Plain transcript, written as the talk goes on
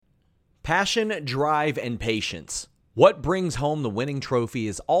Passion, drive, and patience. What brings home the winning trophy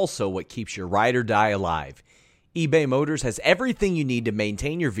is also what keeps your ride or die alive. eBay Motors has everything you need to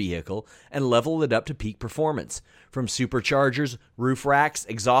maintain your vehicle and level it up to peak performance. From superchargers, roof racks,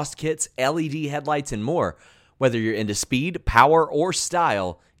 exhaust kits, LED headlights, and more. Whether you're into speed, power, or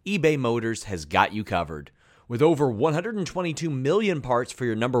style, eBay Motors has got you covered. With over 122 million parts for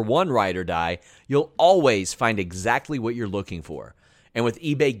your number one ride or die, you'll always find exactly what you're looking for. And with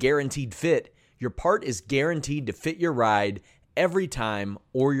eBay Guaranteed Fit, your part is guaranteed to fit your ride every time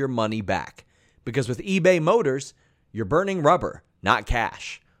or your money back. Because with eBay Motors, you're burning rubber, not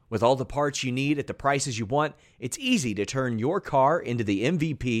cash. With all the parts you need at the prices you want, it's easy to turn your car into the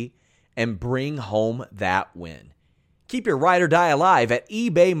MVP and bring home that win. Keep your ride or die alive at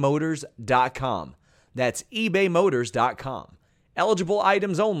ebaymotors.com. That's ebaymotors.com. Eligible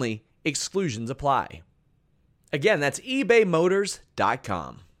items only. Exclusions apply. Again, that's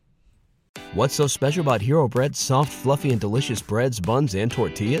ebaymotors.com. What's so special about Hero Bread's soft, fluffy, and delicious breads, buns, and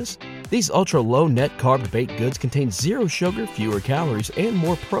tortillas? These ultra-low net-carb baked goods contain zero sugar, fewer calories, and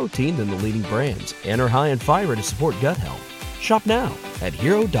more protein than the leading brands, and are high in fiber to support gut health. Shop now at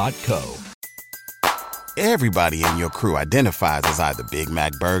hero.co. Everybody in your crew identifies as either Big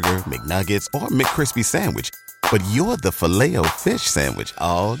Mac Burger, McNuggets, or McCrispy Sandwich. But you're the Filet-O-Fish Sandwich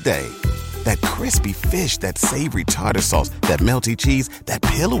all day. That crispy fish, that savory tartar sauce, that melty cheese, that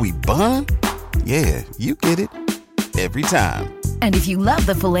pillowy bun. Yeah, you get it. Every time. And if you love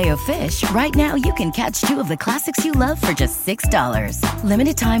the Filet-O-Fish, right now you can catch two of the classics you love for just $6.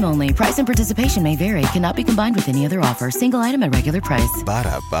 Limited time only. Price and participation may vary. Cannot be combined with any other offer. Single item at regular price.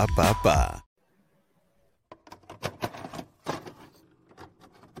 Ba-da-ba-ba-ba.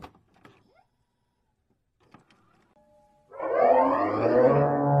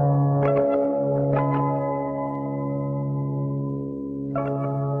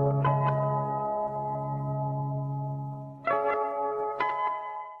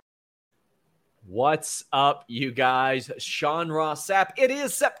 What's up, you guys? Sean Ross Sapp. It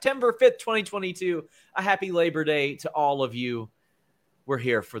is September 5th, 2022. A happy Labor Day to all of you. We're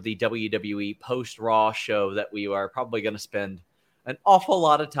here for the WWE post-Raw show that we are probably going to spend an awful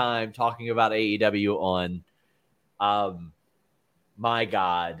lot of time talking about AEW on. My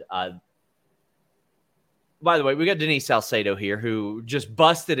God. By the way, we got Denise Salcedo here, who just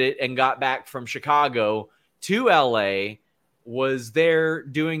busted it and got back from Chicago to LA. Was there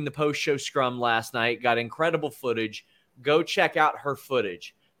doing the post-show scrum last night, got incredible footage. Go check out her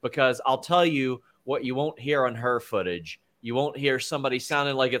footage, because I'll tell you what you won't hear on her footage. You won't hear somebody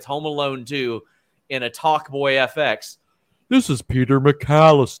sounding like it's Home Alone 2 in a Talkboy FX. This is Peter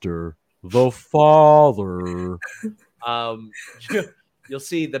McAllister, the father. You'll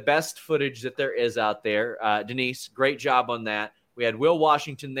see the best footage that there is out there. Denise, great job on that. We had Will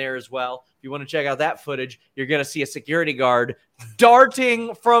Washington there as well. If you want to check out that footage, you're going to see a security guard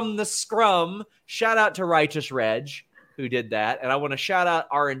darting from the scrum. Shout out to Righteous Reg, who did that. And I want to shout out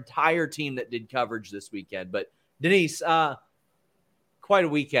our entire team that did coverage this weekend. But Denise, quite a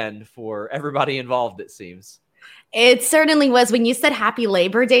weekend for everybody involved, it seems. It certainly was. When you said happy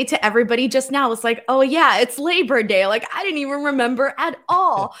Labor Day to everybody just now, it's like, oh yeah, it's Labor Day. Like, I didn't even remember at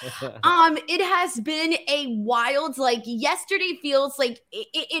all. It has been a wild, like, yesterday feels like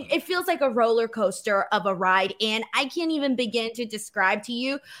it feels like a roller coaster of a ride. And I can't even begin to describe to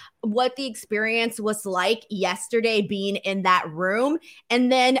you what the experience was like yesterday being in that room.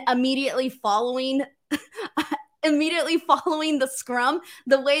 And then immediately following the scrum,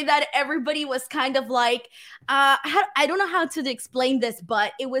 the way that everybody was kind of like, I don't know how to explain this,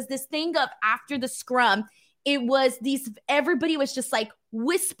 but it was this thing of after the scrum, everybody was just like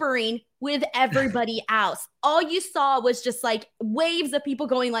whispering with everybody else. All you saw was just like waves of people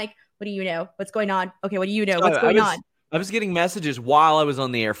going like, what do you know? What's going on? Okay, what do you know? What's going on? I was getting messages while I was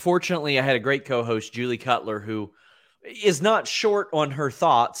on the air. Fortunately, I had a great co-host, Julie Cutler, who is not short on her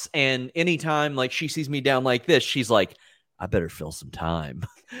thoughts, and anytime like she sees me down like this, she's like, I better fill some time.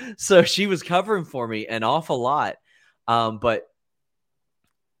 So she was covering for me an awful lot. But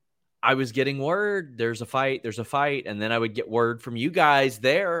I was getting word there's a fight, and then I would get word from you guys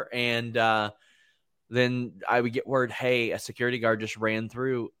there, and then I would get word, hey, a security guard just ran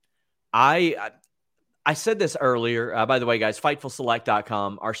through. I said this earlier. By the way, guys,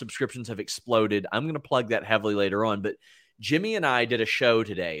 FightfulSelect.com, our subscriptions have exploded. I'm going to plug that heavily later on. But Jimmy and I did a show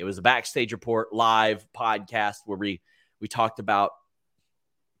today. It was a Backstage Report live podcast where we talked about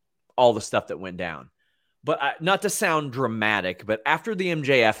all the stuff that went down. But not to sound dramatic, but after the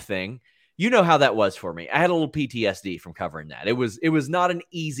MJF thing, you know how that was for me. I had a little PTSD from covering that. It was not an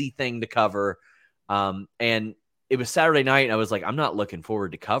easy thing to cover. And it was Saturday night, and I was like, I'm not looking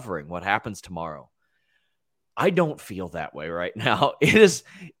forward to covering what happens tomorrow. I don't feel that way right now. It's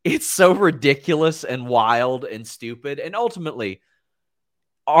so ridiculous and wild and stupid. And ultimately,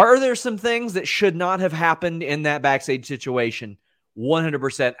 are there some things that should not have happened in that backstage situation?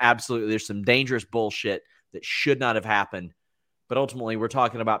 100%, absolutely. There's some dangerous bullshit that should not have happened. But ultimately, we're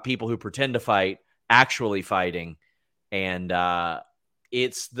talking about people who pretend to fight, actually fighting. And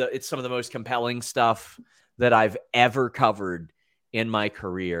it's some of the most compelling stuff that I've ever covered in my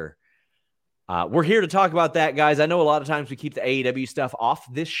career. We're here to talk about that, guys. I know a lot of times we keep the AEW stuff off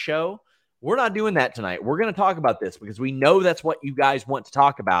this show. We're not doing that tonight. We're going to talk about this because we know that's what you guys want to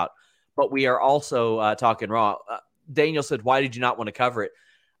talk about, but we are also talking Raw. Daniel said, why did you not want to cover it?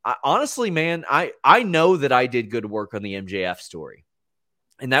 Honestly, man, I know that I did good work on the MJF story,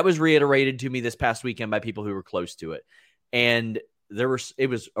 and that was reiterated to me this past weekend by people who were close to it. And it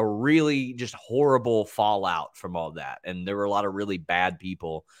was a really just horrible fallout from all that. And there were a lot of really bad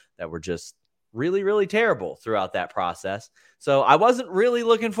people that were just really, really terrible throughout that process. So I wasn't really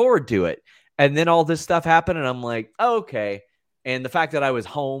looking forward to it. And then all this stuff happened, and I'm like, oh, okay. And the fact that I was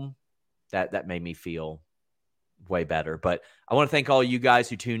home, that made me feel way better. But I want to thank all you guys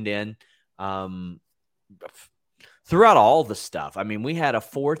who tuned in throughout all the stuff. I mean, we had a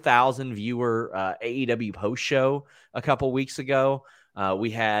 4,000 viewer AEW post show a couple weeks ago.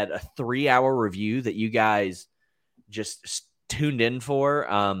 We had a 3-hour review that you guys just tuned in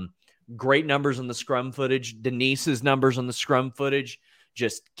for. Great numbers on the scrum footage. Denise's numbers on the scrum footage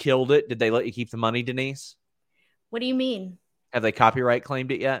just killed it. Did they let you keep the money, Denise? What do you mean? Have they copyright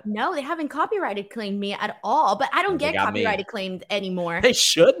claimed it yet? No, they haven't copyrighted claimed me at all, but I don't get copyrighted claimed anymore. They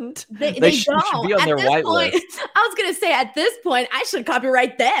shouldn't. They don't. Should be on their white list. I was going to say at this point, I should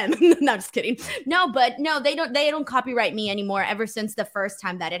copyright them. No, I'm just kidding. No, they don't copyright me anymore ever since the first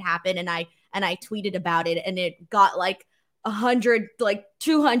time that it happened. And I tweeted about it, and it got like 100, like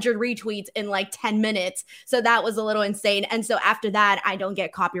 200 retweets in like 10 minutes. So that was a little insane. And so after that, I don't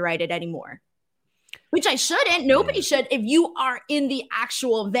get copyrighted anymore. Which I shouldn't. Nobody should. If you are in the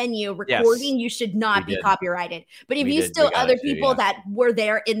actual venue recording, you should not be copyrighted. But if you still other people that were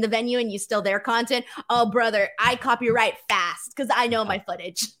there in the venue and you still their content, oh, brother, I copyright fast because I know my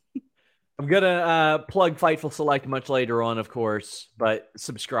footage. I'm going to plug Fightful Select much later on, of course, but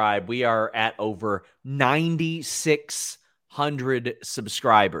subscribe. We are at over 9,600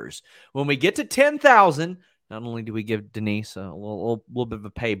 subscribers. When we get to 10,000, not only do we give Denise a little bit of a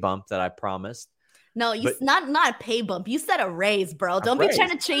pay bump that I promised. No, not a pay bump. You said a raise, bro. Don't be trying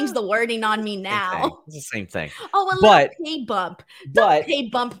to change the wording on me now. It's the same thing. Oh, a little pay bump. Don't pay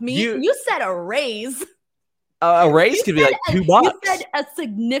bump me. You said a raise. A raise could be like $2. You said a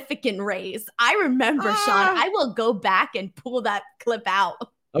significant raise. I remember, Sean. I will go back and pull that clip out.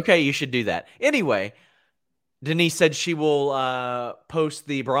 Okay, you should do that. Anyway, Denise said she will post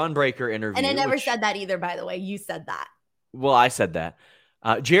the Braun Breaker interview. And I never said that either, by the way. You said that. Well, I said that.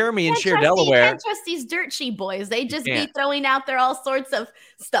 Jeremy in Share Delaware. You can't trust these dirt sheet boys. They just be throwing out there all sorts of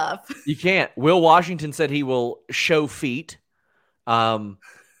stuff. You can't. Will Washington said he will show feet.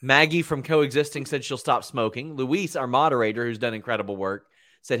 Maggie from Coexisting said she'll stop smoking. Luis, our moderator, who's done incredible work,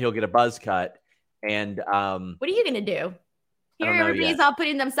 said he'll get a buzz cut. And what are you going to do? Here everybody's all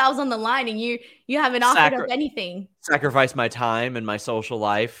putting themselves on the line, and you haven't offered up anything. Sacrifice my time and my social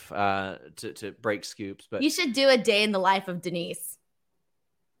life to break scoops. But you should do a day in the life of Denise.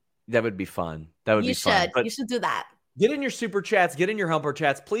 That would be fun. You should do that. Get in your super chats. Get in your humper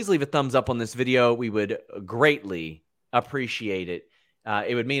chats. Please leave a thumbs up on this video. We would greatly appreciate it.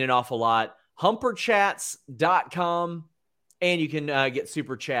 It would mean an awful lot. Humperchats.com. And you can get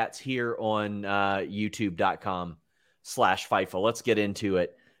super chats here on youtube.com/Fightful. Let's get into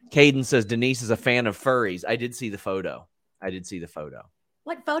it. Caden says Denise is a fan of furries. I did see the photo.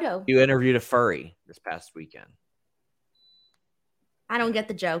 What photo? You interviewed a furry this past weekend. I don't get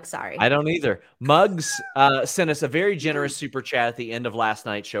the joke. Sorry. I don't either. Muggs sent us a very generous super chat at the end of last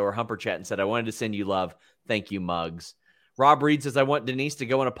night's show, or Humper Chat, and said, I wanted to send you love. Thank you, Muggs. Rob Reed says, I want Denise to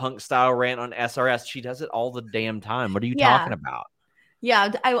go on a punk-style rant on SRS. She does it all the damn time. What are you talking about? Yeah,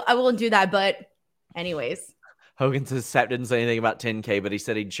 I won't do that, but anyways. Hogan says Sapp didn't say anything about 10K, but he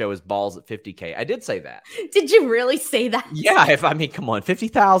said he'd show his balls at 50K. I did say that. Did you really say that? Yeah, come on,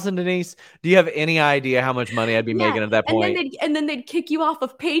 50,000, Denise. Do you have any idea how much money I'd be making at that point? And then they'd kick you off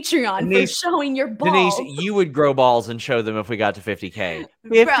of Patreon, Denise, for showing your balls. Denise, you would grow balls and show them if we got to 50K.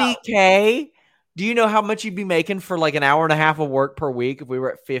 50K? Do you know how much you'd be making for like an hour and a half of work per week if we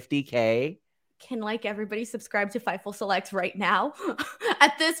were at 50K? Can everybody subscribe to Fightful Select right now?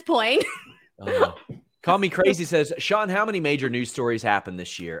 At this point. Call Me Crazy says, Sean, how many major news stories happened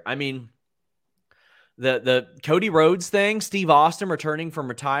this year? I mean, the Cody Rhodes thing, Steve Austin returning from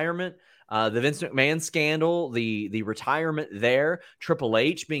retirement, the Vince McMahon scandal, the retirement there, Triple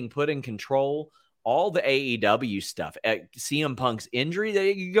H being put in control, all the AEW stuff, CM Punk's injury,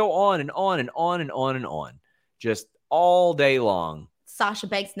 they could go on and on and on and on and on, just all day long. Sasha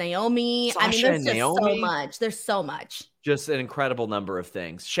Banks, Naomi. There's just so much. There's so much. Just an incredible number of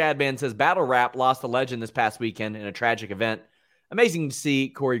things. Shadman says, Battle Rap lost a legend this past weekend in a tragic event. Amazing to see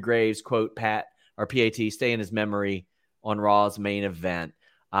Corey Graves, quote, PAT, stay in his memory on Raw's main event.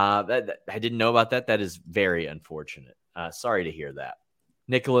 I didn't know about that. That is very unfortunate. Sorry to hear that.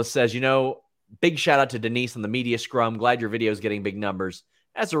 Nicholas says, big shout out to Denise on the media scrum. Glad your video is getting big numbers.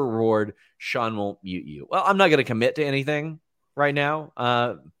 As a reward, Sean won't mute you. Well, I'm not going to commit to anything right now.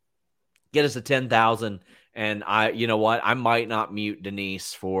 Get us to 10,000. And you know what? I might not mute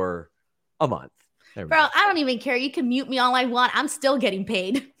Denise for a month. Bro, I don't even care. You can mute me all I want. I'm still getting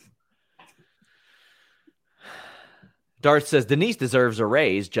paid. Darth says, Denise deserves a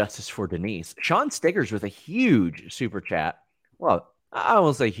raise. Justice for Denise. Sean Stickers with a huge super chat. Well, I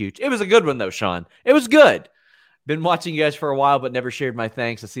won't say huge. It was a good one, though, Sean. It was good. Been watching you guys for a while, but never shared my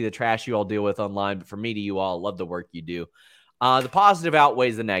thanks. I see the trash you all deal with online. But for me to you all, love the work you do. The positive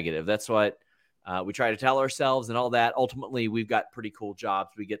outweighs the negative. That's what we try to tell ourselves and all that. Ultimately, we've got pretty cool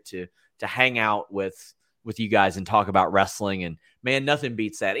jobs. We get to hang out with you guys and talk about wrestling. And man, nothing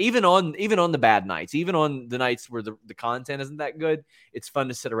beats that. Even on the bad nights, even on the nights where the content isn't that good, it's fun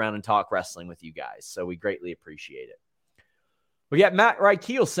to sit around and talk wrestling with you guys. So we greatly appreciate it. We got Matt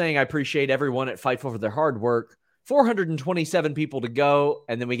Reichel saying, I appreciate everyone at Fightful for their hard work. 427 people to go.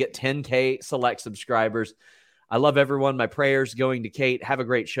 And then we get 10K select subscribers. I love everyone. My prayers going to Kate. Have a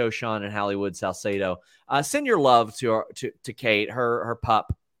great show, Sean and Hollywood, Salcedo. Send your love to Kate. Her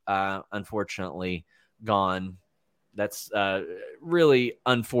pup, unfortunately, gone. That's really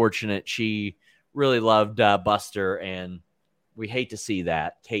unfortunate. She really loved Buster, and we hate to see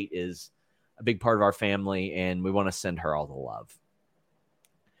that. Kate is a big part of our family, and we want to send her all the love.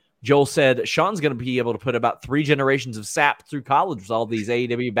 Joel said, Sean's going to be able to put about 3 generations of Sapp through college with all these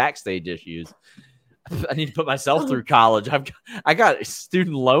AEW backstage issues. I need to put myself through college. I got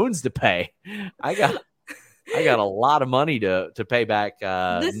student loans to pay. I got a lot of money to pay back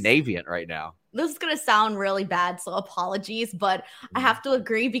Navient right now. This is going to sound really bad, so apologies, but I have to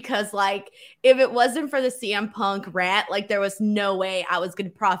agree because, if it wasn't for the CM Punk rant, there was no way I was going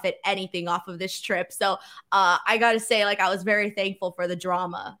to profit anything off of this trip. So I got to say, I was very thankful for the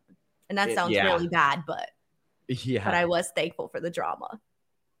drama. And that sounds really bad, but I was thankful for the drama.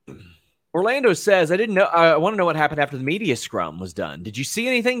 Orlando says, I want to know what happened after the media scrum was done. Did you see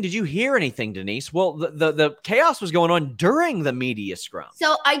anything? Did you hear anything, Denise? Well, the chaos was going on during the media scrum.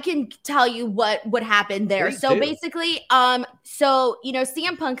 So I can tell you what happened there. Please so do. basically,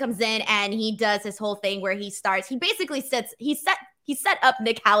 CM Punk comes in and he does his whole thing where he set up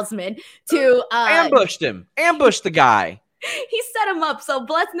Nick Hausman to ambushed the guy. He set him up. So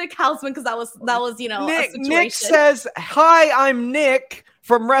bless Nick Hausman because that was a situation. Nick says, "Hi, I'm Nick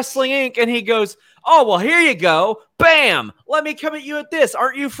from Wrestling Inc." And he goes, "Oh, well, here you go. Bam. Let me come at you at this.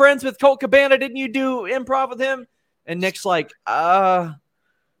 Aren't you friends with Colt Cabana? Didn't you do improv with him?" And Nick's like, I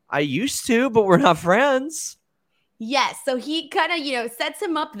used to, but we're not friends. Yes. So he kind of, sets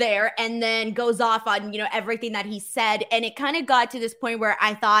him up there and then goes off on, everything that he said. And it kind of got to this point where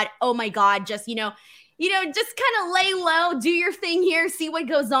I thought, oh my God, just kind of lay low, do your thing here, see what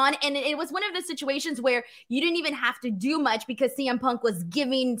goes on. And it was one of the situations where you didn't even have to do much because CM Punk was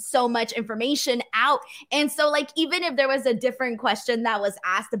giving so much information out. And so even if there was a different question that was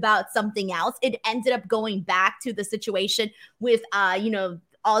asked about something else, it ended up going back to the situation with,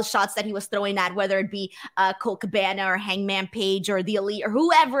 all shots that he was throwing at, whether it be Colt Cabana or Hangman Page or the Elite or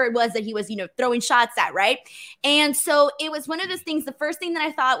whoever it was that he was, throwing shots at, right? And so it was one of those things. The first thing that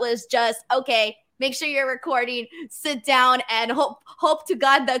I thought was just, okay, make sure you're recording, sit down, and hope to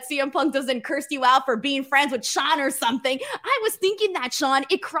God that CM Punk doesn't curse you out for being friends with Sean or something. I was thinking that, Sean.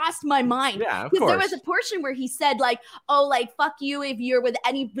 It crossed my mind. Yeah, of course. Because there was a portion where he said, fuck you if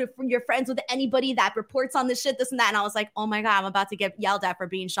you're friends with anybody that reports on this shit, this and that. And I was like, oh my God, I'm about to get yelled at for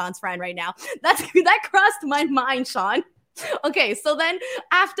being Sean's friend right now. That crossed my mind, Sean. Okay, so then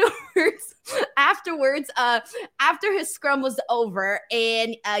afterwards, after his scrum was over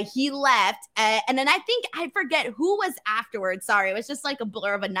and he left, and then I forget who was afterwards. Sorry, it was just like a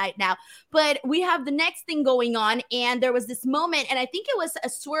blur of a night now. But we have the next thing going on, and there was this moment, and I think it was a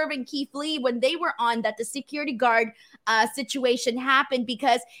Swerve and Keith Lee when they were on that the security guard situation happened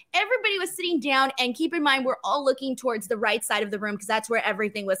because everybody was sitting down, and keep in mind we're all looking towards the right side of the room because that's where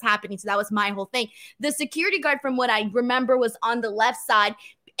everything was happening. So that was my whole thing. The security guard, from what I remember, was on the left side.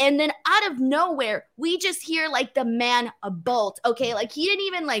 And then out of nowhere, we just hear like the man a bolt. Okay. Like he didn't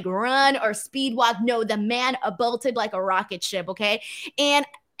even like run or speed walk. No, the man a bolted like a rocket ship. Okay. And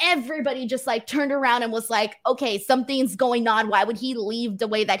everybody just like turned around and was like, okay, something's going on. Why would he leave the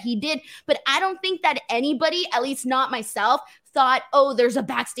way that he did? But I don't think that anybody, at least not myself, thought, oh, there's a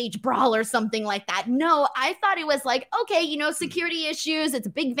backstage brawl or something like that. No, I thought it was like, okay, security issues. It's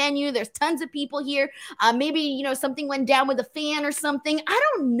a big venue. There's tons of people here. Maybe, something went down with a fan or something. I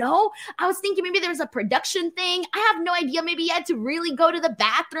don't know. I was thinking maybe there was a production thing. I have no idea. Maybe he had to really go to the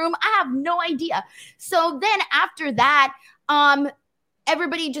bathroom. I have no idea. So then after that,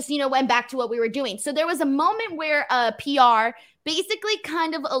 everybody just, went back to what we were doing. So there was a moment where PR basically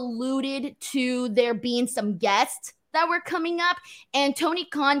kind of alluded to there being some guests that were coming up, and Tony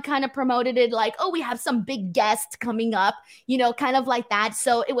Khan kind of promoted it like, oh, we have some big guests coming up, kind of like that.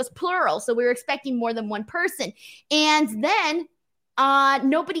 So it was plural. So we were expecting more than one person. And then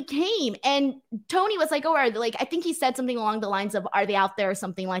nobody came, and Tony was like, oh, are they, like, I think he said something along the lines of, are they out there or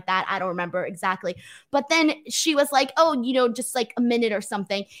something like that? I don't remember exactly. But then she was like, oh, just like a minute or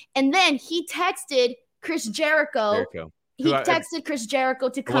something. And then he texted Chris Jericho. He texted Chris Jericho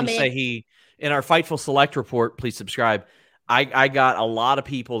to come in. Say in our Fightful Select report, please subscribe. I got a lot of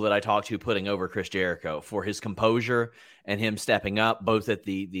people that I talked to putting over Chris Jericho for his composure and him stepping up both at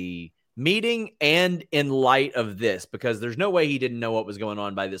the meeting and in light of this, because there's no way he didn't know what was going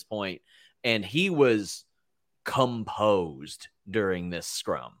on by this point. And he was composed during this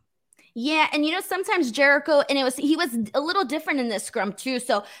scrum. Yeah, and sometimes Jericho, and he was a little different in this scrum too,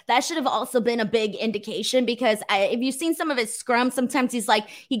 so that should have also been a big indication, because if you've seen some of his scrums, sometimes he's like,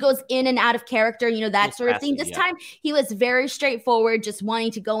 he goes in and out of character, that sort of thing. This time, he was very straightforward, just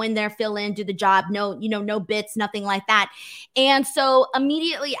wanting to go in there, fill in, do the job, no bits, nothing like that. And so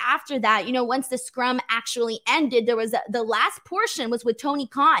immediately after that, once the scrum actually ended, there was the last portion was with Tony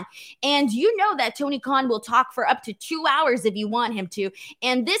Khan, and that Tony Khan will talk for up to 2 hours if you want him to,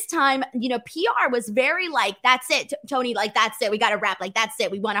 and this time, PR was very like, that's it, Tony, like, that's it. We got to wrap. Like, that's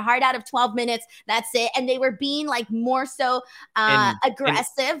it. We want a hard out of 12 minutes. That's it. And they were being like more so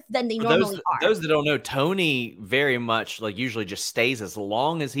aggressive than they normally are. Those that don't know, Tony very much like usually just stays as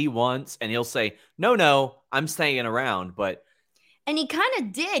long as he wants. And he'll say, no, I'm staying around. And he kind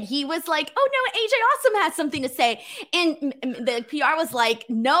of did. He was like, oh, no, AJ Awesome has something to say. And the PR was like,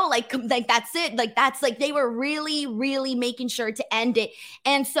 no, like that's it. Like, that's like, they were really, really making sure to end it.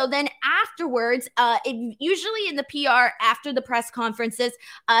 And so then afterwards, usually in the PR after the press conferences,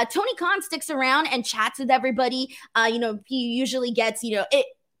 Tony Khan sticks around and chats with everybody. He usually gets,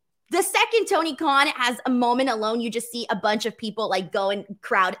 the second Tony Khan has a moment alone, you just see a bunch of people like go and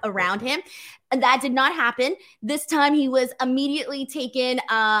crowd around him. And that did not happen. This time he was immediately taken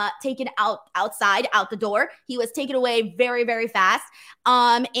out the door. He was taken away very, very fast.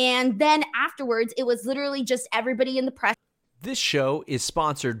 And then afterwards, it was literally just everybody in the press. This show is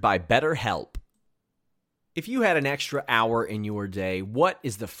sponsored by BetterHelp. If you had an extra hour in your day, what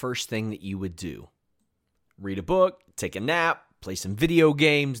is the first thing that you would do? Read a book, take a nap, play some video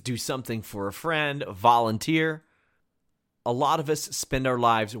games, do something for a friend, volunteer. A lot of us spend our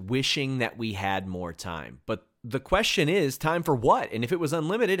lives wishing that we had more time. But the question is, time for what? And if it was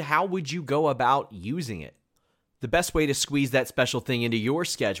unlimited, how would you go about using it? The best way to squeeze that special thing into your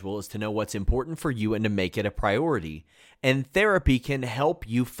schedule is to know what's important for you and to make it a priority. And therapy can help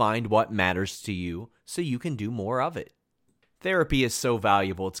you find what matters to you so you can do more of it. Therapy is so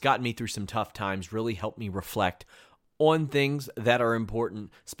valuable. It's gotten me through some tough times, really helped me reflect on things that are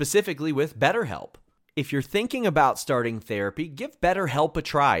important, specifically with BetterHelp. If you're thinking about starting therapy, give BetterHelp a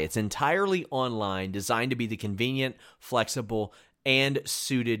try. It's entirely online, designed to be the convenient, flexible, and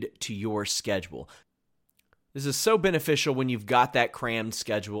suited to your schedule. This is so beneficial when you've got that crammed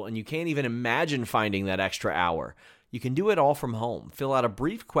schedule and you can't even imagine finding that extra hour. You can do it all from home. Fill out a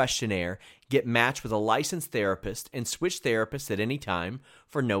brief questionnaire, get matched with a licensed therapist, and switch therapists at any time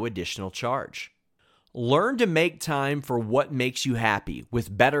for no additional charge. Learn to make time for what makes you happy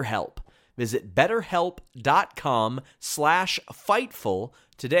with BetterHelp. Visit BetterHelp.com/Fightful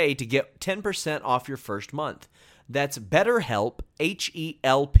today to get 10% off your first month. That's BetterHelp,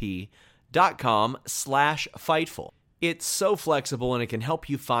 HELP.com/Fightful. It's so flexible and it can help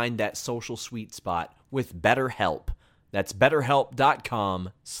you find that social sweet spot with BetterHelp. That's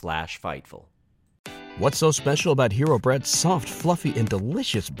BetterHelp.com/Fightful. What's so special about Hero Bread's soft, fluffy, and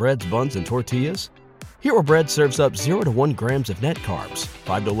delicious breads, buns, and tortillas? Hero Bread serves up 0 to 1 grams of net carbs,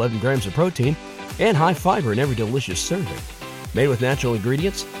 5 to 11 grams of protein, and high fiber in every delicious serving. Made with natural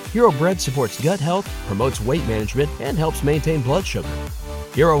ingredients, Hero Bread supports gut health, promotes weight management, and helps maintain blood sugar.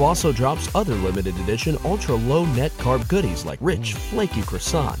 Hero also drops other limited edition ultra-low net carb goodies like rich, flaky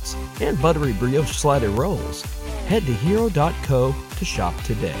croissants and buttery brioche slider rolls. Head to hero.co to shop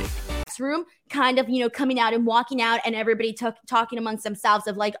today. Room kind of, coming out and walking out and everybody talking amongst themselves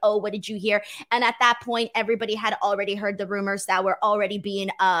of like, oh, what did you hear? And at that point, everybody had already heard the rumors that were already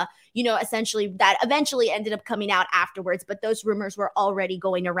being, essentially that eventually ended up coming out afterwards. But those rumors were already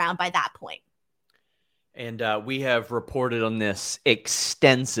going around by that point. And we have reported on this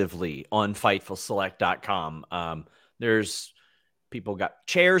extensively on FightfulSelect.com. There's people got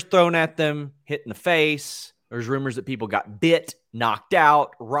chairs thrown at them, hit in the face. There's rumors that people got bit, knocked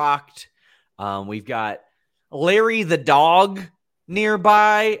out, rocked. We've got Larry the dog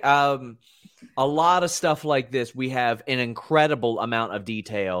nearby. A lot of stuff like this. We have an incredible amount of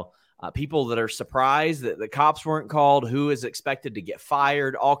detail. People that are surprised that the cops weren't called, who is expected to get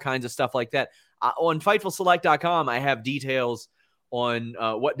fired, all kinds of stuff like that. On FightfulSelect.com, I have details on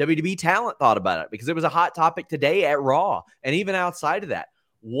what WWE talent thought about it because it was a hot topic today at Raw. And even outside of that,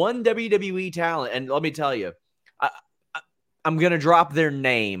 one WWE talent, and let me tell you, I'm going to drop their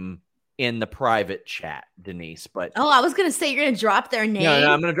name in the private chat, Denise. But I was going to say you're going to drop their name.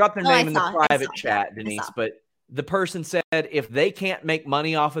 No, I'm going to drop their name in the private chat, Denise. But the person said if they can't make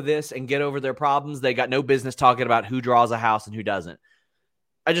money off of this and get over their problems, they got no business talking about who draws a house and who doesn't.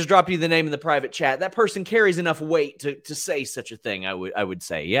 I just dropped you the name in the private chat. That person carries enough weight to say such a thing, I would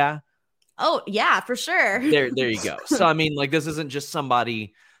say. Yeah. Oh, yeah, for sure. There you go. So, I mean, like, this isn't just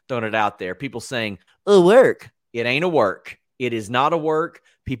somebody throwing it out there. People saying, oh, work. It ain't a work. It is not a work.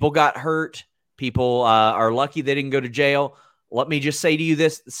 People got hurt. People are lucky they didn't go to jail. Let me just say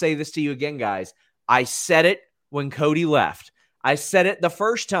this to you again, guys. I said it when Cody left. I said it the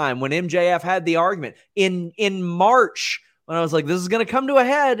first time when MJF had the argument in March when I was like, this is going to come to a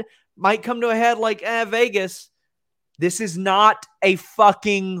head. Might come to a head like Vegas. This is not a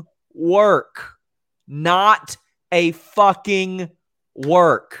fucking work. Not a fucking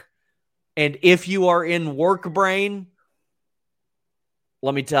work. And if you are in work brain,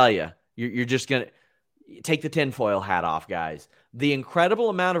 let me tell you, you're just going to take the tinfoil hat off, guys. The incredible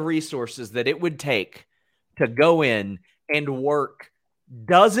amount of resources that it would take to go in and work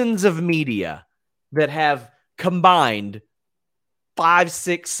dozens of media that have combined 5,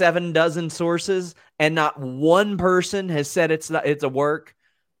 6, 7 dozen sources, and not one person has said it's a work.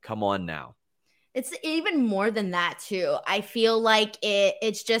 Come on now. It's even more than that too. I feel like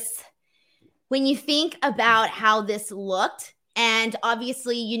it's just when you think about how this looked, and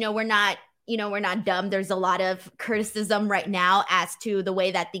obviously, we're not dumb. There's a lot of criticism right now as to the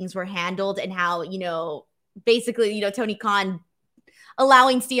way that things were handled and how, basically, Tony Khan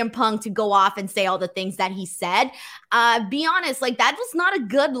allowing CM Punk to go off and say all the things that he said. Be honest, like that was not a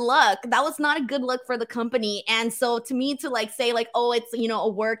good look. That was not a good look for the company. And so to me to like say like, oh, it's, a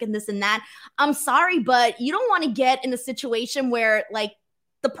work and this and that, I'm sorry, but you don't want to get in a situation where like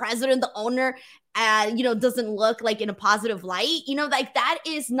the president, the owner, doesn't look like in a positive light, like that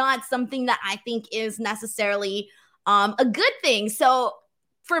is not something that I think is necessarily a good thing. So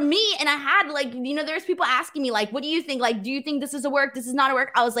for me, and I had like, there's people asking me like, what do you think? Like, do you think this is a work? This is not a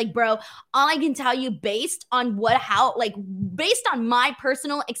work? I was like, bro, all I can tell you based on based on my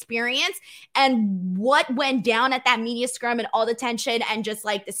personal experience and what went down at that media scrum and all the tension and just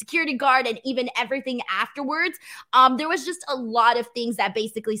like the security guard and even everything afterwards, there was just a lot of things that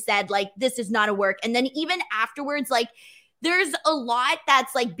basically said like, this is not a work. And then even afterwards, like, there's a lot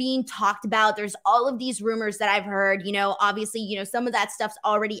that's like being talked about. There's all of these rumors that I've heard, obviously, some of that stuff's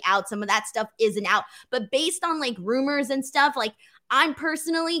already out. Some of that stuff isn't out. But based on like rumors and stuff, like I'm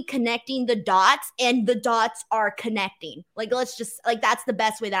personally connecting the dots and the dots are connecting. Like, let's just like, that's the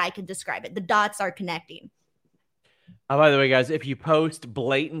best way that I can describe it. The dots are connecting. Oh, by the way, guys, if you post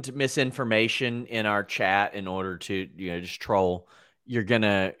blatant misinformation in our chat in order to, just troll, you're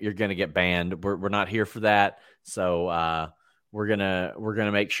gonna get banned. We're not here for that. So we're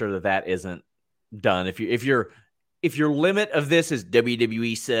gonna make sure that isn't done. If your limit of this is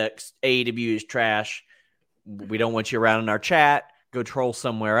WWE sucks, AEW is trash, we don't want you around in our chat. Go troll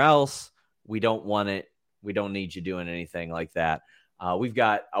somewhere else. We don't want it. We don't need you doing anything like that. We've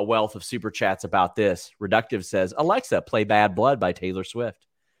got a wealth of super chats about this. Reductive says, Alexa, play Bad Blood by Taylor Swift.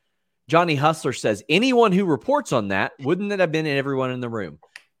 Johnny Hustler says, anyone who reports on that, wouldn't it have been everyone in the room?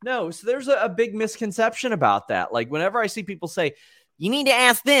 No, so there's a big misconception about that. Like whenever I see people say, you need to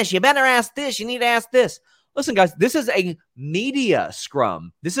ask this, you better ask this, you need to ask this. Listen, guys, this is a media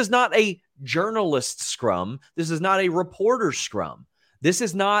scrum. This is not a journalist scrum. This is not a reporter scrum. This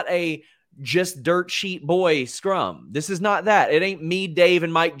is not a just dirt sheet boy scrum. This is not that. It ain't me, Dave,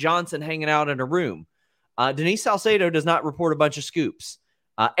 and Mike Johnson hanging out in a room. Denise Salcedo does not report a bunch of scoops.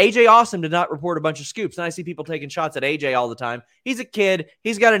 AJ Awesome did not report a bunch of scoops. And I see people taking shots at AJ all the time. He's a kid.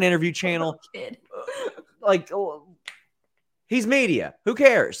 He's got an interview channel. He's media. Who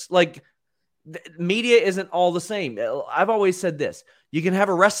cares? Media isn't all the same. I've always said this. You can have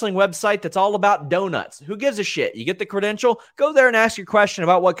a wrestling website that's all about donuts. Who gives a shit? You get the credential, go there and ask your question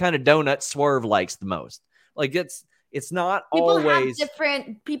about what kind of donut Swerve likes the most. It's not always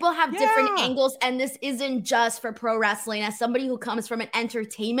people have different angles, and this isn't just for pro wrestling. As somebody who comes from an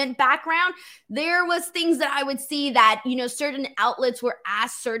entertainment background, there was things that I would see that, certain outlets were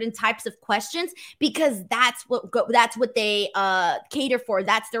asked certain types of questions because that's what they cater for.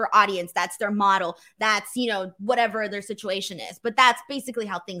 That's their audience. That's their model. That's, whatever their situation is. But that's basically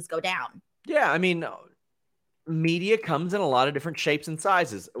how things go down. Yeah. I mean, media comes in a lot of different shapes and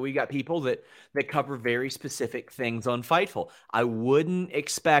sizes. We got people that cover very specific things on Fightful. I wouldn't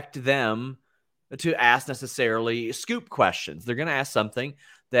expect them to ask necessarily scoop questions. They're going to ask something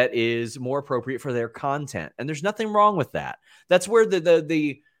that is more appropriate for their content. And there's nothing wrong with that. That's where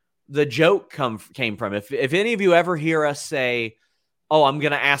the joke came from. If any of you ever hear us say, oh, I'm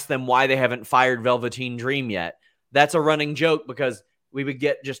going to ask them why they haven't fired Velveteen Dream yet, that's a running joke because we would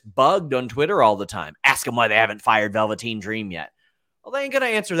get just bugged on Twitter all the time. Ask them why they haven't fired Velveteen Dream yet. Well, they ain't going to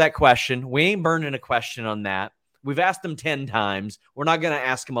answer that question. We ain't burning a question on that. We've asked them 10 times. We're not going to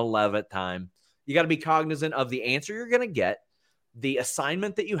ask them 11th time. You got to be cognizant of the answer you're going to get, the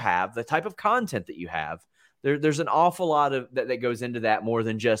assignment that you have, the type of content that you have. There's an awful lot of that goes into that more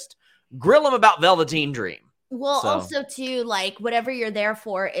than just grill them about Velveteen Dream. Well, also too, whatever you're there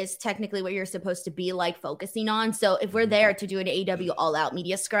for is technically what you're supposed to be focusing on. So if we're there to do an AEW All Out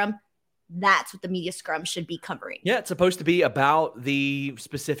media scrum, that's what the media scrum should be covering. Yeah, it's supposed to be about the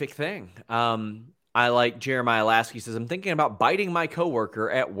specific thing. I like Jeremiah Lasky says, I'm thinking about biting my coworker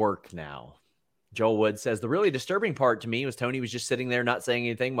at work now. Joel Wood says, the really disturbing part to me was Tony was just sitting there not saying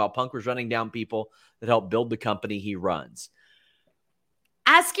anything while Punk was running down people that help build the company he runs.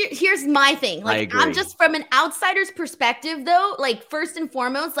 Here's my thing. I'm just from an outsider's perspective, though. First and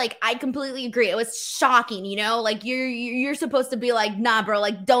foremost, I completely agree. It was shocking, you're supposed to be nah, bro,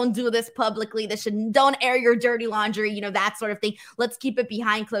 don't do this publicly. Don't air your dirty laundry, that sort of thing. Let's keep it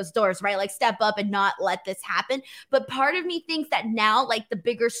behind closed doors, right? Step up and not let this happen. But part of me thinks that now, the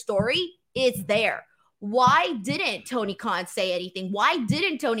bigger story is there. Why didn't Tony Khan say anything? Why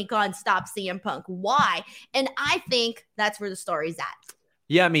didn't Tony Khan stop CM Punk? Why? And I think that's where the story's at.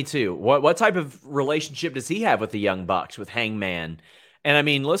 Yeah, me too. What type of relationship does he have with the Young Bucks, with Hangman? And I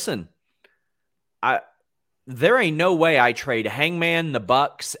mean, listen, there ain't no way I trade Hangman, the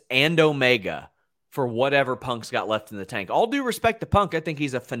Bucks, and Omega for whatever Punk's got left in the tank. All due respect to Punk, I think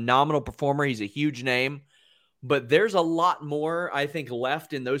he's a phenomenal performer. He's a huge name. But there's a lot more, I think,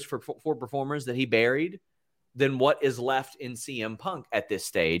 left in those four performers that he buried than what is left in CM Punk at this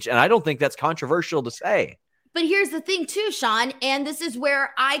stage. And I don't think that's controversial to say. But here's the thing too, Sean, and this is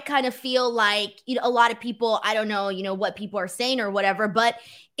where I kind of feel a lot of people, I don't know, what people are saying or whatever, but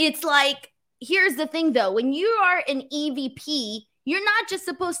it's here's the thing though, when you are an EVP, you're not just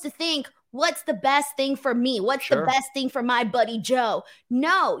supposed to think, what's the best thing for me? What's the best thing for my buddy Joe?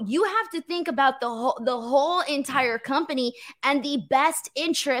 No, you have to think about the whole entire company and the best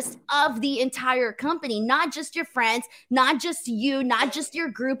interest of the entire company, not just your friends, not just you, not just your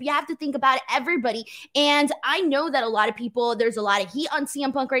group. You have to think about everybody. And I know that a lot of people, there's a lot of heat on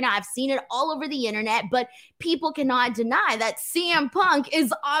CM Punk right now. I've seen it all over the internet, but people cannot deny that CM Punk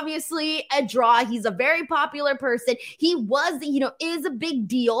is obviously a draw. He's a very popular person. He was, is a big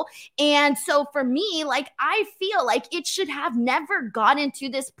deal. And so for me, I feel it should have never gotten to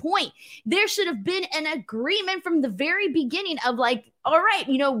this point. There should have been an agreement from the very beginning of all right,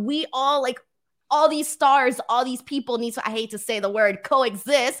 we all these stars, all these people need to, I hate to say the word,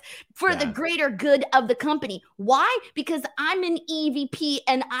 coexist for the greater good of the company. Why? Because I'm an EVP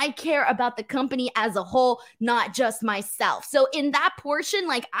and I care about the company as a whole, not just myself. So in that portion,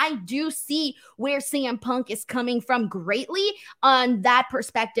 I do see where CM Punk is coming from greatly on that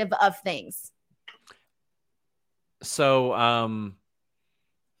perspective of things. So,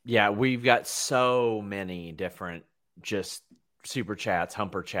 we've got so many different just super chats,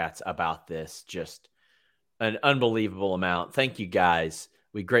 humper chats about this. Just an unbelievable amount. Thank you guys.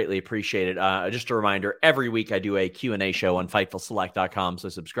 We greatly appreciate it. Just a reminder, every week I do a Q&A show on FightfulSelect.com, so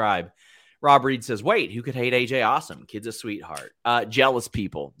subscribe. Rob Reed says, wait, who could hate AJ Awesome? Kid's a sweetheart. Jealous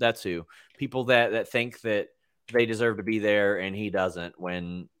people. That's who. People that think that they deserve to be there and he doesn't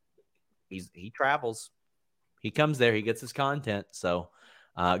when he travels. He comes there. He gets his content. So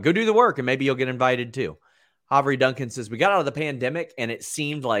go do the work and maybe you'll get invited too. Avery Duncan says, we got out of the pandemic and it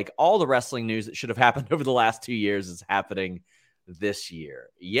seemed like all the wrestling news that should have happened over the last 2 years is happening this year.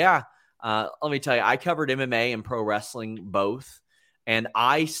 Yeah. Let me tell you, I covered MMA and pro wrestling both. And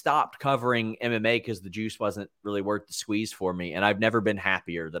I stopped covering MMA because the juice wasn't really worth the squeeze for me. And I've never been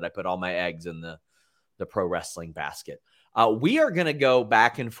happier that I put all my eggs in the pro wrestling basket. We are going to go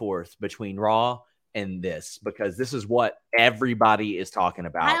back and forth between Raw and this because this is what everybody is talking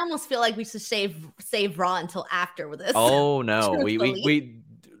about. I almost feel like we should save Raw until after with this. Oh, no. we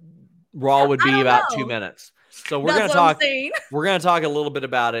Raw would be about 2 minutes. So we're going to talk. We're going to talk a little bit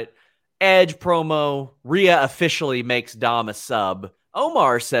about it. Edge promo, Rhea officially makes Dom a sub.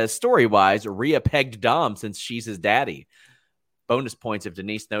 Omar says, story-wise, Rhea pegged Dom since she's his daddy. Bonus points if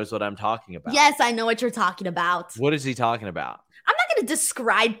Denise knows what I'm talking about. Yes, I know what you're talking about. What is he talking about? I'm not going to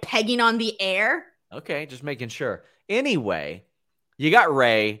describe pegging on the air. Okay, just making sure. Anyway, you got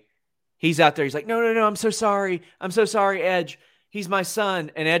Ray. He's out there. He's like, no, I'm so sorry. I'm so sorry, Edge. He's my son.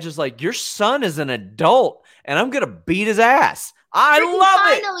 And Edge is like, your son is an adult, and I'm going to beat his ass. I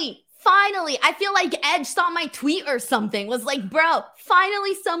love it. Finally, I feel like Edge saw my tweet or something, was like, bro,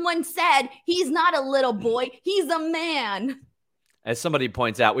 finally someone said he's not a little boy, he's a man. As somebody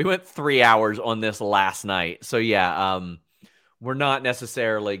points out, we went 3 hours on this last night. So yeah, we're not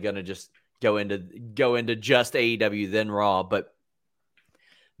necessarily going to just go into just AEW then Raw, but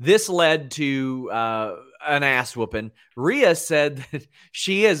this led to an ass whooping. Rhea said that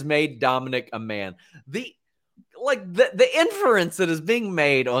she has made Dominic a man. The inference that is being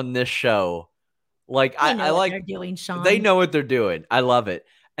made on this show, I like they're doing, Sean. They know what they're doing. I love it.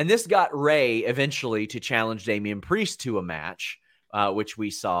 And this got Ray eventually to challenge Damian Priest to a match, which we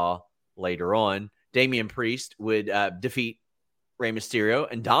saw later on. Damian Priest would defeat Rey Mysterio,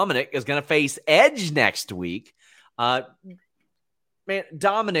 and Dominic is going to face Edge next week. Man,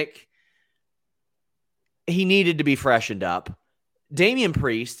 Dominic, he needed to be freshened up. Damian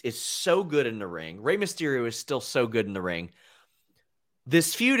Priest is so good in the ring. Rey Mysterio is still so good in the ring.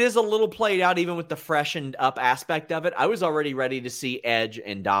 This feud is a little played out even with the freshened up aspect of it. I was already ready to see Edge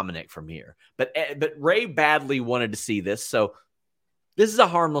and Dominic from here. But Rey badly wanted to see this. So this is a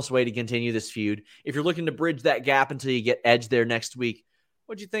harmless way to continue this feud. If you're looking to bridge that gap until you get Edge there next week,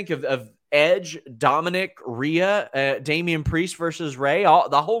 what'd you think of Edge, Dominic, Rhea, Damian Priest versus Rey?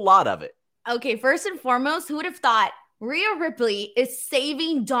 The whole lot of it. Okay, first and foremost, who would have thought Rhea Ripley is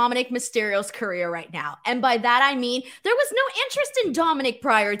saving Dominic Mysterio's career right now. And by that, I mean, there was no interest in Dominic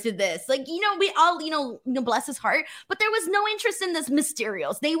prior to this. We all, bless his heart, but there was no interest in this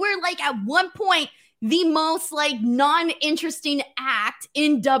Mysterios. They were at one point, the most non-interesting act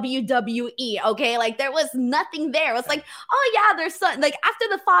in WWE. Okay. There was nothing there. It was oh yeah, there's some, after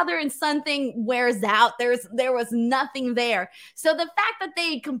the father and son thing wears out, there was nothing there. So the fact that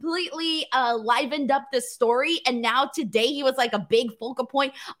they completely livened up this story, and now today he was a big focal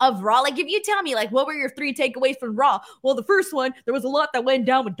point of Raw. If you tell me what were your 3 takeaways from Raw? Well, the first one, there was a lot that went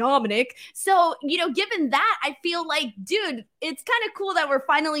down with Dominic. So, given that, I feel dude, it's kind of cool that we're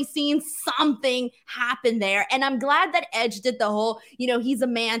finally seeing something happen there. And I'm glad that Edge did the whole, he's a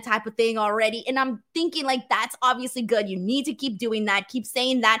man type of thing already. And I'm thinking that's obviously good. You need to keep doing that, keep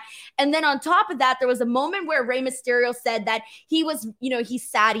saying that. And then on top of that, there was a moment where Rey Mysterio said that he was, he's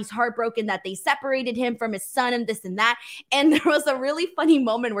sad, he's heartbroken that they separated him from his son and this and that. And there was a really funny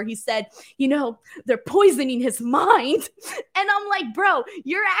moment where he said, they're poisoning his mind. And I'm like, bro,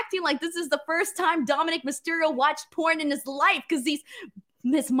 you're acting like this is the first time Dominic Mysterio watched porn in his life because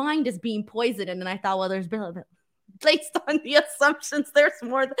his mind is being poisoned. And then I thought, well, there's been a bit based on the assumptions, there's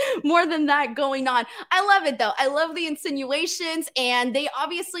more than that going on. I love it though. I love the insinuations, and they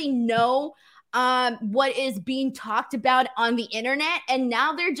obviously know what is being talked about on the internet, and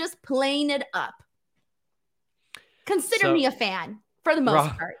now they're just playing it up. Consider me a fan for the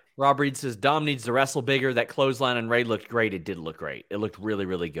most part. Rob Reed says Dom needs to wrestle bigger. That clothesline on Ray looked great. It did look great. It looked really,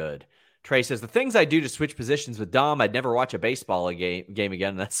 really good. Trey says, the things I do to switch positions with Dom, I'd never watch a baseball game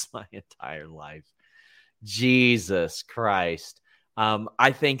again. That's my entire life. Jesus Christ.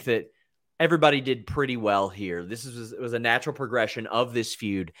 I think that everybody did pretty well here. This was a natural progression of this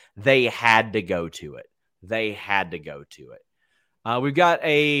feud. They had to go to it. We've got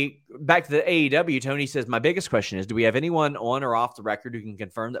back to the AEW. Tony says, my biggest question is, do we have anyone on or off the record who can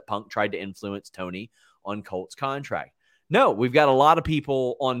confirm that Punk tried to influence Tony on Colt's contract? No, we've got a lot of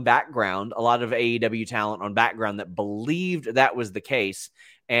people on background, a lot of AEW talent on background that believed that was the case.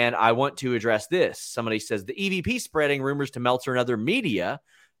 And I want to address this. Somebody says the EVP spreading rumors to Meltzer and other media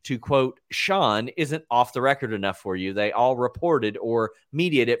to quote Sean isn't off the record enough for you. They all reported or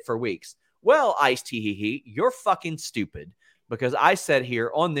mediated it for weeks. Well, Ice T, you're fucking stupid, because I said here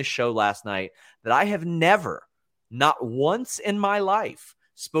on this show last night that I have never, not once in my life,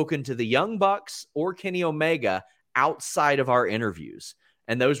 spoken to the Young Bucks or Kenny Omega outside of our interviews,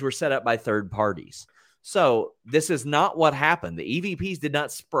 and those were set up by third parties. So this is not what happened. The EVPs did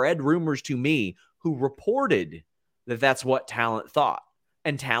not spread rumors to me, who reported that that's what talent thought.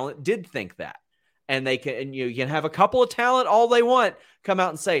 And talent did think that. And they can, and you can have a couple of talent all they want come out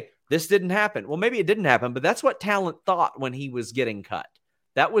and say, this didn't happen. Well, maybe it didn't happen, but that's what talent thought when he was getting cut.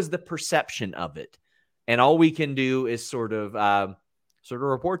 That was the perception of it. And all we can do is sort of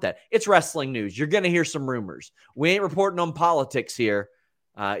report that. It's wrestling news. You're going to hear some rumors. We ain't reporting on politics here.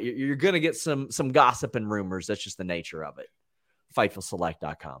 You're going to get some gossip and rumors. That's just the nature of it.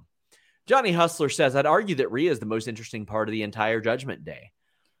 FightfulSelect.com. Johnny Hustler says, I'd argue that Rhea is the most interesting part of the entire Judgment Day.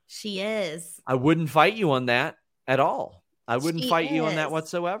 She is. I wouldn't fight you on that at all. I wouldn't fight you on that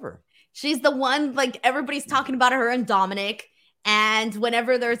whatsoever. She's the one, like, everybody's talking about her and Dominic. And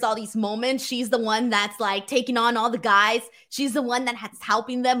whenever there's all these moments, she's the one that's like taking on all the guys. She's the one that's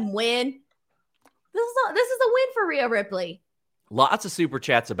helping them win. This is a win for Rhea Ripley. Lots of super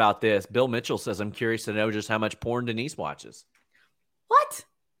chats about this. Bill Mitchell says, I'm curious to know just how much porn Denise watches. What?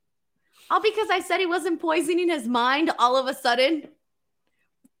 All because I said he wasn't poisoning his mind all of a sudden?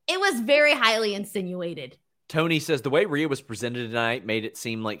 It was very highly insinuated. Tony says, the way Rhea was presented tonight made it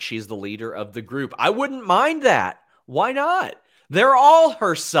seem like she's the leader of the group. I wouldn't mind that. Why not? They're all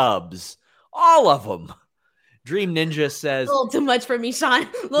her subs. All of them. Dream Ninja says, a little too much for me, Sean.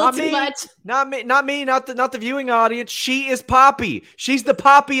 A little too much. Not the viewing audience. She is Poppy. She's the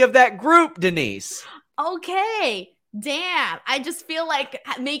Poppy of that group, Denise. Okay. Damn. I just feel like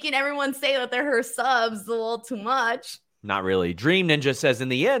making everyone say that they're her subs is a little too much. Not really. Dream Ninja says, in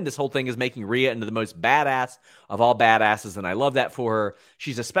the end, this whole thing is making Rhea into the most badass of all badasses, and I love that for her.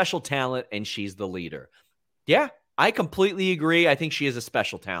 She's a special talent, and she's the leader. Yeah, I completely agree. I think she is a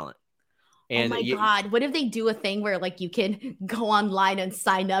special talent. And oh my God. What if they do a thing where like you can go online and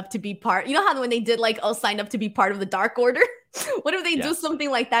sign up to be part? You know how when they did like, sign up to be part of the Dark Order? What if they do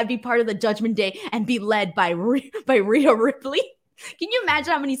something like that, be part of the Judgment Day and be led by Rhea Ripley? Can you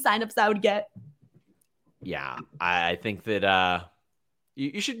imagine how many signups that would get? Yeah, I think that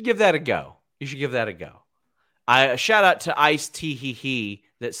you should give that a go. You should give that a go. Shout out to Ice T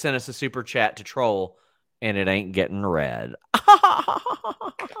that sent us a super chat to troll, and it ain't getting read.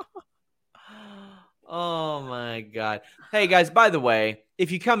 Oh my God. Hey guys, by the way,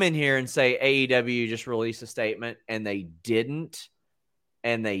 if you come in here and say AEW just released a statement and they didn't,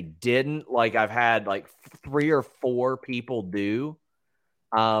 like I've had like 3 or 4 people do,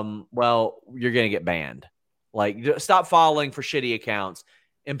 well, you're going to get banned. Like, stop following for shitty accounts.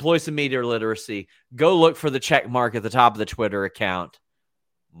 Employ some media literacy. Go look for the check mark at the top of the Twitter account.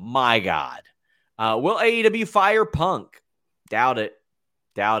 My God. Will AEW fire Punk? Doubt it.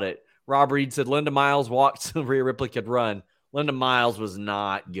 Rob Reed said Linda Miles walked so Rhea Ripley could run. Linda Miles was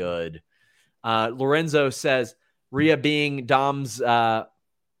not good. Lorenzo says Rhea being Dom's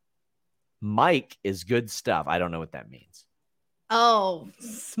Mike is good stuff. I don't know what that means. Oh,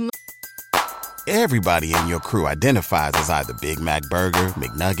 Everybody in your crew identifies as either Big Mac Burger,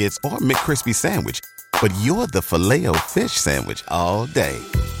 McNuggets, or McCrispy Sandwich. But you're the Filet-O-Fish Sandwich all day.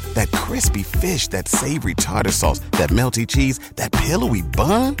 That crispy fish, that savory tartar sauce, that melty cheese, that pillowy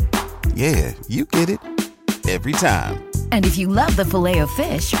bun. Yeah, you get it. Every time. And if you love the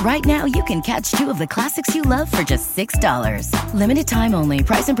Filet-O-Fish, right now you can catch 2 of the classics you love for just $6. Limited time only.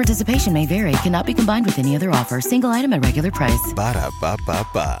 Price and participation may vary. Cannot be combined with any other offer. Single item at regular price.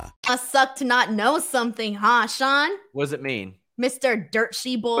 Ba-da-ba-ba-ba. Must suck to not know something, huh, Sean? What does it mean? Mr. Dirt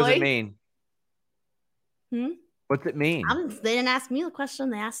She Boy. What does it mean? What's it mean? They didn't ask me the question.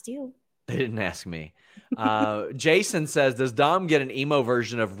 They asked you. They didn't ask me. Jason says, does Dom get an emo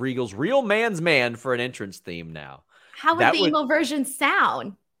version of Regal's Real Man's Man for an entrance theme now? How would the emo version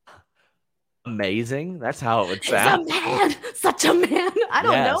sound? Amazing. That's how it would sound. It's a man. Such a man. I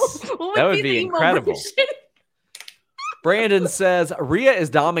don't know. What that would be incredible. Brandon says, Rhea is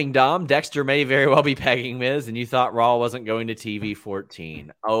doming Dom. Dexter may very well be pegging Miz, and you thought Raw wasn't going to TV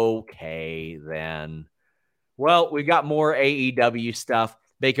 14. Okay, then. Well, we got more AEW stuff.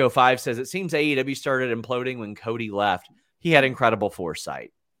 Bako5 says, it seems AEW started imploding when Cody left. He had incredible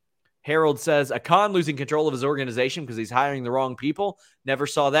foresight. Harold says, a con losing control of his organization because he's hiring the wrong people. Never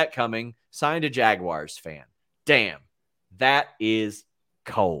saw that coming. Signed a Jaguars fan. Damn, that is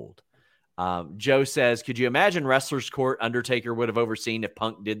cold. Joe says, could you imagine Wrestler's Court Undertaker would have overseen if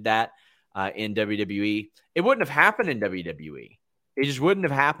Punk did that in WWE? It wouldn't have happened in WWE. It just wouldn't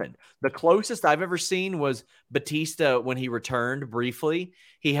have happened. The closest I've ever seen was Batista when he returned briefly.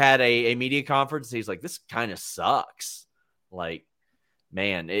 He had a media conference. He's like, this kind of sucks. Like,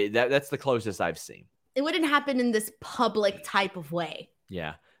 man, that's the closest I've seen. It wouldn't happen in this public type of way.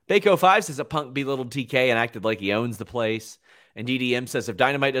 Yeah. Fako5 says that Punk belittled TK and acted like he owns the place. And DDM says if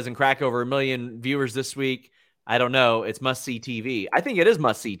Dynamite doesn't crack over 1 million viewers this week, I don't know. It's must-see TV. I think it is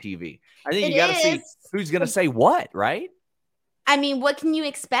must-see TV. I think you got to see who's going to say what, right? I mean, what can you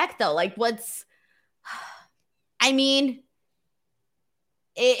expect, though? Like, I mean,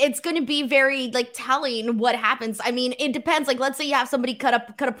 it's going to be very, like, telling what happens. I mean, it depends. Like, let's say you have somebody cut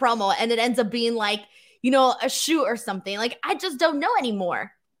a promo and it ends up being, like, you know, a shoot or something. Like, I just don't know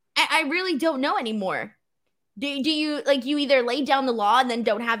anymore. I really don't know anymore. Do you, like, you either lay down the law and then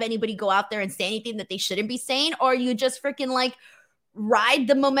don't have anybody go out there and say anything that they shouldn't be saying, or you just freaking, like, ride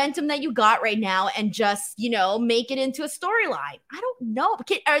the momentum that you got right now and just, you know, make it into a storyline? I don't know.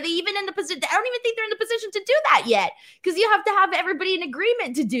 Are they even in the position? I don't even think they're in the position to do that yet, because you have to have everybody in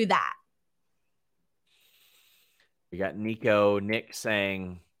agreement to do that. We got Nick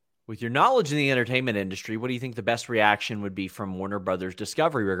saying, with your knowledge in the entertainment industry, what do you think the best reaction would be from Warner Brothers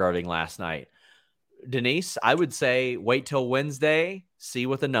Discovery regarding last night? Denise, I would say wait till Wednesday, see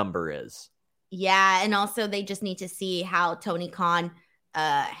what the number is. Yeah, and also they just need to see how Tony Khan,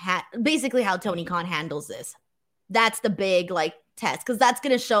 basically how Tony Khan handles this. That's the big, like, test, because that's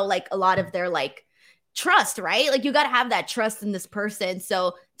going to show, like, a lot of their, like, trust, right? Like, you got to have that trust in this person.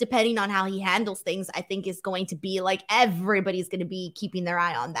 So depending on how he handles things, I think is going to be, like, everybody's going to be keeping their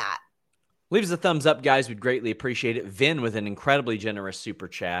eye on that. Leave us a thumbs up, guys. We'd greatly appreciate it. Vin with an incredibly generous super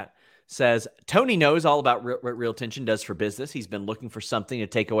chat says, Tony knows all about what Real Tension does for business. He's been looking for something to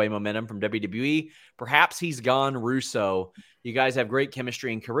take away momentum from WWE. Perhaps he's gone Russo. You guys have great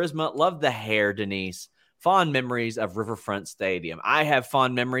chemistry and charisma. Love the hair, Denise. Fond memories of Riverfront Stadium. I have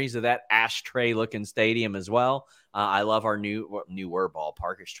fond memories of that ashtray-looking stadium as well. I love our newer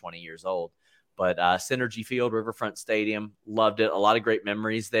ballpark. It's 20 years old. But Synergy Field, Riverfront Stadium, loved it. A lot of great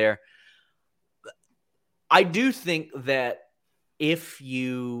memories there. I do think that if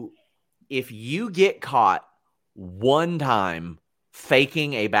you get caught one time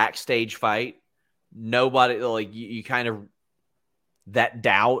faking a backstage fight, nobody, like, you kind of, that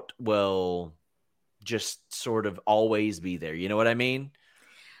doubt will just sort of always be there. You know what I mean?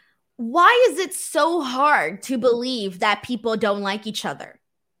 Why is it so hard to believe that people don't like each other?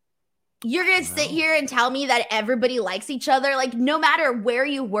 You're going to sit here and tell me that everybody likes each other? Like, no matter where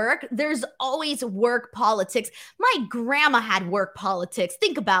you work, there's always work politics. My grandma had work politics.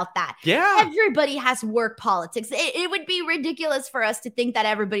 Think about that. Yeah. Everybody has work politics. It would be ridiculous for us to think that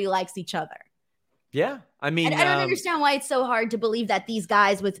everybody likes each other. Yeah. I mean, I don't understand why it's so hard to believe that these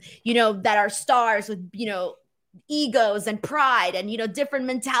guys with, you know, that are stars with, you know, egos and pride and, you know, different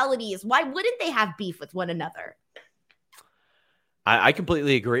mentalities, why wouldn't they have beef with one another? I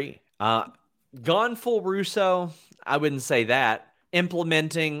completely agree. Gone full Russo, I wouldn't say that.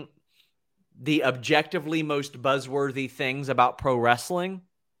 Implementing the objectively most buzzworthy things about pro wrestling,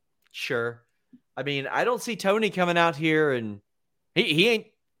 sure. I mean, I don't see Tony coming out here and he ain't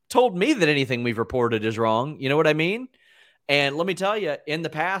told me that anything we've reported is wrong. You know what I mean? And let me tell you, in the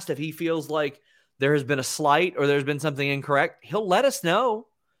past, if he feels like there has been a slight or there's been something incorrect, he'll let us know.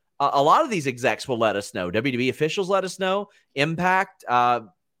 A lot of these execs will let us know. WWE officials let us know. Impact,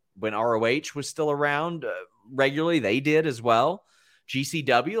 when ROH was still around regularly, they did as well.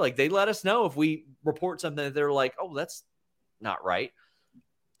 GCW, like, they let us know if we report something that they're like, oh, that's not right.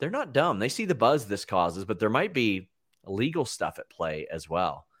 They're not dumb. They see the buzz this causes, but there might be illegal stuff at play as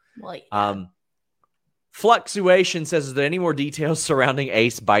well. Well, yeah. Fluctuation says, is there any more details surrounding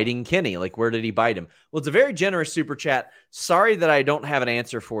Ace biting Kenny? Like, where did he bite him? Well, it's a very generous super chat. Sorry that I don't have an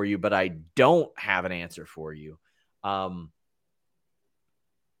answer for you, but I don't have an answer for you.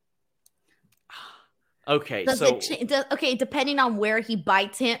 Okay, okay, depending on where he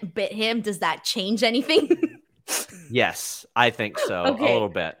bit him, does that change anything? Yes, I think so. Okay. A little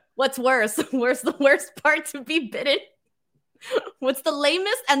bit. What's worse? Where's the worst part to be bitten? What's the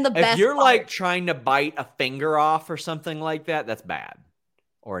lamest and the best? If you're part? like trying to bite a finger off or something like that, that's bad.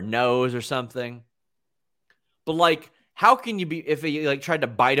 Or a nose or something. But like, how can you be, if you like tried to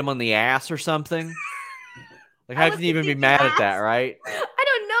bite him on the ass or something? Like, how can you even be mad at that, right? I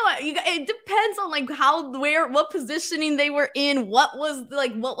don't know. It depends on like what positioning they were in, what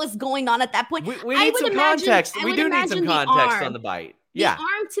was going on at that point. We need some context. We do need some context on the bite. Yeah. The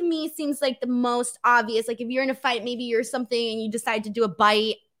arm to me seems like the most obvious. Like, if you're in a fight, maybe you're something and you decide to do a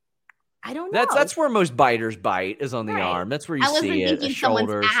bite. I don't know. That's where most biters bite, is on the arm. That's where you see it, a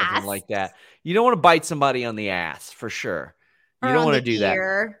shoulder or something like that. You don't want to bite somebody on the ass, for sure. You don't want to do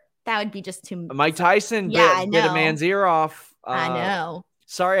that. That would be just too. Mike Tyson bit a man's ear off. I know.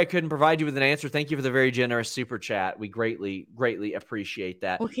 Sorry I couldn't provide you with an answer. Thank you for the very generous super chat. We greatly, greatly appreciate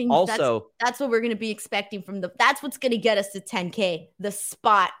that. Okay, Also, that's what we're going to be expecting that's what's going to get us to 10K, the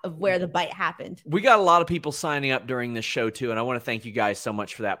spot of where the bite happened. We got a lot of people signing up during this show too, and I want to thank you guys so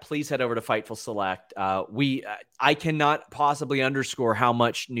much for that. Please head over to Fightful Select. I cannot possibly underscore how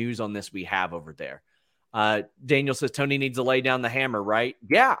much news on this we have over there. Daniel says Tony needs to lay down the hammer, right?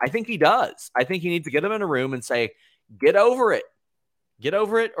 Yeah, I think he does. I think he needs to get him in a room and say, get over it. Get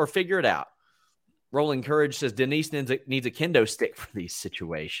over it or figure it out. Rolling Courage says Denise needs a kendo stick for these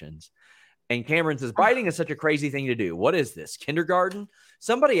situations. And Cameron says biting is such a crazy thing to do. What is this? Kindergarten?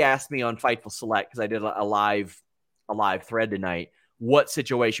 Somebody asked me on Fightful Select, because I did a live thread tonight, what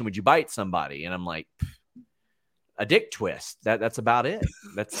situation would you bite somebody? And I'm like, a dick twist. That's about it.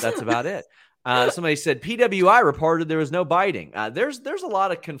 That's about it. Somebody said PWI reported there was no biting. There's a lot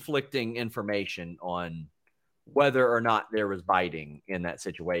of conflicting information on whether or not there was biting in that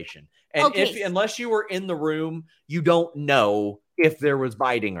situation. And unless you were in the room, you don't know if there was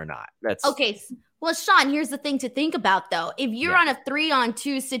biting or not. That's okay. Well, Sean, here's the thing to think about though. If you're on a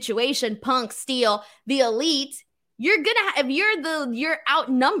 3-on-2 situation, Punk, Steel, the Elite, you're you're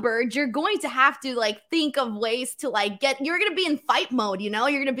outnumbered, you're going to have to like think of ways to like you're going to be in fight mode, you're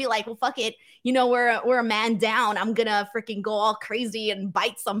going to be like, well, fuck it. We're a man down. I'm going to freaking go all crazy and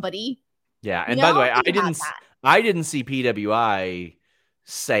bite somebody. Yeah. And by the way, I didn't see PWI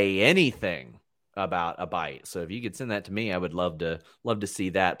say anything about a bite. So if you could send that to me, I would love to see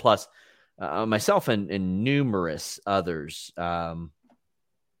that. Plus, myself and numerous others,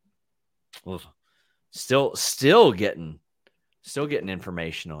 still getting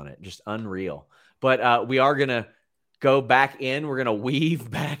information on it. Just unreal. But we are gonna go back in. We're gonna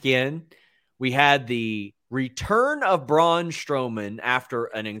weave back in. We had the return of Braun Strowman after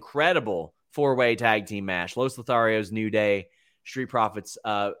an incredible 4-way tag team match. Los Lotharios, New Day, Street Profits,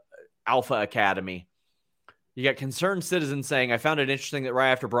 Alpha Academy. You got Concerned Citizen saying, I found it interesting that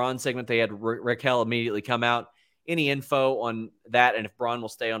right after Braun's segment, they had Raquel immediately come out. Any info on that and if Braun will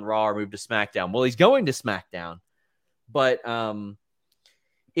stay on Raw or move to SmackDown? Well, he's going to SmackDown, but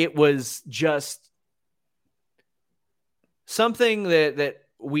it was just something that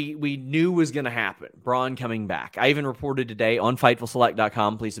we knew was going to happen. Braun coming back. I even reported today on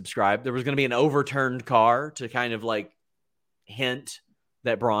FightfulSelect.com, please subscribe, there was going to be an overturned car to kind of like hint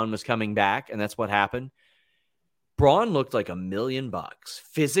that Braun was coming back, and that's what happened. Braun looked like $1 million.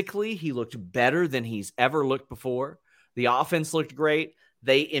 Physically, he looked better than he's ever looked before. The offense looked great.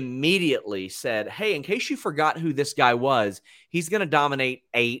 They immediately said, hey, in case you forgot who this guy was, he's going to dominate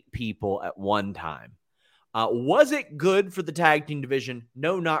 8 people at one time. Was it good for the tag team division?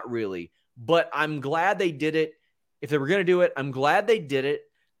 No, not really. But I'm glad they did it. If they were going to do it, I'm glad they did it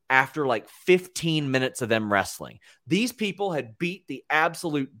after like 15 minutes of them wrestling. These people had beat the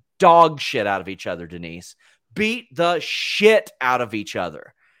absolute dog shit out of each other, Denise. Beat the shit out of each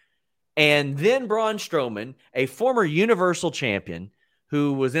other. And then Braun Strowman, a former Universal Champion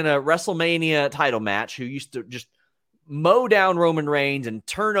who was in a WrestleMania title match, who used to just mow down Roman Reigns and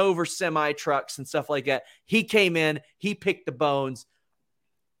turn over semi-trucks and stuff like that. He came in, he picked the bones,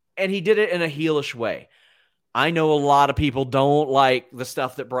 and he did it in a heelish way. I know a lot of people don't like the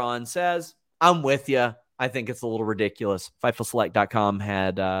stuff that Braun says. I'm with you. I think it's a little ridiculous. FightfulSelect.com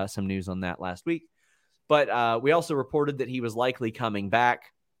had some news on that last week. But we also reported that he was likely coming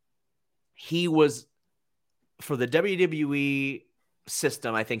back. He was, for the WWE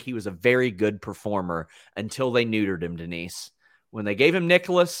system, I think he was a very good performer until they neutered him, Denise. When they gave him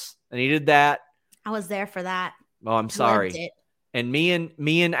Nicholas and he did that. I was there for that. Oh, I'm sorry. And me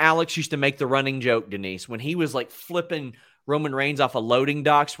and Alex used to make the running joke, Denise, when he was like flipping Roman Reigns off of loading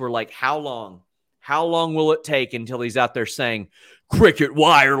docks. We're like, how long? How long will it take until he's out there saying, Cricket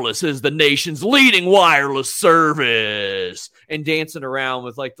Wireless is the nation's leading wireless service, and dancing around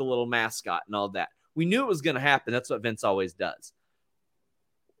with like the little mascot and all that? We knew it was going to happen. That's what Vince always does.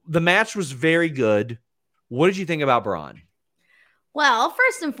 The match was very good. What did you think about Braun? Well,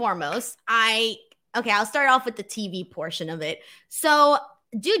 first and foremost, I'll start off with the TV portion of it. So,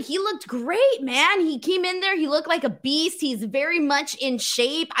 dude, he looked great, man. He came in there. He looked like a beast. He's very much in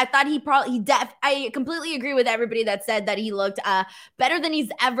shape. I thought I completely agree with everybody that said that he looked better than he's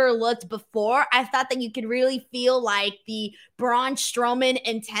ever looked before. I thought that you could really feel like the Braun Strowman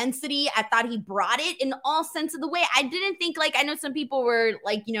intensity. I thought he brought it in all sense of the way. I didn't think, like, I know some people were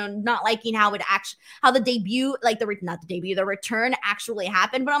like, not liking how the return actually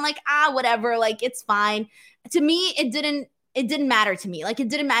happened, but I'm like, whatever. Like, it's fine. To me, it didn't matter to me. Like, it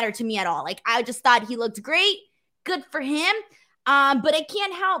didn't matter to me at all. Like, I just thought he looked great. Good for him. But I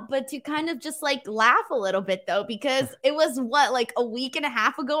can't help but to kind of just like laugh a little bit though, because it was like a week and a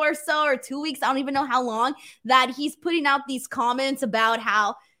half ago or so, or 2 weeks, I don't even know how long, that he's putting out these comments about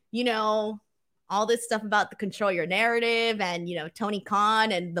how, all this stuff about the control your narrative and, Tony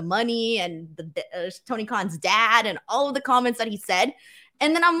Khan and the money and Tony Khan's dad and all of the comments that he said.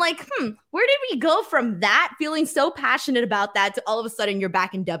 And then I'm like, where did we go from that, feeling so passionate about that, to all of a sudden you're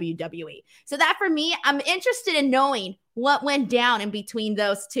back in WWE? So that for me, I'm interested in knowing what went down in between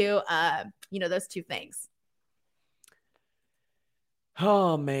those two, those two things.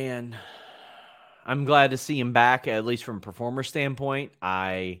 Oh, man. I'm glad to see him back, at least from a performer standpoint.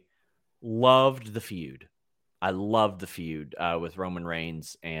 I loved the feud. With Roman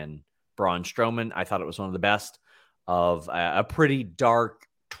Reigns and Braun Strowman. I thought it was one of the best of a pretty dark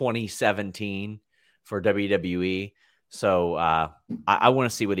 2017 for WWE. So I want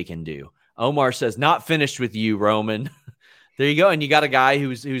to see what he can do. Omar says, not finished with you, Roman. There you go. And you got a guy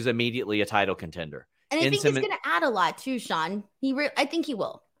who's immediately a title contender. And I think he's going to add a lot too, Sean. I think he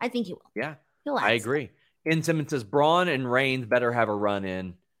will. Yeah, He'll add I agree. In Simmons says, Braun and Reigns better have a run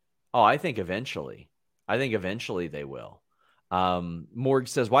in. Oh, I think eventually they will. Morg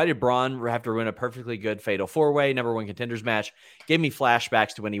says, why did Braun have to win a perfectly good fatal 4-way number 1 contenders match? Gave me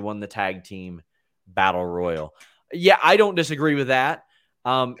flashbacks to when he won the tag team battle royal. Yeah, I don't disagree with that.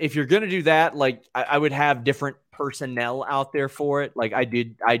 If you're going to do that, like I would have different personnel out there for it. Like I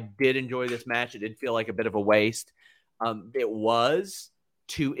did enjoy this match. It did feel like a bit of a waste. It was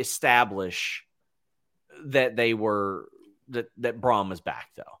to establish that that Braun was back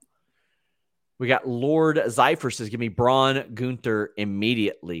though. We got Lord Zypher says, give me Braun Gunther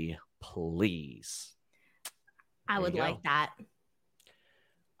immediately, please. I would like that.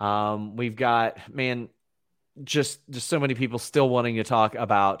 We've got, just so many people still wanting to talk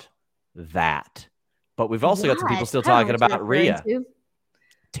about that. But we've also got some people still talking about Rhea.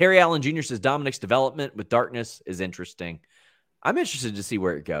 Terry Allen Jr. says, Dominic's development with Darkness is interesting. I'm interested to see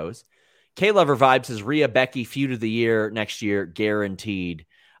where it goes. K-Lover Vibe says, Rhea Becky feud of the year next year, guaranteed.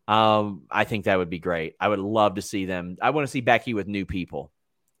 I think that would be great. I would love to see them. I want to see Becky with new people.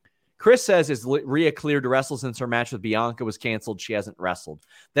 Chris says, is Rhea cleared to wrestle since her match with Bianca was canceled? She hasn't wrestled.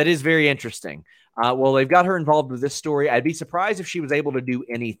 That is very interesting. Well, they've got her involved with this story. I'd be surprised if she was able to do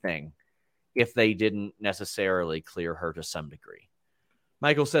anything if they didn't necessarily clear her to some degree.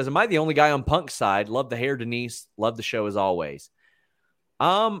 Michael says, am I the only guy on Punk's side? Love the hair, Denise. Love the show as always.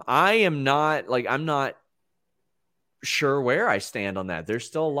 I'm not sure where I stand on that. There's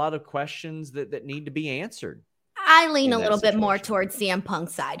still a lot of questions that need to be answered. I lean a little bit more towards CM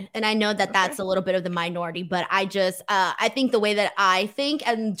Punk's side. And I know that that's a little bit of the minority, but I think the way that I think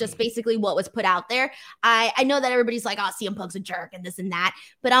and just basically what was put out there, I know that everybody's like, oh, CM Punk's a jerk and this and that.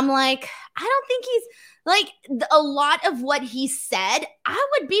 But I'm like, I don't think he's like a lot of what he said. I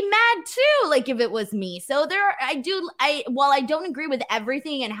would be mad too, like if it was me. So while I don't agree with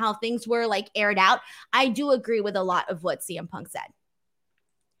everything and how things were like aired out, I do agree with a lot of what CM Punk said.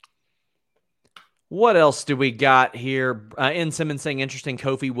 What else do we got here? In Simmons saying, interesting,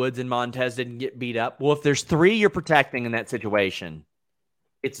 Kofi, Woods, and Montez didn't get beat up. Well, if there's 3 you're protecting in that situation,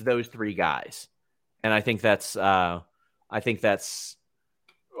 it's those 3 guys. And I think that's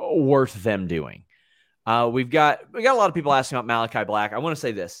worth them doing. We got a lot of people asking about Malachi Black. I want to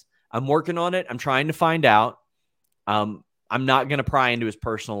say this. I'm working on it. I'm trying to find out. I'm not going to pry into his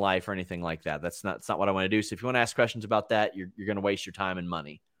personal life or anything like that. That's not what I want to do. So if you want to ask questions about that, you're going to waste your time and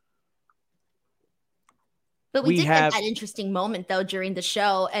money. But we did get that interesting moment though during the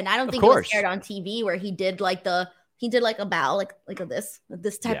show, and I don't think it was aired on TV where he did like a bow, like this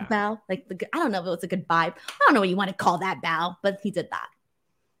type of bow, like I don't know if it was a goodbye. I don't know what you want to call that bow, but he did that.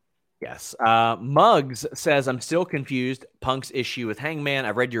 Yes. Muggs says, I'm still confused. Punk's issue with Hangman.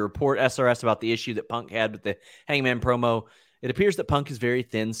 I've read your report, SRS, about the issue that Punk had with the Hangman promo. It appears that Punk is very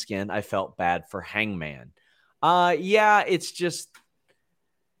thin-skinned. I felt bad for Hangman. Yeah, it's just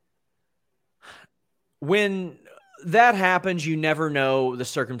when that happens, you never know the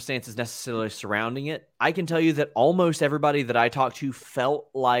circumstances necessarily surrounding it. I can tell you that almost everybody that I talked to felt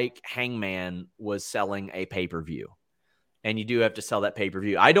like Hangman was selling a pay-per-view. And you do have to sell that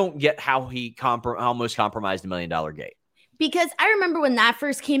pay-per-view. I don't get how he almost compromised $1 Million Gate. Because I remember when that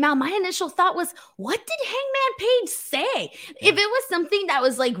first came out, my initial thought was, what did Hangman Page say? Yeah. If it was something that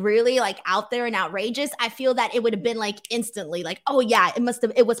was like really like out there and outrageous, I feel that it would have been like instantly like, oh yeah,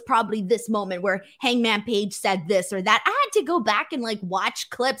 it was probably this moment where Hangman Page said this or that. I had to go back and like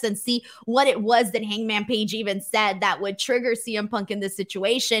watch clips and see what it was that Hangman Page even said that would trigger CM Punk in this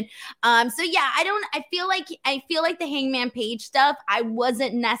situation. So yeah, I feel like the Hangman Page stuff, I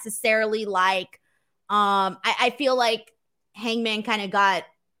wasn't necessarily like, I feel like Hangman kind of got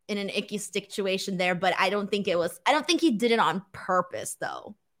in an icky situation there, but I don't think he did it on purpose,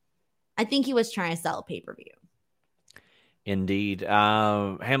 though. I think he was trying to sell a pay-per-view. Indeed.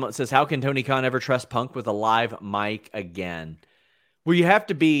 Hamlet says, how can Tony Khan ever trust Punk with a live mic again? Well, you have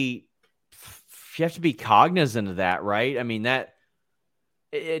to be cognizant of that, right? I mean,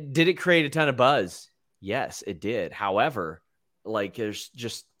 did it create a ton of buzz? Yes, it did. However, like, there's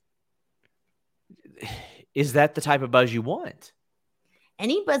just, is that the type of buzz you want?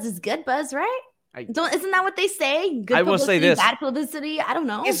 Any buzz is good buzz, right? Isn't that what they say? Good I will say this. Bad publicity. I don't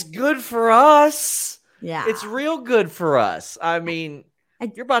know. It's good for us. Yeah. It's real good for us. I mean,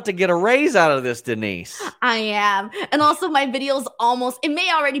 you're about to get a raise out of this, Denise. I am. And also my video's it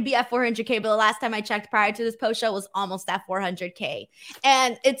may already be at 400K, but the last time I checked prior to this post show was almost at 400K.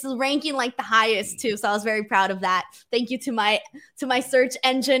 And it's ranking like the highest too. So I was very proud of that. Thank you to my search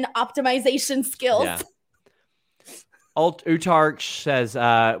engine optimization skills. Yeah. Utark says,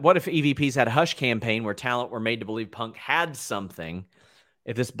 what if EVPs had a hush campaign where talent were made to believe Punk had something?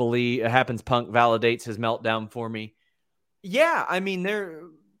 If this happens, Punk validates his meltdown for me. Yeah, I mean,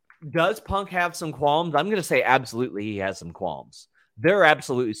 does Punk have some qualms? I'm going to say absolutely he has some qualms. There are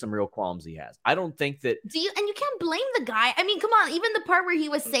absolutely some real qualms he has. I don't think that... and you can't blame the guy. I mean, come on, even the part where he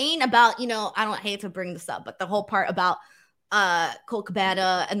was saying about, I don't hate to bring this up, but the whole part about Colt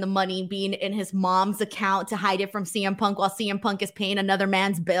Cabana and the money being in his mom's account to hide it from CM Punk while CM Punk is paying another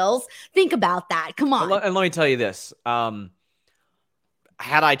man's bills. Think about that. Come on. And let me tell you this.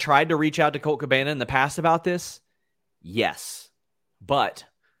 Had I tried to reach out to Colt Cabana in the past about this? Yes. But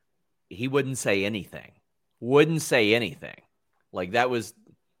he wouldn't say anything. Like, it was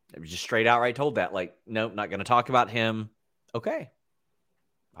just straight outright told that. Like, nope, not going to talk about him. Okay.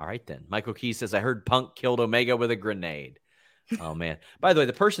 All right, then. Michael Key says, I heard Punk killed Omega with a grenade. Oh, man. By the way,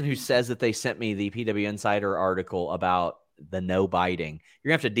 the person who says that they sent me the PW Insider article about the no biting,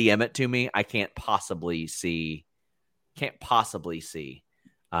 you're going to have to DM it to me. I can't possibly see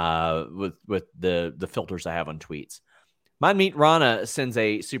with the filters I have on tweets. My Meat Rana sends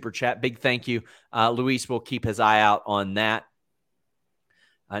a super chat. Big thank you. Luis will keep his eye out on that.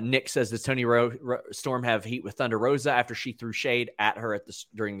 Nick says, does Tony Storm have heat with Thunder Rosa after she threw shade at her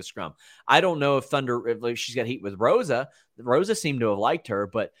during the scrum? I don't know if she's got heat with Rosa. Rosa seemed to have liked her,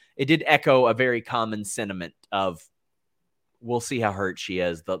 but it did echo a very common sentiment of, we'll see how hurt she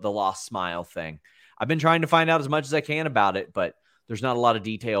is, the lost smile thing. I've been trying to find out as much as I can about it, but there's not a lot of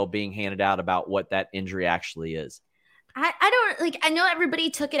detail being handed out about what that injury actually is. I know everybody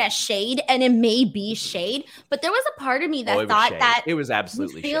took it as shade, and it may be shade, but there was a part of me that thought that it was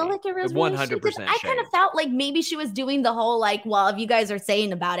absolutely feel shade. Like it was 100% shade. I kind of felt like maybe she was doing the whole like, well, if you guys are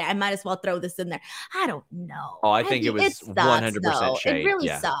saying about it, I might as well throw this in there. I don't know. Oh, I think it was 100% shade. It really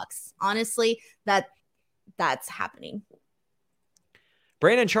sucks, honestly, that's happening.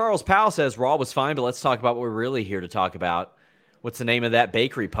 Brandon Charles Powell says Raw was fine, but let's talk about what we're really here to talk about. What's the name of that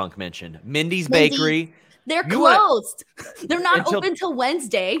bakery Punk mentioned? Mindy's Bakery. They're closed. They're not open till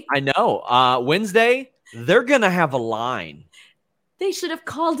Wednesday. I know. Wednesday, they're going to have a line. They should have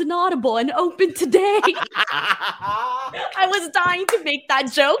called an audible and opened today. I was dying to make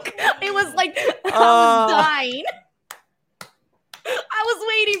that joke. It was like, I was dying. I was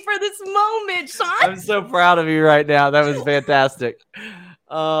waiting for this moment, Sean. I'm so proud of you right now. That was fantastic.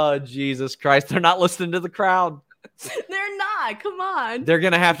 Oh, Jesus Christ. They're not listening to the crowd. They're not. Come on. They're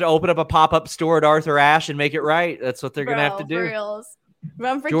going to have to open up a pop-up store at Arthur Ashe and make it right. That's what they're going to have to do. For reals.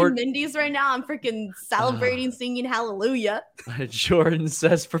 I'm freaking Mindy's right now. I'm freaking celebrating, singing hallelujah. Jordan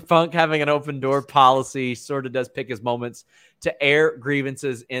says for Punk, having an open door policy sort of does pick his moments to air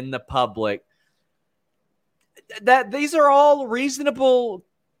grievances in the public. That these are all reasonable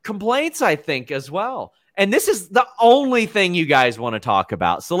complaints, I think, as well. And this is the only thing you guys want to talk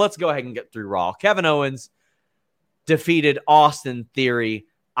about. So let's go ahead and get through Raw. Kevin Owens defeated Austin Theory.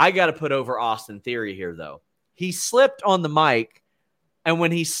 I got to put over Austin Theory here, though. He slipped on the mic, and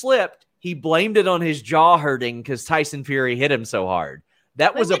when he slipped, he blamed it on his jaw hurting because Tyson Fury hit him so hard.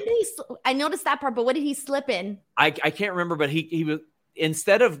 I noticed that part, but what did he slip in? I can't remember, but he was,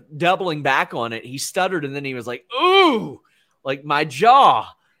 instead of doubling back on it, he stuttered, and then he was like, ooh, like my jaw.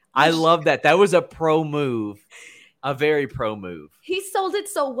 I love that. That was a pro move, a very pro move. He sold it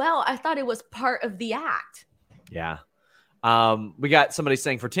so well. I thought it was part of the act. Yeah. We got somebody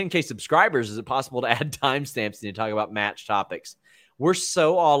saying for 10K subscribers, is it possible to add timestamps and you talk about match topics? We're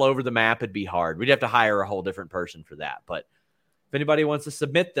so all over the map, it'd be hard. We'd have to hire a whole different person for that. But if anybody wants to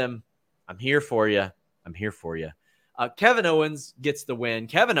submit them, I'm here for you. Kevin Owens gets the win.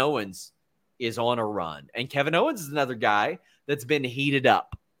 Kevin Owens is on a run. And Kevin Owens is another guy that's been heated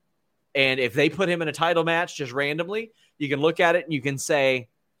up. And if they put him in a title match just randomly, You can look at it and you can say,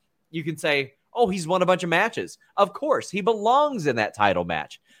 oh, he's won a bunch of matches. Of course, he belongs in that title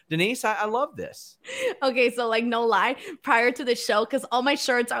match. Denise, I love this. Okay, so like no lie, prior to the show, because all my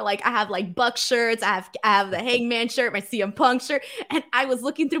shirts are like, I have like Buck shirts, I have the Hangman shirt, my CM Punk shirt, and I was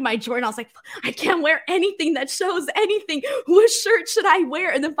looking through my drawer and I was like, I can't wear anything that shows anything. What shirt should I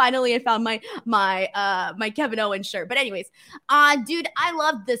wear? And then finally I found my Kevin Owens shirt. But anyways, dude, I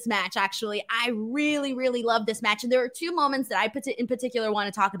loved this match actually. I really, really loved this match. And there are two moments that I in particular want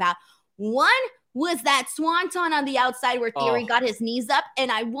to talk about. One was that swanton on the outside where Theory got his knees up. And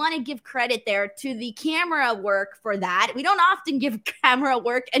I want to give credit there to the camera work for that. We don't often give camera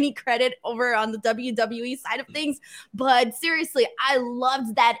work any credit over on the WWE side of things. But seriously, I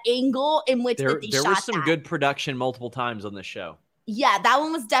loved that angle in which there shot was some that. good production multiple times on the show. Yeah, that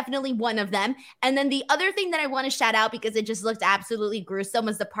one was definitely one of them. And then the other thing that I want to shout out because it just looked absolutely gruesome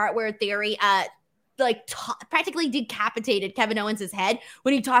was the part where Theory practically decapitated Kevin Owens' head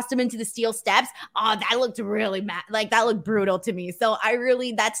when he tossed him into the steel steps. Oh, that looked really that looked brutal to me. So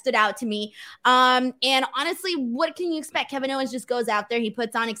that stood out to me. And honestly, what can you expect? Kevin Owens just goes out there, he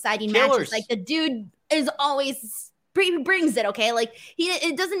puts on exciting matches. Like the dude is always brings it, okay? Like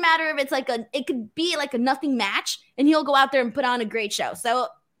it doesn't matter if it's it could be like a nothing match and he'll go out there and put on a great show. So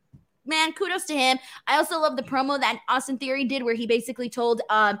man, kudos to him. I also love the promo that Austin Theory did where he basically told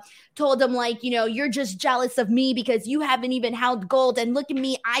him like, you're just jealous of me because you haven't even held gold. And look at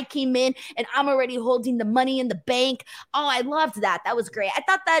me. I came in and I'm already holding the money in the bank. Oh, I loved that. That was great. I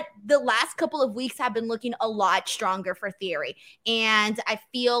thought that the last couple of weeks have been looking a lot stronger for Theory. And I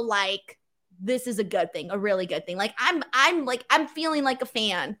feel like this is a good thing, a really good thing. Like I'm feeling like a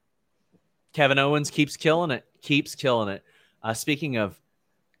fan. Kevin Owens keeps killing it. Speaking of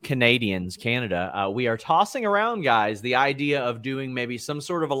Canada, we are tossing around, guys, the idea of doing maybe some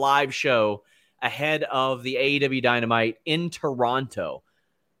sort of a live show ahead of the AEW Dynamite in Toronto.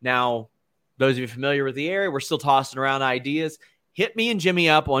 Now, those of you familiar with the area, we're still tossing around ideas. Hit me and Jimmy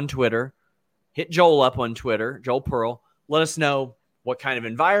up on Twitter. Hit Joel up on Twitter, Joel Pearl. Let us know what kind of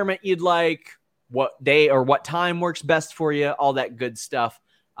environment you'd like, what day or what time works best for you, all that good stuff.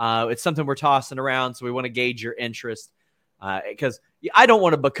 It's something we're tossing around, so we want to gauge your interest because I don't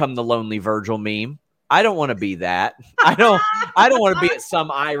want to become the Lonely Virgil meme. I don't want to be that. I don't want to be at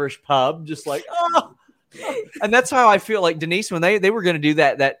some Irish pub just like, oh. And that's how I feel like Denise, when they were going to do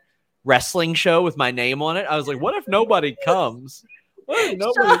that wrestling show with my name on it, I was like, what if nobody comes? And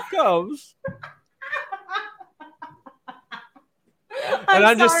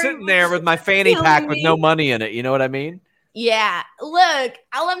I'm just sitting there with my fanny pack with no money in it. You know what I mean? Yeah. Look,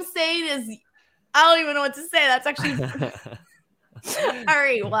 all I'm saying is I don't even know what to say. That's actually all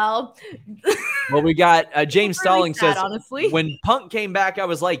right. Well, we got James Stalling says, honestly, when Punk came back, I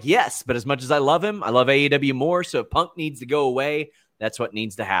was like, yes, but as much as I love him, I love AEW more. So if Punk needs to go away, that's what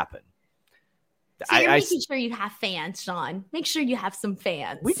needs to happen. So you're making sure you have fans, Sean. Make sure you have some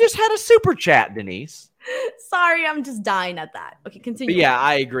fans. We just had a super chat, Denise. Sorry, I'm just dying at that. Okay, continue. But yeah,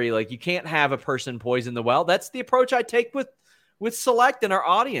 I agree. Like, you can't have a person poison the well. That's the approach I take with Select and our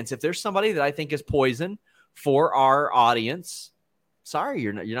audience. If there's somebody that I think is poison for our audience, sorry,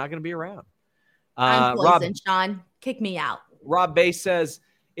 you're not going to be around. I'm poison, Sean. Kick me out. Rob Bass says,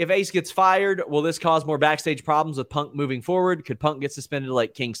 if Ace gets fired, will this cause more backstage problems with Punk moving forward? Could Punk get suspended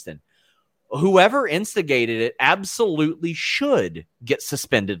like Kingston? Whoever instigated it absolutely should get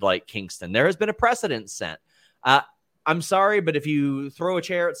suspended like Kingston. There has been a precedent set. I'm sorry, but if you throw a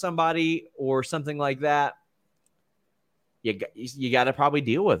chair at somebody or something like that, you got to probably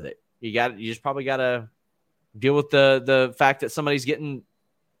deal with it. You just probably got to deal with the fact that somebody's getting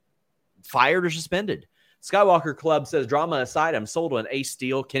fired or suspended. Skywalker Club says, drama aside, I'm sold on Ace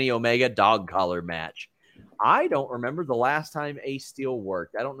Steel, Kenny Omega dog collar match. I don't remember the last time Ace Steel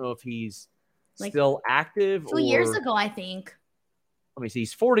worked. I don't know if he's still active. 2 years ago, I think. Let me see.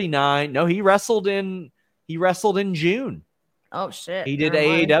 He's 49. No, he wrestled in June. Oh shit. He did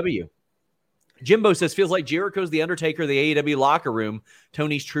AEW. Jimbo says, feels like Jericho's the Undertaker of the AEW locker room.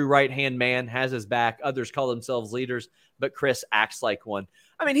 Tony's true right-hand man, has his back. Others call themselves leaders, but Chris acts like one.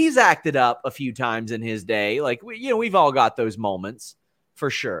 I mean, he's acted up a few times in his day. Like, we've all got those moments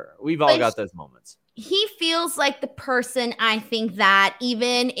for sure. We've all got those moments. He feels like the person, I think, that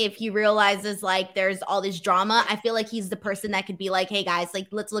even if he realizes like there's all this drama, I feel like he's the person that could be like, hey guys, like,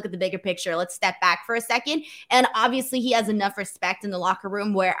 let's look at the bigger picture. Let's step back for a second. And obviously he has enough respect in the locker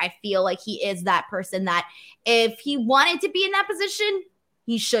room where I feel like he is that person that if he wanted to be in that position,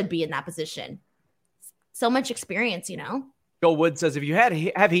 he should be in that position. So much experience, Joel Wood says, if you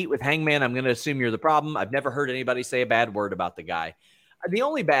have heat with Hangman, I'm going to assume you're the problem. I've never heard anybody say a bad word about the guy. The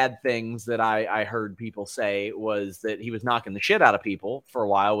only bad things that I heard people say was that he was knocking the shit out of people for a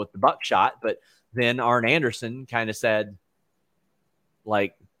while with the buckshot, but then Arn Anderson kind of said,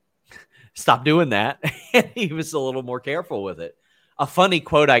 like, stop doing that. And he was a little more careful with it. A funny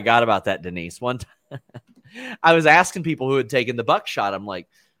quote I got about that, Denise, one time, I was asking people who had taken the buckshot. I'm like,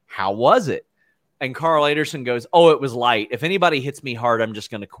 how was it? And Carl Anderson goes, oh, it was light. If anybody hits me hard, I'm just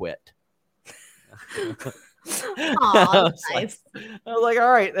going to quit. Aw, nice. I was like,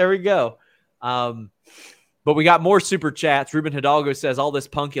 all right, there we go. But we got more super chats. Ruben Hidalgo says, all this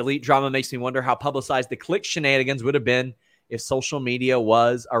Punk Elite drama makes me wonder how publicized the Click shenanigans would have been if social media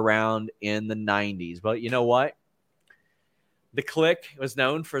was around in the 90s. But you know what? The Click was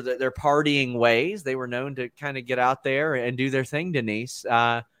known for their partying ways. They were known to kind of get out there and do their thing, Denise.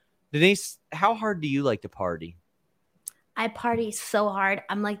 Denise, how hard do you like to party? I party so hard.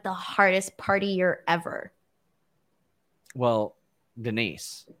 I'm like the hardest partier ever. Well,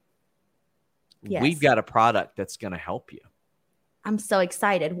 Denise, Yes. we've got a product that's going to help you. I'm so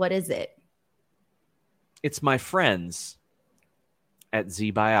excited. What is it? It's my friends at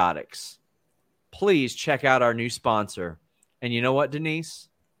Z-Biotics. Please check out our new sponsor. And you know what, Denise?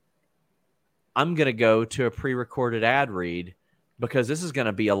 I'm going to go to a pre-recorded ad read because this is going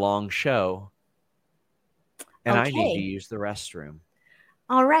to be a long show. And I need to use the restroom.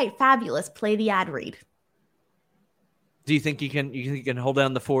 All right, fabulous. Play the ad read. Do you think you can hold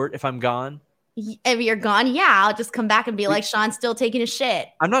down the fort if I'm gone? If you're gone, yeah, I'll just come back and be like, Sean's still taking a shit.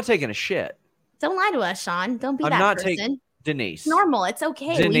 I'm not taking a shit. Don't lie to us, Sean. Don't be I'm that not person. Denise. It's normal. It's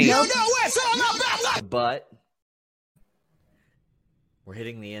okay. Denise. We know. But we're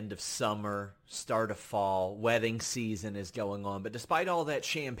hitting the end of summer, start of fall, wedding season is going on. But despite all that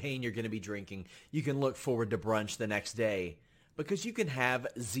champagne you're going to be drinking, you can look forward to brunch the next day because you can have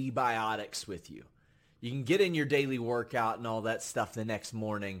Z-Biotics with you. You can get in your daily workout and all that stuff the next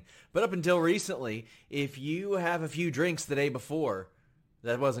morning. But up until recently, if you have a few drinks the day before,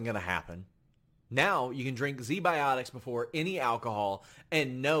 that wasn't going to happen. Now you can drink Z-Biotics before any alcohol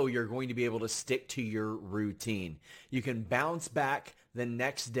and know you're going to be able to stick to your routine. You can bounce back the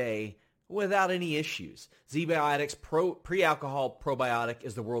next day without any issues. Z-Biotics pre-alcohol probiotic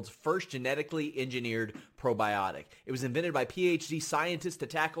is the world's first genetically engineered probiotic. It was invented by PhD scientists to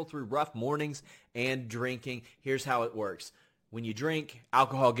tackle through rough mornings and drinking. Here's how it works. When you drink,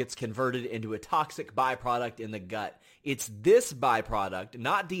 alcohol gets converted into a toxic byproduct in the gut. It's this byproduct,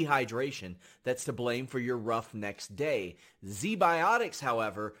 not dehydration, that's to blame for your rough next day. Z-Biotics,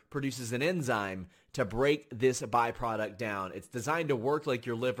 however, produces an enzyme to break this byproduct down. It's designed to work like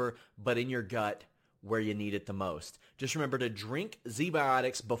your liver, but in your gut where you need it the most. Just remember to drink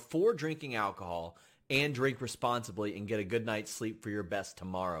Z-Biotics before drinking alcohol and drink responsibly and get a good night's sleep for your best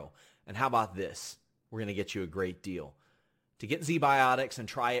tomorrow. And how about this? We're going to get you a great deal. To get Z-Biotics and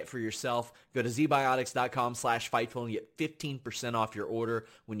try it for yourself, go to zbiotics.com/Fightful and get 15% off your order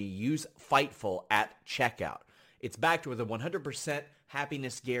when you use Fightful at checkout. It's backed with a 100%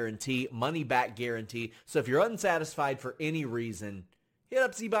 happiness guarantee, money-back guarantee. So if you're unsatisfied for any reason, hit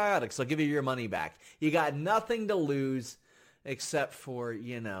up Z-Biotics. They'll give you your money back. You got nothing to lose except for,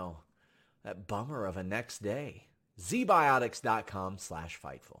 that bummer of a next day.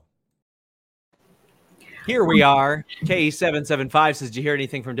 zbiotics.com/Fightful. Here we are. K775 says, did you hear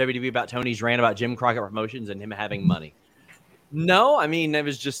anything from WWE about Tony's rant about Jim Crockett Promotions and him having money? No, I mean, it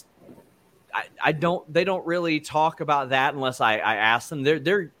was just, they don't really talk about that unless I ask them.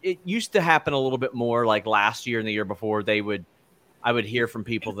 It used to happen a little bit more like last year and the year before. I would hear from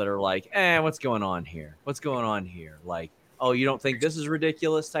people that are like, what's going on here? What's going on here? Like, oh, you don't think this is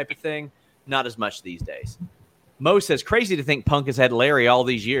ridiculous type of thing? Not as much these days. Mo says, crazy to think Punk has had Larry all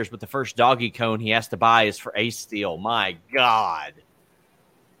these years, but the first doggy cone he has to buy is for Ace Steel. My God.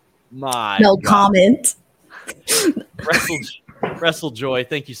 No comment. WrestleJoy,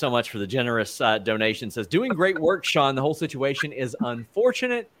 thank you so much for the generous donation. Says, doing great work, Sean. The whole situation is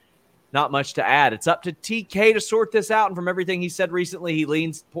unfortunate. Not much to add. It's up to TK to sort this out. And from everything he said recently, he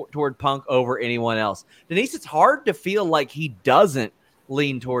leans toward Punk over anyone else. Denise, it's hard to feel like he doesn't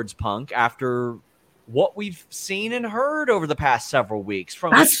lean towards Punk after what we've seen and heard over the past several weeks.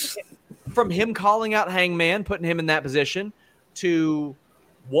 From him calling out Hangman, putting him in that position, to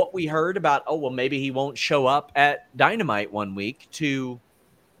what we heard about, maybe he won't show up at Dynamite one week, to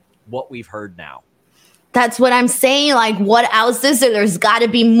what we've heard now. That's what I'm saying. Like, what else is there? There's got to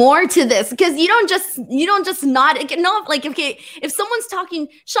be more to this, because you don't just not no. Like, if someone's talking,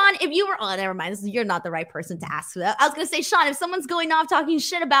 Sean, if you were, oh, never mind. You're not the right person to ask for that. I was gonna say, Sean, if someone's going off talking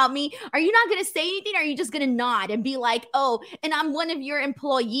shit about me, are you not gonna say anything? Or are you just gonna nod and be like, oh, and I'm one of your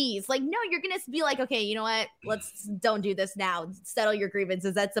employees? Like, no, you're gonna be like, okay, you know what? Let's don't do this now. Settle your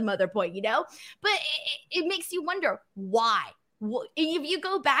grievances at some other point, you know. But it makes you wonder why. If you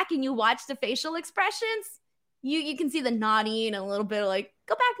go back and you watch the facial expressions, you can see the nodding and a little bit of like,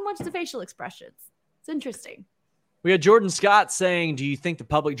 go back and watch the facial expressions. It's interesting. We had Jordan Scott saying, do you think the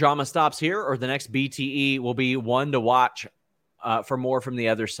public drama stops here, or the next BTE will be one to watch for more from the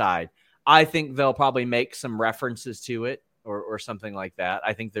other side? I think they'll probably make some references to it or something like that.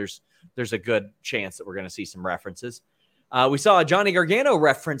 I think there's a good chance that we're going to see some references. We saw a Johnny Gargano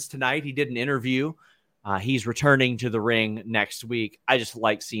reference tonight. He did an interview. He's returning to the ring next week. I just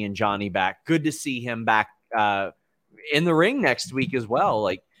like seeing Johnny back. Good to see him back in the ring next week as well.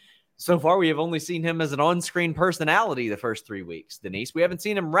 Like, so far, we have only seen him as an on-screen personality the first 3 weeks, Denise. We haven't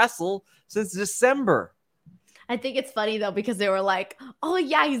seen him wrestle since December. I think it's funny, though, because they were like, oh,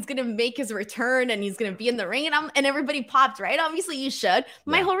 yeah, he's going to make his return and he's going to be in the ring. And everybody popped, right? Obviously, you should.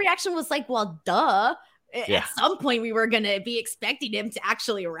 My whole reaction was like, well, duh. Yeah. At some point, we were going to be expecting him to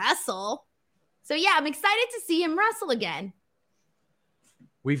actually wrestle. So, yeah, I'm excited to see him wrestle again.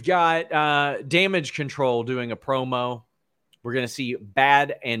 We've got Damage Control doing a promo. We're going to see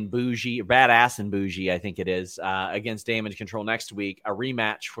Badass and Bougie, I think it is, against Damage Control next week, a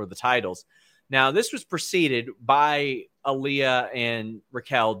rematch for the titles. Now, this was preceded by Aaliyah and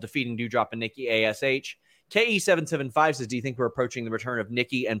Raquel defeating Doudrop and Nikki ASH. KE775 says, do you think we're approaching the return of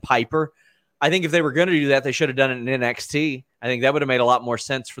Nikki and Piper? I think if they were going to do that, they should have done it in NXT. I think that would have made a lot more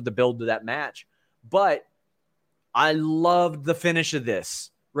sense for the build to that match. But I loved the finish of this.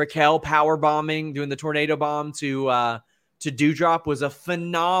 Raquel powerbombing, doing the tornado bomb to Doudrop was a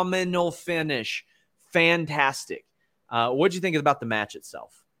phenomenal finish. Fantastic. What did you think about the match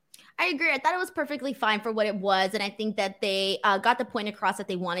itself? I agree. I thought it was perfectly fine for what it was. And I think that they got the point across that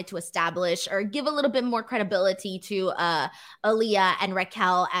they wanted to establish or give a little bit more credibility to Aaliyah and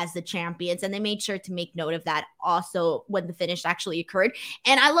Raquel as the champions. And they made sure to make note of that also when the finish actually occurred.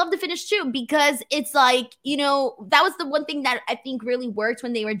 And I love the finish too, because it's like, you know, that was the one thing that I think really worked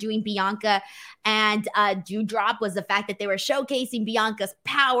when they were doing Bianca and Doudrop, was the fact that they were showcasing Bianca's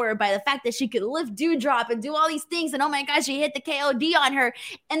power by the fact that she could lift Doudrop and do all these things. And oh my gosh, she hit the KOD on her.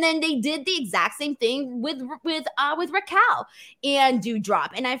 And then they did the exact same thing with Raquel and Doudrop.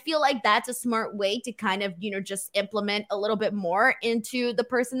 And I feel like that's a smart way to kind of, you know, just implement a little bit more into the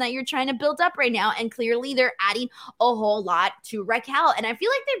person that you're trying to build up right now. And clearly they're adding a whole lot to Raquel. And I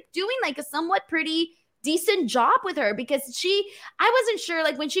feel like they're doing like a somewhat pretty decent job with her, because I wasn't sure,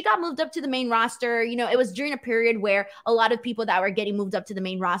 like when she got moved up to the main roster, you know, it was during a period where a lot of people that were getting moved up to the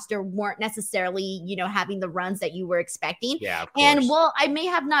main roster weren't necessarily, you know, having the runs that you were expecting. Yeah, and well, I may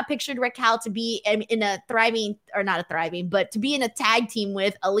have not pictured Raquel to be in a thriving, or not a thriving, but to be in a tag team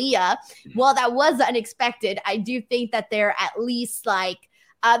with Aaliyah. Well, that was unexpected. I do think that they're at least like,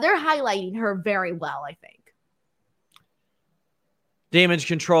 they're highlighting her very well, I think. Damage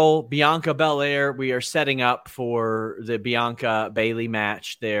Control, Bianca Belair. We are setting up for the Bianca Bayley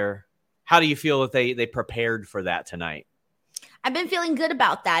match there. How do you feel that they prepared for that tonight? I've been feeling good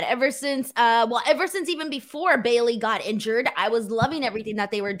about that ever since even before Bayley got injured. I was loving everything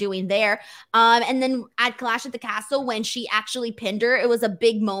that they were doing there. And then at Clash at the Castle, when she actually pinned her, it was a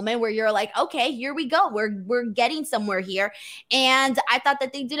big moment where you're like, okay, here we go. We're getting somewhere here. And I thought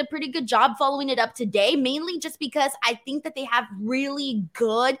that they did a pretty good job following it up today, mainly just because I think that they have really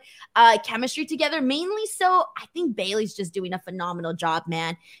good chemistry together. Mainly so I think Bayley's just doing a phenomenal job,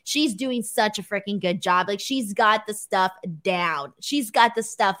 man. She's doing such a freaking good job. Like, she's got the stuff down. She's got the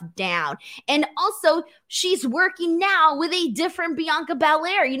stuff down. And also, she's working now with a different Bianca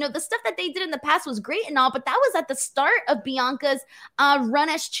Belair. You know, the stuff that they did in the past was great and all, but that was at the start of Bianca's run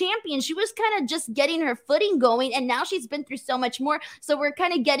as champion. She was kind of just getting her footing going, and now she's been through so much more. So we're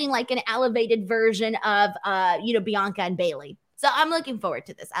kind of getting like an elevated version of, you know, Bianca and Bayley. So I'm looking forward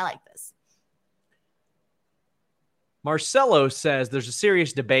to this. I like this. Marcelo says there's a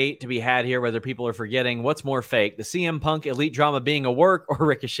serious debate to be had here whether people are forgetting what's more fake, the CM Punk Elite drama being a work or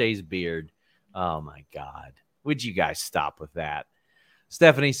Ricochet's beard. Oh, my God. Would you guys stop with that?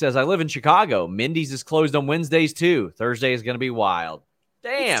 Stephanie says, I live in Chicago. Mindy's is closed on Wednesdays, too. Thursday is going to be wild.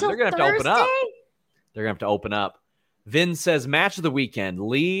 Damn, they're going to have to open up. They're going to have to open up. Vin says, match of the weekend.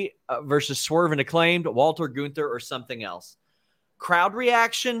 Lee versus Swerve and Acclaimed, Walter Gunther, or something else. Crowd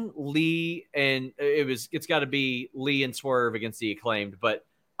reaction, Lee, and it's got to be Lee and Swerve against the Acclaimed, but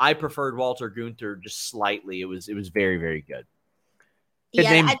I preferred Walter Gunther just slightly. It was very, very good.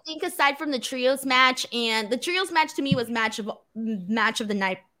 Yeah, I think aside from the trios match, and the trios match to me was match of the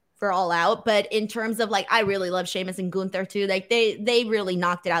night for All Out, but in terms of like, I really love Sheamus and Gunther too. Like they really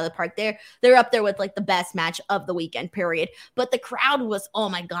knocked it out of the park. They're up there with like the best match of the weekend, period. But the crowd was, oh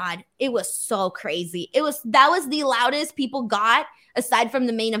my God, it was so crazy. That was the loudest people got aside from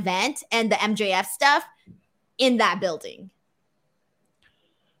the main event and the MJF stuff in that building.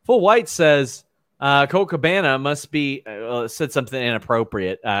 Full White says Colt Cabana must be said something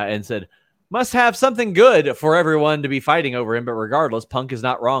inappropriate and said, must have something good for everyone to be fighting over him. But regardless, Punk is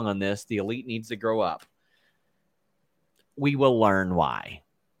not wrong on this. The Elite needs to grow up. We will learn why.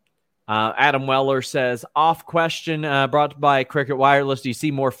 Adam Weller says, off question brought by Cricket Wireless. Do you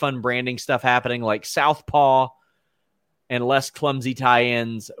see more fun branding stuff happening like Southpaw and less clumsy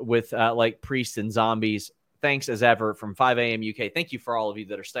tie-ins with like Priest and Zombies? Thanks as ever from 5 a.m. UK. Thank you for all of you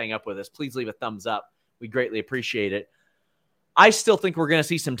that are staying up with us. Please leave a thumbs up. We greatly appreciate it. I still think we're going to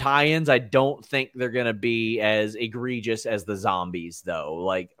see some tie-ins. I don't think they're going to be as egregious as the Zombies, though.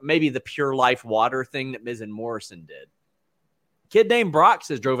 Like maybe the Pure Life Water thing that Miz and Morrison did. Kid named Brock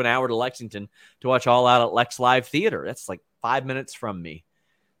says drove an hour to Lexington to watch All Out at Lex Live Theater. That's like 5 minutes from me.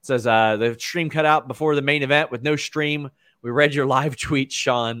 It says the stream cut out before the main event with no stream. We read your live tweet,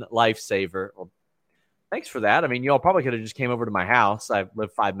 Sean, lifesaver. Well, thanks for that. I mean, you all probably could have just came over to my house. I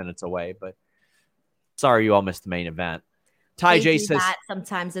live 5 minutes away, but sorry you all missed the main event. Ty J says that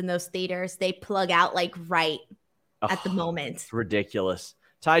sometimes in those theaters they plug out like right at the moment. It's ridiculous.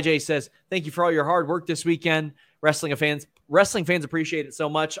 Ty J says, thank you for all your hard work this weekend. Wrestling fans appreciate it so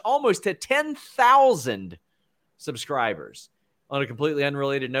much. Almost to 10,000 subscribers. On a completely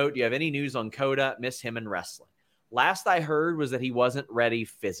unrelated note, do you have any news on Coda? Miss him in wrestling. Last I heard was that he wasn't ready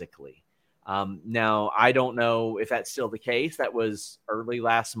physically. Now, I don't know if that's still the case. That was early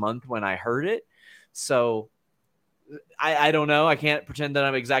last month when I heard it. So I don't know. I can't pretend that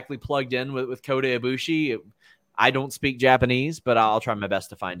I'm exactly plugged in with Kota Ibushi. I don't speak Japanese, but I'll try my best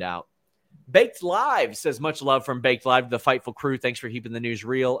to find out. Baked Live says, much love from Baked Live, the Fightful crew. Thanks for keeping the news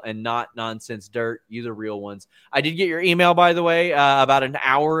real and not nonsense dirt. You the real ones. I did get your email, by the way, about an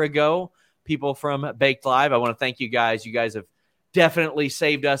hour ago. People from Baked Live, I want to thank you guys. You guys have definitely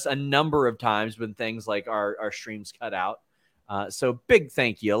saved us a number of times when things like our streams cut out. So big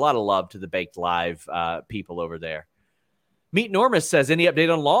thank you. A lot of love to the Baked Live people over there. Meet Normus says, any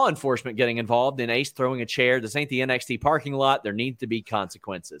update on law enforcement getting involved in Ace throwing a chair? This ain't the NXT parking lot. There need to be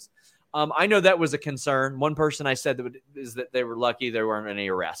consequences. I know that was a concern. One person I said is that they were lucky there weren't any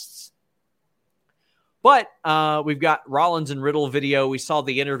arrests. But we've got Rollins and Riddle video. We saw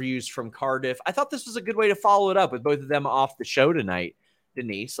the interviews from Cardiff. I thought this was a good way to follow it up with both of them off the show tonight,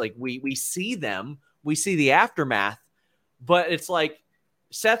 Denise. Like we see them. We see the aftermath. But it's like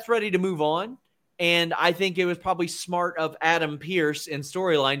Seth's ready to move on. And I think it was probably smart of Adam Pearce in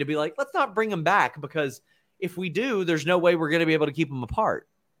storyline to be like, let's not bring him back, because if we do, there's no way we're going to be able to keep them apart.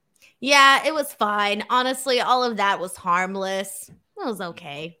 Yeah, it was fine. Honestly, all of that was harmless. It was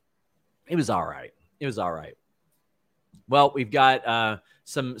okay. It was all right. Well, we've got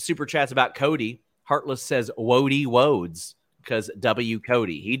some super chats about Cody. Heartless says, Wody Wodes, because W.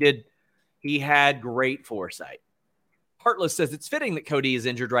 Cody. He had great foresight. Heartless says it's fitting that Cody is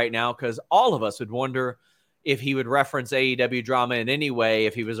injured right now because all of us would wonder if he would reference AEW drama in any way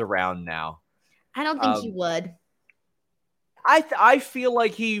if he was around now. I don't think he would. I feel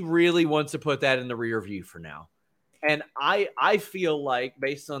like he really wants to put that in the rear view for now. And I feel like,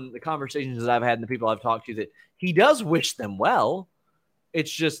 based on the conversations that I've had and the people I've talked to, that he does wish them well.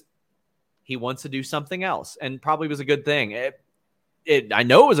 It's just he wants to do something else, and probably was a good thing. I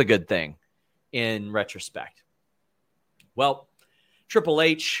know it was a good thing in retrospect. Well, Triple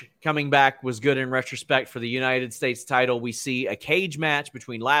H coming back was good in retrospect for the United States title. We see a cage match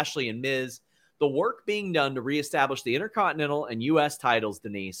between Lashley and Miz. The work being done to reestablish the Intercontinental and U.S. titles,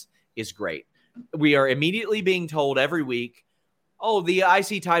 Denise, is great. We are immediately being told every week, oh, the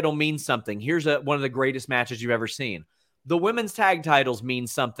IC title means something. Here's one of the greatest matches you've ever seen. The women's tag titles mean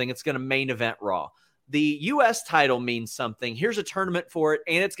something. It's going to main event Raw. The U.S. title means something. Here's a tournament for it,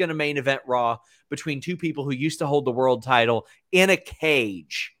 and it's going to main event Raw between two people who used to hold the world title in a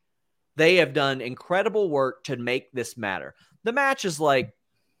cage. They have done incredible work to make this matter. The match is like,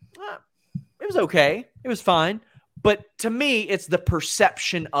 it was okay. It was fine. But to me, it's the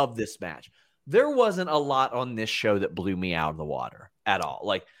perception of this match. There wasn't a lot on this show that blew me out of the water at all.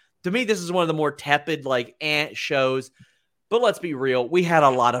 Like, to me, this is one of the more tepid, shows. But let's be real. We had a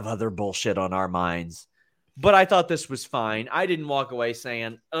lot of other bullshit on our minds. But I thought this was fine. I didn't walk away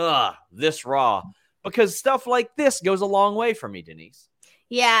saying, this Raw. Because stuff like this goes a long way for me, Denise.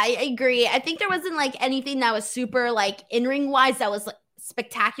 Yeah, I agree. I think there wasn't like anything that was super like in-ring wise that was like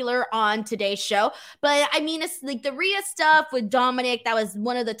spectacular on today's show. But I mean, it's like the Rhea stuff with Dominic, that was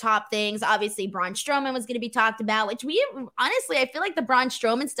one of the top things. Obviously, Braun Strowman was going to be talked about, which we honestly, I feel like the Braun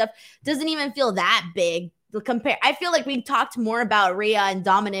Strowman stuff doesn't even feel that big. I feel like we talked more about Rhea and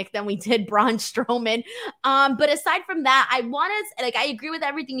Dominic than we did Braun Strowman. But aside from that, I agree with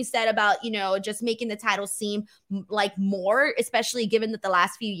everything you said about, just making the title seem like more, especially given that the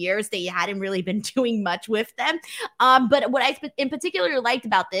last few years they hadn't really been doing much with them. But what I in particular liked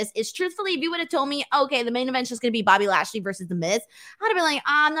about this is, truthfully, if you would have told me, okay, the main event's just going to be Bobby Lashley versus The Miz, I'd have been like,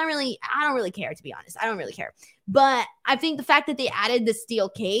 I don't really care, to be honest. I don't really care. But I think the fact that they added the steel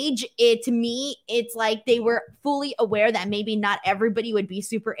cage, to me, it's like they were fully aware that maybe not everybody would be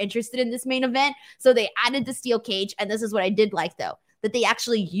super interested in this main event. So they added the steel cage. And this is what I did like, though, that they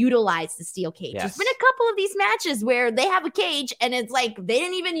actually utilized the steel cage. Yes. There's been a couple of these matches where they have a cage and it's like they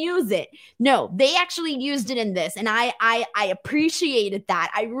didn't even use it. No, they actually used it in this. And I appreciated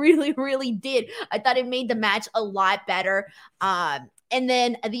that. I really, really did. I thought it made the match a lot better. And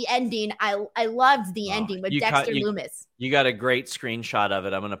then the ending, I loved the ending with Dexter Lumis. You got a great screenshot of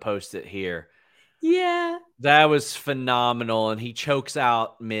it. I'm going to post it here. Yeah. That was phenomenal. And he chokes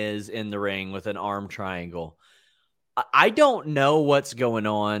out Miz in the ring with an arm triangle. I don't know what's going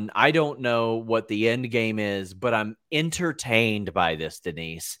on. I don't know what the end game is, but I'm entertained by this,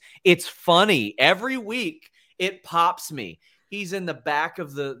 Denise. It's funny. Every week it pops me. He's in the back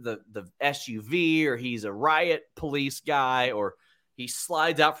of the SUV, or he's a riot police guy, or he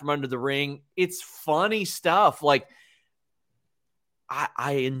slides out from under the ring. It's funny stuff. Like,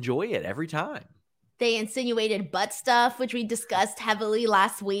 I enjoy it every time. They insinuated butt stuff, which we discussed heavily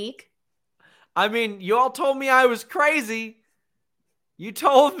last week. I mean, you all told me I was crazy. You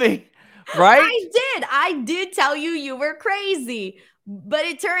told me, right? I did tell you were crazy. But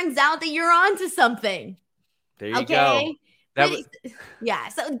it turns out that you're onto something. There you go. Yeah,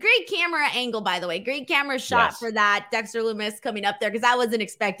 so great camera angle, by the way. Great camera shot for that. Dexter Lumis coming up there, because I wasn't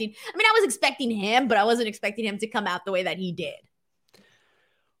expecting. I mean, I was expecting him, but I wasn't expecting him to come out the way that he did.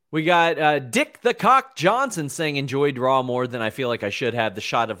 We got Dick the Cock Johnson saying, enjoyed Raw more than I feel like I should have. The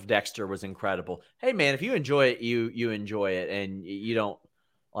shot of Dexter was incredible. Hey, man, if you enjoy it, you enjoy it, and you don't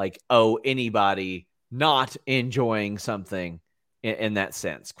owe anybody not enjoying something in that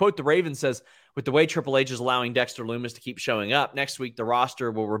sense. Quote the Raven says, with the way Triple H is allowing Dexter Lumis to keep showing up, next week the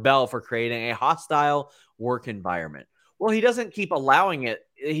roster will rebel for creating a hostile work environment. Well, he doesn't keep allowing it.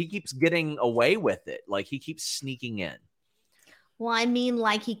 He keeps getting away with it. Like, he keeps sneaking in. Well, I mean,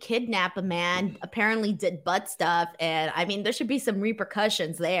 like, he kidnapped a man, apparently did butt stuff, and I mean, there should be some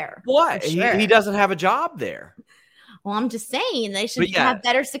repercussions there. What? Sure. He doesn't have a job there. Well, I'm just saying they should have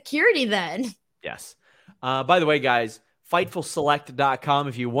better security then. Yes. By the way, guys, FightfulSelect.com.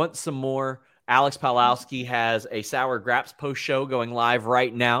 If you want some more, Alex Palowski has a Sour Graps post show going live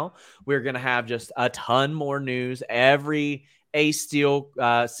right now. We're going to have just a ton more news. Every Ace Steel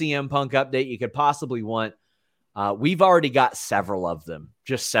CM Punk update you could possibly want. We've already got several of them,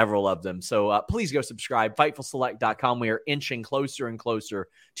 just several of them. So please go subscribe, FightfulSelect.com. We are inching closer and closer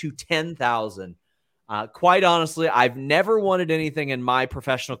to 10,000. Quite honestly, I've never wanted anything in my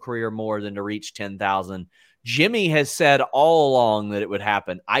professional career more than to reach 10,000. Jimmy has said all along that it would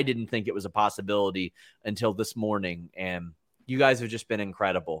happen. I didn't think it was a possibility until this morning, and you guys have just been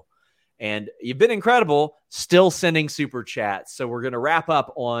incredible. And you've been incredible, still sending super chats. So we're going to wrap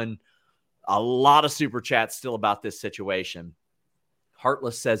up on a lot of super chats still about this situation.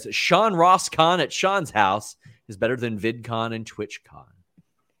 Heartless says, Sean Ross Con at Sean's house is better than VidCon and TwitchCon.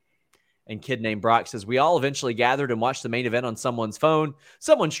 And Kid Named Brock says, we all eventually gathered and watched the main event on someone's phone.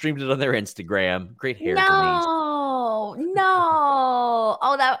 Someone streamed it on their Instagram. Great hair, Denise. No.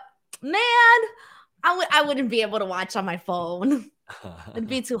 Oh, that, man, I wouldn't be able to watch on my phone. It'd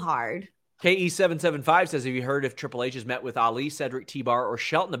be too hard. KE775 says, have you heard if Triple H has met with Ali, Cedric, T-Bar, or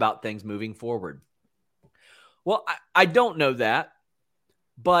Shelton about things moving forward? Well, I don't know that,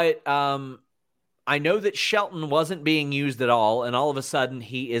 but I know that Shelton wasn't being used at all, and all of a sudden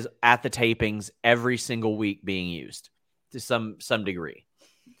he is at the tapings every single week being used to some degree.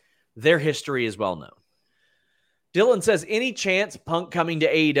 Their history is well known. Dylan says, any chance Punk coming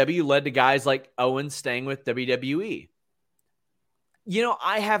to AEW led to guys like Owens staying with WWE? You know,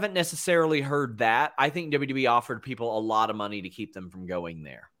 I haven't necessarily heard that. I think WWE offered people a lot of money to keep them from going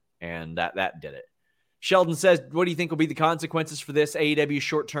there, and that did it. Sheldon says, what do you think will be the consequences for this AEW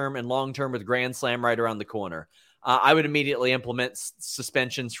short-term and long-term with Grand Slam right around the corner? I would immediately implement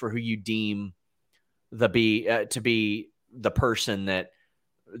suspensions for who you deem to be the person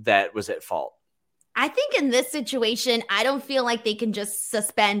that was at fault. I think in this situation, I don't feel like they can just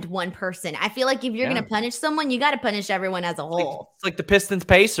suspend one person. I feel like if you're going to punish someone, you got to punish everyone as a whole. It's like the Pistons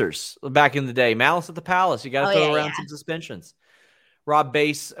Pacers back in the day. Malice at the Palace. You got to throw around some suspensions. Rob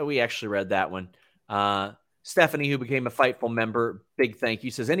Bass, we actually read that one. Stephanie, who became a Fightful member, big thank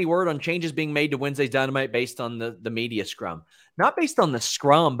you, says, any word on changes being made to Wednesday's Dynamite based on the media scrum? Not based on the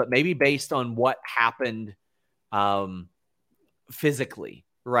scrum, but maybe based on what happened physically.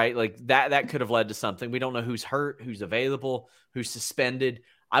 Right? Like that could have led to something. We don't know who's hurt, who's available, who's suspended.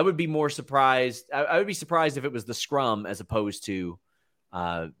 I would be more surprised. I would be surprised if it was the scrum as opposed to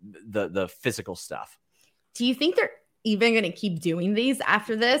the physical stuff. Do you think they're even going to keep doing these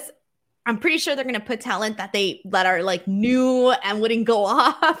after this? I'm pretty sure they're going to put talent that are like new and wouldn't go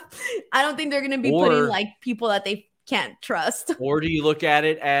off. I don't think they're going to be putting like people that they can't trust. Or do you look at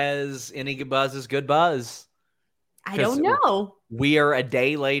it as any good buzz is good buzz? I don't know. We are a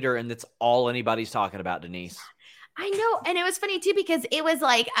day later, and that's all anybody's talking about, Denise. I know. And it was funny, too, because it was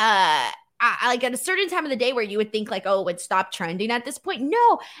like like at a certain time of the day where you would think like, oh, it would stop trending at this point.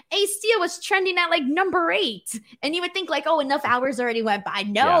 No, Astia was trending at like number 8. And you would think like, oh, enough hours already went by.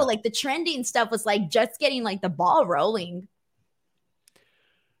 No, like the trending stuff was like just getting like the ball rolling.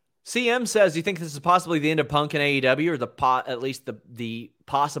 CM says, do you think this is possibly the end of Punk and AEW or at least the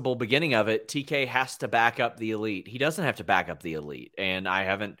possible beginning of it? TK has to back up the Elite. He doesn't have to back up the Elite. And I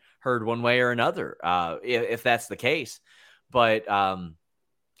haven't heard one way or another if that's the case. But, I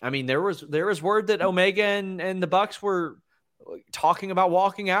mean, there was word that Omega and the Bucks were talking about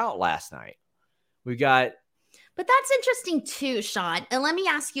walking out last night. But that's interesting too, Sean. And let me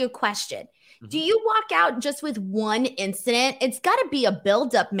ask you a question. Do you walk out just with one incident? It's got to be a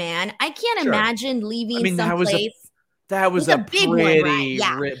buildup, man. I can't imagine leaving someplace. That was a big pretty one, right?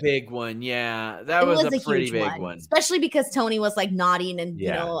 Yeah. big one. Yeah, that was a pretty big one. Especially because Tony was like nodding and, you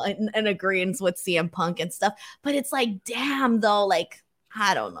know, in agreement with CM Punk and stuff. But it's like, damn, though, like,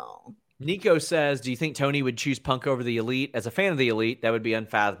 I don't know. Nico says, do you think Tony would choose Punk over the Elite? As a fan of the Elite, that would be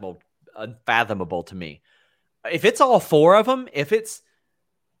unfathomable to me. If it's all 4 of them, if it's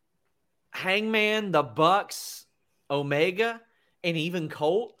Hangman, the Bucks, Omega, and even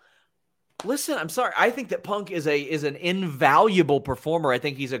Colt. Listen, I'm sorry. I think that Punk is an invaluable performer. I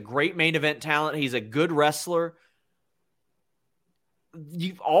think he's a great main event talent. He's a good wrestler.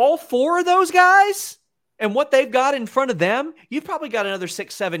 All 4 of those guys and what they've got in front of them, you've probably got another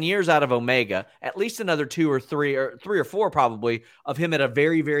 6-7 years out of Omega, at least another 2 or 3 or 3 or 4 probably of him at a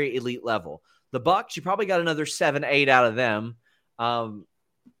very, very elite level. The Bucks, you probably got another 7-8 out of them.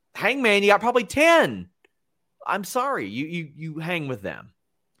 Hangman, you got probably 10. I'm sorry. You hang with them.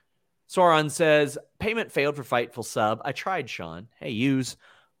 Sauron says, payment failed for Fightful sub. I tried, Sean. Hey, use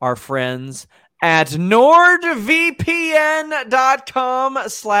our friends at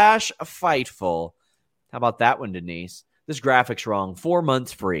nordvpn.com/Fightful. How about that one, Denise? This graphic's wrong. 4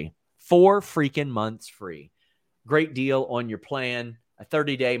 months free. 4 freaking months free. Great deal on your plan. A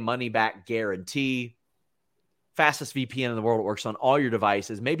 30-day money-back guarantee. Fastest VPN in the world. It works on all your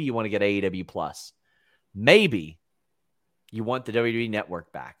devices. Maybe you want to get AEW Plus. Maybe you want the WWE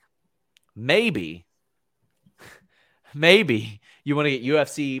Network back. Maybe you want to get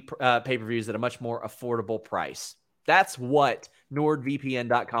UFC pay-per-views at a much more affordable price. That's what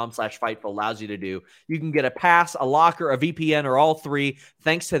nordvpn.com/Fightful allows you to do. You can get a pass, a locker, a VPN, or all 3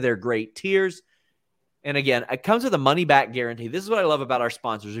 thanks to their great tiers. And again, it comes with a money-back guarantee. This is what I love about our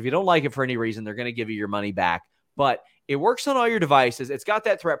sponsors. If you don't like it for any reason, they're going to give you your money back. But it works on all your devices. It's got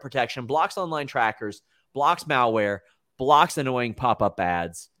that threat protection, blocks online trackers, blocks malware, blocks annoying pop-up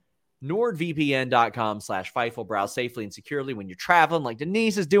ads. NordVPN.com/Fightful. Browse safely and securely when you're traveling, like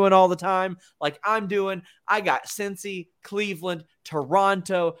Denise is doing all the time, like I'm doing. I got Cincy, Cleveland,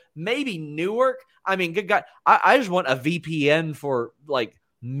 Toronto, maybe Newark. I mean, good God, I just want a VPN for like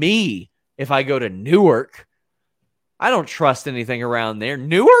me if I go to Newark. I don't trust anything around there.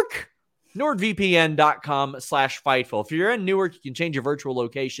 Newark? NordVPN.com/Fightful. If you're in Newark, you can change your virtual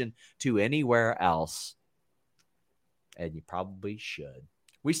location to anywhere else. And you probably should.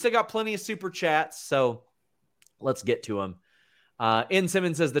 We still got plenty of super chats, so let's get to them. N.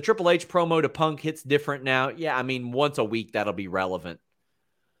 Simmons says, the Triple H promo to Punk hits different now. Yeah, I mean, once a week, that'll be relevant.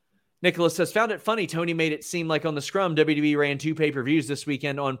 Nicholas says, found it funny Tony made it seem like on the scrum, WWE ran 2 pay-per-views this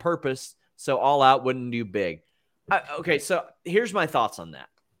weekend on purpose, so All Out wouldn't do big. Okay, so here's my thoughts on that.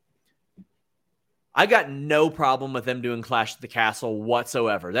 I got no problem with them doing Clash at the Castle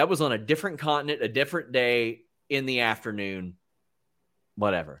whatsoever. That was on a different continent, a different day in the afternoon.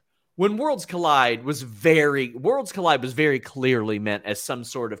 Whatever. When Worlds Collide was very clearly meant as some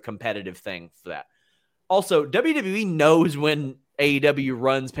sort of competitive thing for that. Also, WWE knows when AEW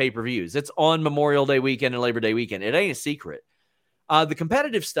runs pay-per-views. It's on Memorial Day weekend and Labor Day weekend. It ain't a secret. The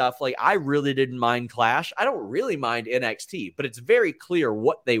competitive stuff, like I really didn't mind Clash. I don't really mind NXT, but it's very clear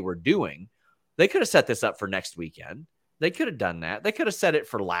what they were doing. They could have set this up for next weekend. They could have done that. They could have set it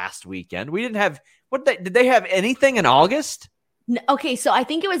for last weekend. We didn't have did they have anything in August? Okay, so I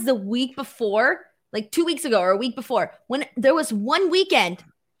think it was the week before, like 2 weeks ago or a week before, when there was one weekend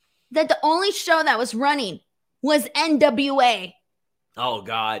that the only show that was running was NWA. Oh,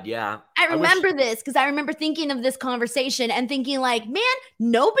 God, yeah. I remember this because I remember thinking of this conversation and thinking like, man,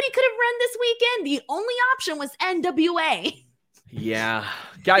 nobody could have run this weekend. The only option was NWA. Yeah.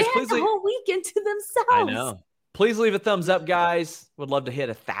 Guys, they had the whole weekend to themselves. I know. Please leave a thumbs up, guys. Would love to hit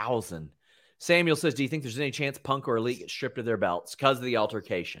 1,000. Samuel says, do you think there's any chance Punk or Elite get stripped of their belts because of the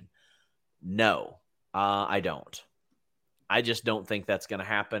altercation? No, I don't. I just don't think that's going to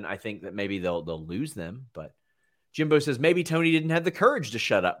happen. I think that maybe they'll lose them, but Jimbo says maybe Tony didn't have the courage to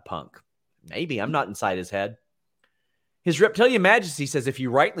shut up Punk. Maybe. I'm not inside his head. His Reptilian Majesty says if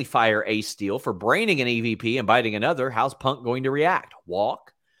you rightly fire Ace Steel for braining an EVP and biting another, how's Punk going to react?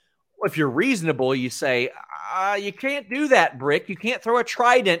 Walk? If you're reasonable, you say, you can't do that, Brick. You can't throw a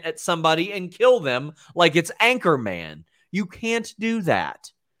trident at somebody and kill them like it's Anchorman. You can't do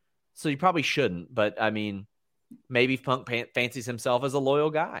that. So you probably shouldn't. But, I mean, maybe Punk fancies himself as a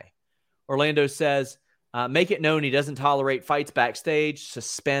loyal guy. Orlando says, make it known he doesn't tolerate fights backstage.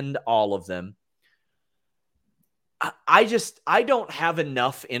 Suspend all of them. I don't have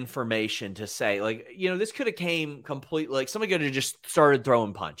enough information to say, like, this could have came completely, like somebody could have just started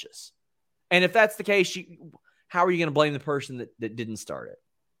throwing punches. And if that's the case, how are you going to blame the person that didn't start it?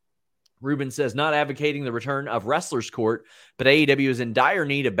 Ruben says, not advocating the return of Wrestler's Court, but AEW is in dire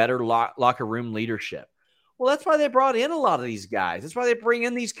need of better locker room leadership. Well, that's why they brought in a lot of these guys. That's why they bring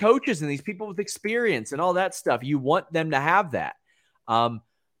in these coaches and these people with experience and all that stuff. You want them to have that.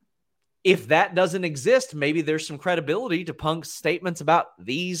 If that doesn't exist, maybe there's some credibility to Punk's statements about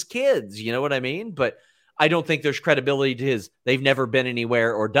these kids. You know what I mean? But I don't think there's credibility to his they've never been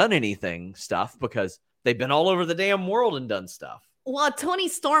anywhere or done anything stuff because they've been all over the damn world and done stuff. Well, Tony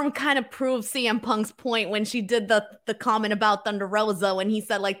Storm kind of proved CM Punk's point when she did the comment about Thunder Rosa when he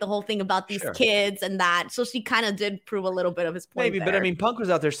said like the whole thing about these kids and that. So she kind of did prove a little bit of his point. Maybe, but I mean, Punk was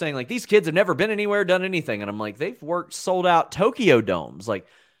out there saying like these kids have never been anywhere, done anything. And I'm like, they've sold out Tokyo domes. Like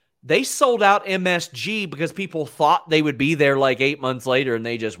they sold out MSG because people thought they would be there like 8 months later and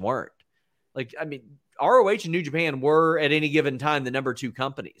they just weren't. Like, I mean, ROH and New Japan were at any given time the number 2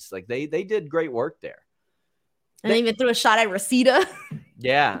 companies. Like they did great work there. And they even threw a shot at Reseda.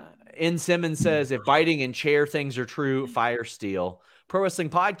 Yeah. N. Simmons says, if biting and chair things are true, fire Steel. Pro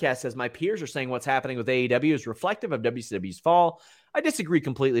Wrestling Podcast says, my peers are saying what's happening with AEW is reflective of WCW's fall. I disagree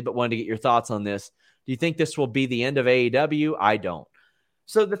completely, but wanted to get your thoughts on this. Do you think this will be the end of AEW? I don't.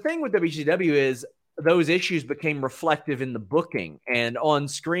 So the thing with WCW is those issues became reflective in the booking and on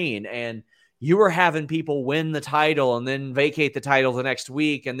screen. And you were having people win the title and then vacate the title the next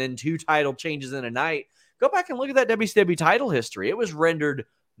week and then 2 title changes in a night. Go back and look at that WCW title history. It was rendered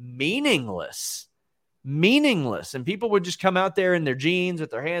meaningless. And people would just come out there in their jeans with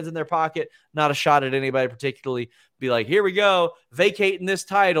their hands in their pocket, not a shot at anybody particularly, be like, here we go, vacating this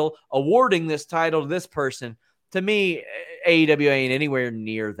title, awarding this title to this person. To me, AEW ain't anywhere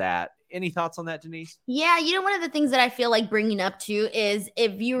near that. Any thoughts on that, Denise? Yeah, one of the things that I feel like bringing up too is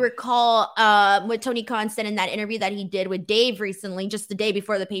if you recall what Tony Khan said in that interview that he did with Dave recently, just the day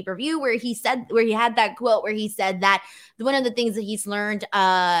before the pay-per-view, where he had that quote where he said that one of the things that he's learned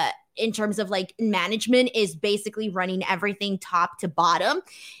in terms of like management is basically running everything top to bottom.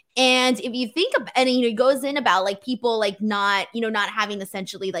 And if you think of, and it goes in about like people like not having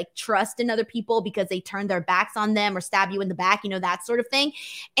essentially like trust in other people because they turn their backs on them or stab you in the back, that sort of thing.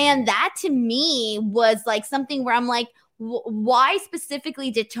 And that to me was like something where I'm like, why specifically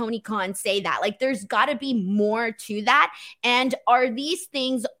did Tony Khan say that? Like, there's got to be more to that. And are these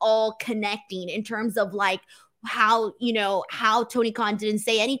things all connecting in terms of like, how Tony Khan didn't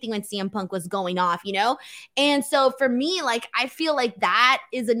say anything when CM Punk was going off, And so for me, like, I feel like that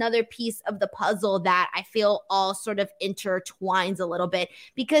is another piece of the puzzle that I feel all sort of intertwines a little bit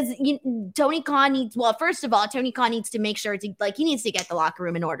because Tony Khan needs to make sure he needs to get the locker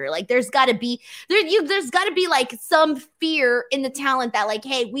room in order. Like there's got to be like some fear in the talent that like,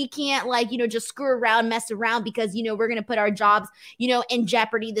 hey, we can't just screw around, mess around because, we're going to put our jobs, in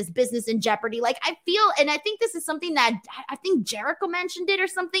jeopardy, this business in jeopardy. Like I feel, and I think this this is something that I think Jericho mentioned it or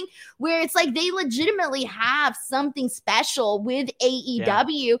something, where it's like they legitimately have something special with AEW.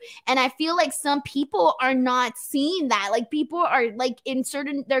 Yeah. And I feel like some people are not seeing that. Like people are like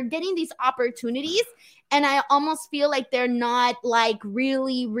they're getting these opportunities. And I almost feel like they're not like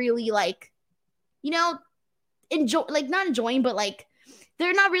really, really like, enjoy, like not enjoying, but like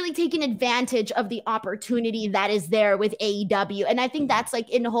they're not really taking advantage of the opportunity that is there with AEW. And I think that's like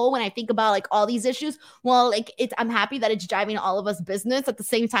in the whole, when I think about like all these issues, well, like I'm happy that it's driving all of us business. At the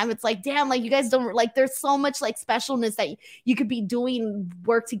same time, it's like, damn, like you guys don't like, there's so much like specialness that you could be doing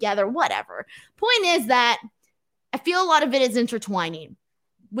work together, whatever. Point is that I feel a lot of it is intertwining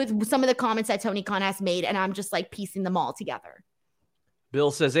with some of the comments that Tony Khan has made. And I'm just like piecing them all together.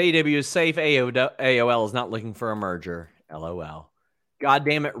 Bill says AEW is safe. AOL is not looking for a merger. LOL. God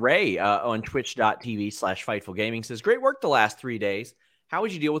damn it, Ray on twitch.tv/Fightful Gaming says, great work the last 3 days. How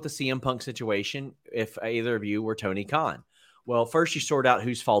would you deal with the CM Punk situation if either of you were Tony Khan? Well, first you sort out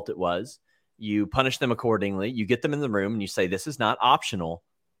whose fault it was. You punish them accordingly. You get them in the room and you say, this is not optional.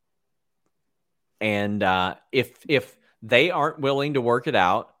 And if they aren't willing to work it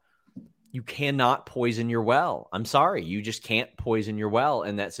out, you cannot poison your well. I'm sorry. You just can't poison your well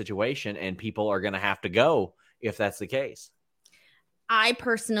in that situation. And people are going to have to go if that's the case. I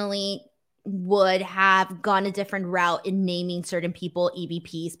personally would have gone a different route in naming certain people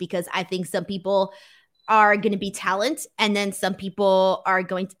EVPs, because I think some people are going to be talent, and then some people are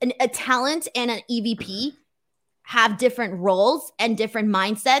going to a talent and an EVP have different roles and different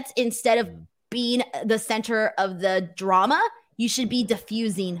mindsets. Instead of being the center of the drama, you should be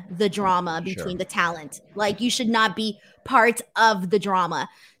diffusing the drama between the talent. Like you should not be part of the drama.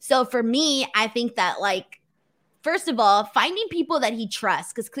 So for me, I think that like, first of all, finding people that he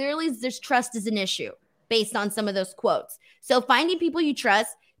trusts, because clearly there's trust is an issue based on some of those quotes. So finding people you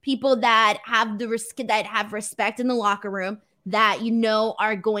trust, people that have respect in the locker room, that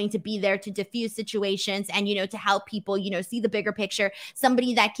are going to be there to diffuse situations and to help people see the bigger picture.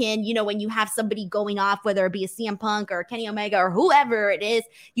 Somebody that can when you have somebody going off, whether it be a CM Punk or Kenny Omega or whoever it is,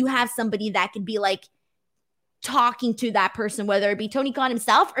 you have somebody that can be like talking to that person, whether it be Tony Khan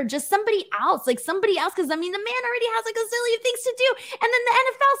himself or just somebody else. Because I mean, the man already has like a zillion things to do, and then the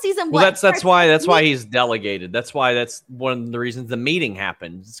NFL season. Well, that's why he's delegated. That's one of the reasons the meeting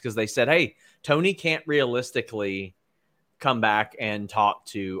happened. It's because they said, hey, Tony can't realistically come back and talk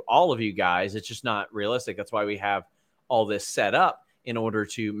to all of you guys. It's just not realistic. That's why we have all this set up in order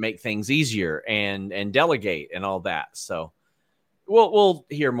to make things easier and delegate and all that. So we'll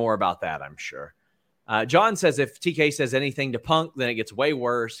hear more about that, I'm sure. John says if TK says anything to Punk, then it gets way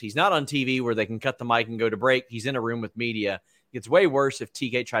worse. He's not on TV where they can cut the mic and go to break. He's in a room with media. It gets way worse if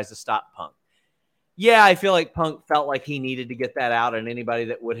TK tries to stop Punk. Yeah, I feel like Punk felt like he needed to get that out, and anybody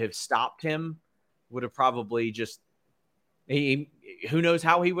that would have stopped him would have probably just who knows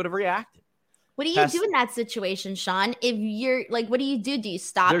how he would have reacted. What do you do in that situation, Sean? If you're like, what do you do? Do you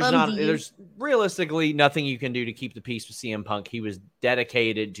stop him? There's realistically nothing you can do to keep the peace with CM Punk. He was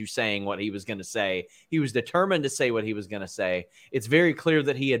dedicated to saying what he was going to say. He was determined to say what he was going to say. It's very clear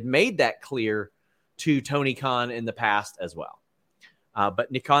that he had made that clear to Tony Khan in the past as well.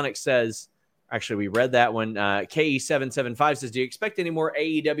 But Niconic says, actually, we read that one. KE775 says, do you expect any more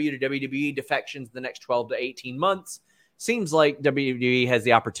AEW to WWE defections in the next 12 to 18 months? Seems like WWE has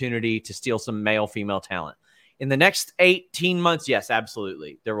the opportunity to steal some male-female talent. In the next 18 months, yes,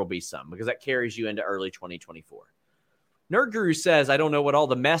 absolutely. There will be some, because that carries you into early 2024. Nerd Guru says, I don't know what all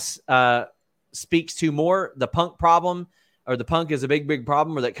the mess speaks to more, the Punk problem, or the Punk is a big, big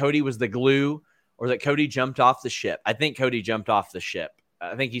problem, or that Cody was the glue, or that Cody jumped off the ship. I think Cody jumped off the ship.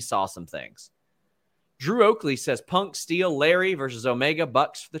 I think he saw some things. Drew Oakley says, Punk, Steel, Larry versus Omega,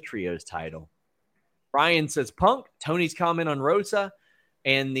 Bucks for the Trios title. Ryan says, Punk, Tony's comment on Rosa,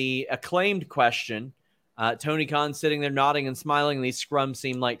 and the acclaimed question. Tony Khan sitting there nodding and smiling, and these scrums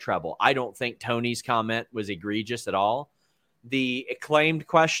seem like trouble. I don't think Tony's comment was egregious at all. The acclaimed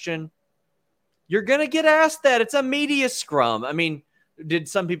question, you're going to get asked that. It's a media scrum. I mean, did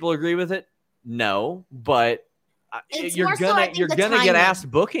some people agree with it? No, but you're going to get asked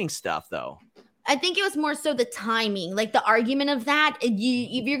booking stuff, though. I think it was more so the timing, like the argument of that.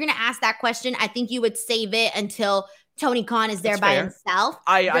 If you're going to ask that question, I think you would save it until Tony Khan is there by himself.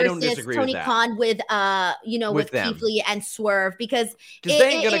 I don't disagree Tony with that. Khan with Keith Lee and Swerve, because they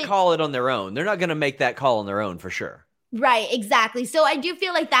ain't going to call it on their own. They're not going to make that call on their own for sure. Right, exactly. So I do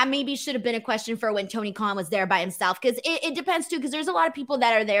feel like that maybe should have been a question for when Tony Khan was there by himself, because it depends too, because there's a lot of people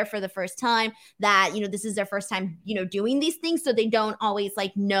that are there for the first time that, this is their first time, doing these things. So they don't always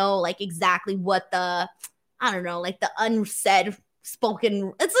know exactly what the unsaid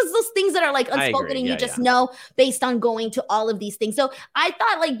spoken. It's just those things that are like unspoken and you just know based on going to all of these things. So I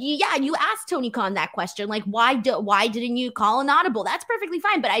thought like, yeah, you asked Tony Khan that question, like why didn't you call an audible? That's perfectly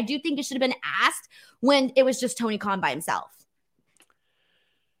fine. But I do think it should have been asked when it was just Tony Khan by himself.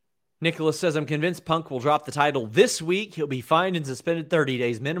 Nicholas says, I'm convinced Punk will drop the title this week. He'll be fined and suspended 30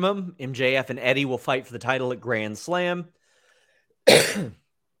 days minimum. MJF and Eddie will fight for the title at Grand Slam.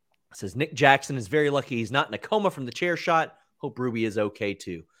 Says Nick Jackson is very lucky he's not in a coma from the chair shot. Hope Ruby is okay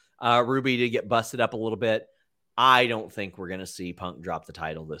too. Ruby did get busted up a little bit. I don't think we're going to see Punk drop the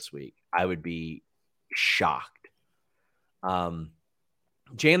title this week. I would be shocked. Jam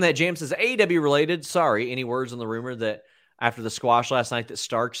says AEW related. Sorry, any words on the rumor that after the squash last night that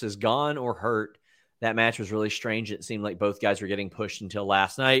Starks is gone or hurt? That match was really strange. It seemed like both guys were getting pushed until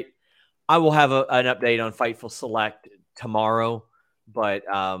last night. I will have an update on Fightful Select tomorrow, but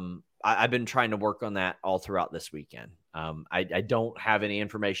I've been trying to work on that all throughout this weekend. I don't have any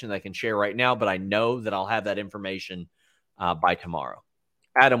information that I can share right now, but I know that I'll have that information by tomorrow.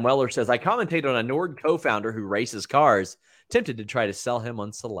 Adam Weller says, I commentated on a Nord co-founder who races cars, tempted to try to sell him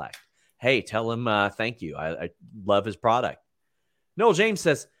on Select. Hey, tell him thank you. I love his product. Noel James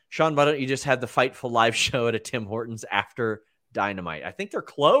says, Sean, why don't you just have the Fightful live show at a Tim Hortons after Dynamite? I think they're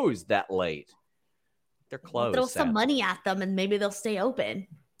closed that late. They're closed. Throw some money at them and maybe they'll stay open.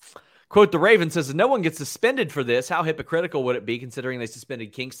 Quote, the Raven says, if no one gets suspended for this, how hypocritical would it be considering they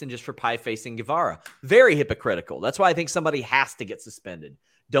suspended Kingston just for pie-facing Guevara? Very hypocritical. That's why I think somebody has to get suspended.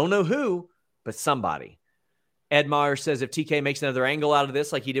 Don't know who, but somebody. Ed Meyer says, if TK makes another angle out of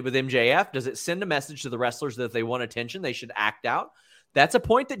this like he did with MJF, does it send a message to the wrestlers that if they want attention, they should act out? That's a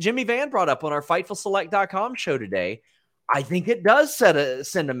point that Jimmy Van brought up on our FightfulSelect.com show today. I think it does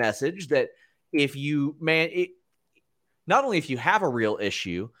send a message that if you, not only if you have a real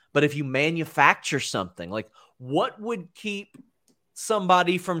issue, but if you manufacture something, like what would keep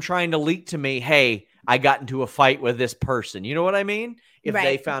somebody from trying to leak to me, hey, I got into a fight with this person? You know what I mean? If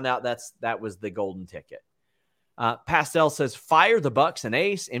they found out that was the golden ticket. Pastel says, fire the Bucks and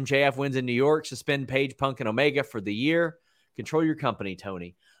Ace. MJF wins in New York. Suspend Page, Punk, and Omega for the year. Control your company,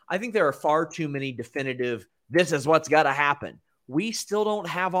 Tony. I think there are far too many definitive, this is what's got to happen. We still don't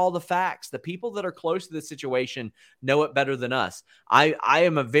have all the facts. The people that are close to this situation know it better than us. I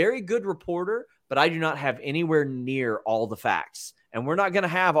am a very good reporter, but I do not have anywhere near all the facts. And we're not going to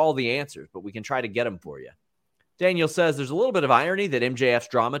have all the answers, but we can try to get them for you. Daniel says, there's a little bit of irony that MJF's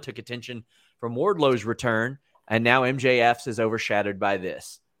drama took attention from Wardlow's return, and now MJF's is overshadowed by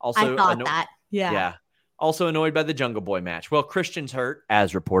this. Also, I thought that. Yeah. Also annoyed by the Jungle Boy match. Well, Christian's hurt,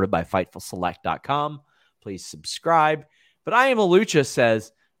 as reported by FightfulSelect.com. Please subscribe. But I Am a Lucha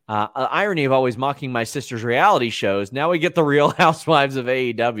says, irony of always mocking my sister's reality shows. Now we get the Real Housewives of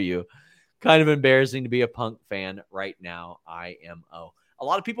AEW. Kind of embarrassing to be a Punk fan right now. IMO. A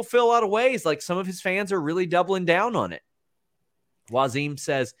lot of people feel a lot of ways. Like some of his fans are really doubling down on it. Wazim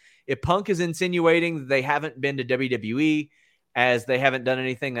says, if Punk is insinuating that they haven't been to WWE as they haven't done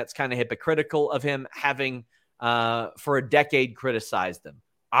anything, that's kind of hypocritical of him having for a decade criticized them.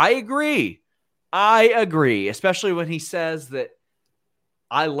 I agree, especially when he says that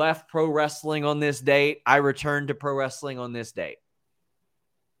I left pro wrestling on this date. I returned to pro wrestling on this date.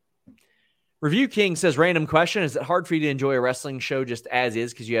 Review King says, random question. Is it hard for you to enjoy a wrestling show just as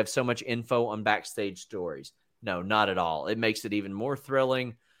is because you have so much info on backstage stories? No, not at all. It makes it even more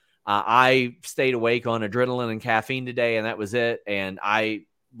thrilling. I stayed awake on adrenaline and caffeine today, and that was it. And I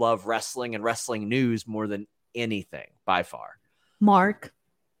love wrestling and wrestling news more than anything by far. Mark,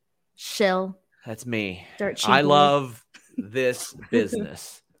 Shill. That's me. Dirt I love this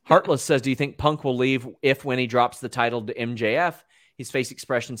business. Heartless says, do you think Punk will leave when he drops the title to MJF? His face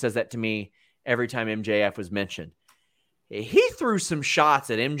expression says that to me every time MJF was mentioned. He threw some shots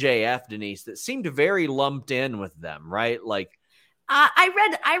at MJF, Denise, that seemed very lumped in with them, right? Like, I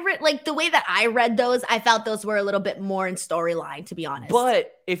read like the way that I read those, I felt those were a little bit more in storyline, to be honest.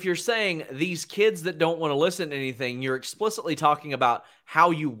 But if you're saying these kids that don't want to listen to anything, you're explicitly talking about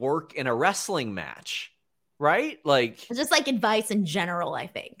how you work in a wrestling match, right? Like, it's just like advice in general, I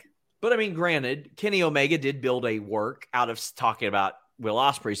think. But I mean, granted, Kenny Omega did build a work out of talking about Will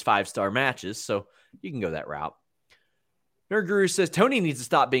Ospreay's 5-star matches, so you can go that route. Nerd Guru says, Tony needs to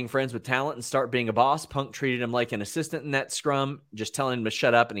stop being friends with talent and start being a boss. Punk treated him like an assistant in that scrum, just telling him to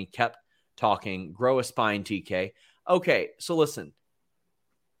shut up, and he kept talking. Grow a spine, TK. Okay, so listen.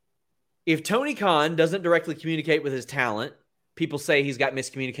 If Tony Khan doesn't directly communicate with his talent, people say he's got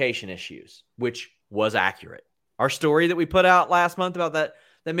miscommunication issues, which was accurate. Our story that we put out last month about that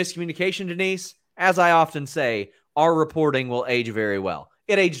miscommunication, Denise, as I often say, our reporting will age very well.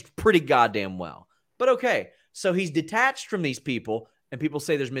 It aged pretty goddamn well. But okay, So he's detached from these people, and people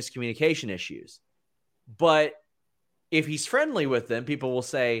say there's miscommunication issues. But if he's friendly with them, people will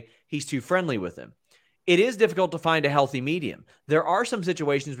say he's too friendly with them. It is difficult to find a healthy medium. There are some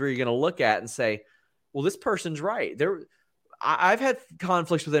situations where you're going to look at and say, well, this person's right. I've had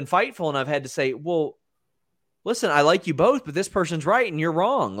conflicts within Fightful, and I've had to say, well, listen, I like you both, but this person's right and you're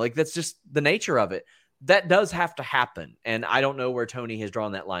wrong. Like, that's just the nature of it. That does have to happen. And I don't know where Tony has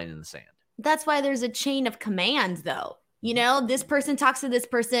drawn that line in the sand. That's why there's a chain of command, though. You know, this person talks to this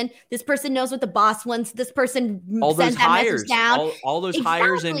person knows what the boss wants. This person sends that message down. All those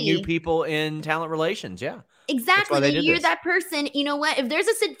hires and new people in talent relations. Yeah. Exactly. You're that person. You know what? If there's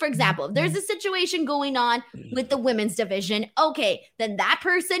for example, if there's a situation going on with the women's division, okay, then that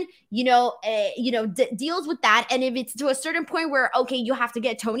person, deals with that. And if it's to a certain point where, okay, you have to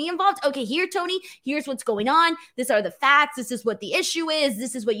get Tony involved. Okay, here, Tony, here's what's going on. These are the facts. This is what the issue is.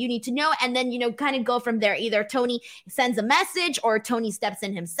 This is what you need to know. And then, kind of go from there. Either Tony sends a message or Tony steps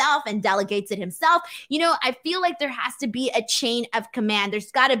in himself and delegates it himself. I feel like there has to be a chain of command.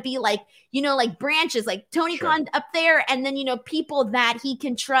 There's got to be like branches, like Tony Khan up there, and then, people that he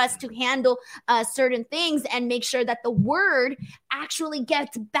can trust to handle certain things and make sure that the word actually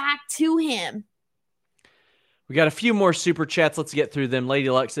gets back to him. We got a few more super chats. Let's get through them. Lady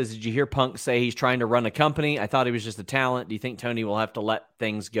Luck says, did you hear Punk say he's trying to run a company? I thought he was just a talent. Do you think Tony will have to let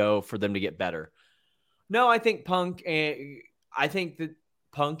things go for them to get better? No, I think that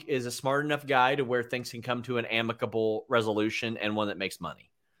Punk is a smart enough guy to where things can come to an amicable resolution and one that makes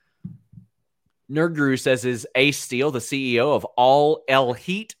money. Nerd Guru says, is Ace Steel the CEO of All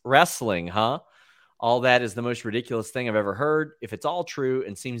Elite Wrestling, huh? All that is the most ridiculous thing I've ever heard. If it's all true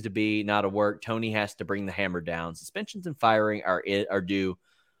and seems to be not a work, Tony has to bring the hammer down. Suspensions and firing are due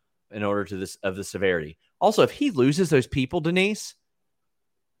in order to the severity. Also, if he loses those people, Denise,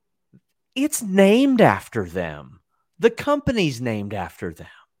 it's named after them. The company's named after them.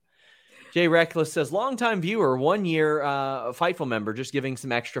 Jay Reckless says, longtime viewer, 1 year Fightful member, just giving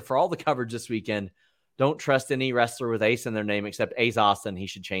some extra for all the coverage this weekend. Don't trust any wrestler with Ace in their name except Ace Austin. He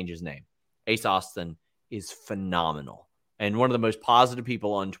should change his name. Ace Austin is phenomenal and one of the most positive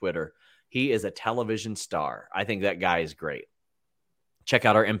people on Twitter. He is a television star. I think that guy is great. Check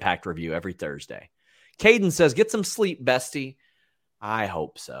out our Impact review every Thursday. Caden says, get some sleep, bestie. I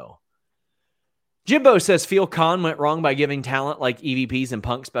hope so. Jimbo says Phil Khan went wrong by giving talent like EVPs and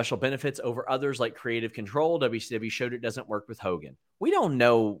Punk special benefits over others like creative control. WCW showed it doesn't work with Hogan. We don't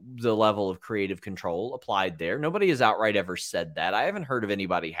know the level of creative control applied there. Nobody has outright ever said that. I haven't heard of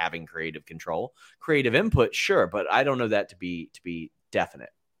anybody having creative control. Creative input, sure, but I don't know that to be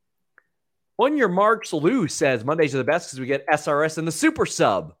definite. 1 year Mark Salou says Mondays are the best because we get SRS and the super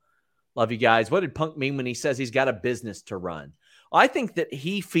sub. Love you guys. What did Punk mean when he says he's got a business to run? I think that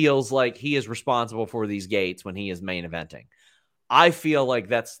he feels like he is responsible for these gates when he is main eventing. I feel like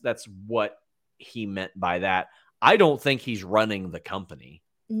that's what he meant by that. I don't think he's running the company.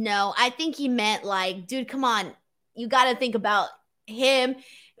 No, I think he meant like, dude, come on. You got to think about him.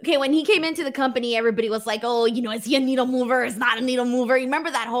 Okay, when he came into the company, everybody was like, oh, is he a needle mover? Is not a needle mover? You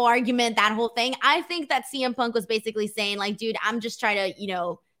remember that whole argument, that whole thing? I think that CM Punk was basically saying like, dude, I'm just trying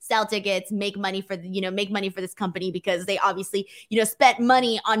to, sell tickets, make money for this company because they obviously, spent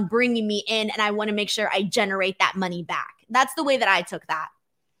money on bringing me in and I want to make sure I generate that money back. That's the way that I took that.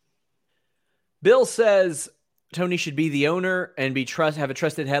 Bill says Tony should be the owner and have a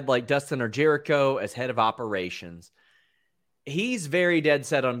trusted head like Dustin or Jericho as head of operations. He's very dead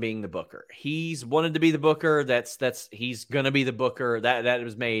set on being the booker. He's wanted to be the booker. He's going to be the booker. That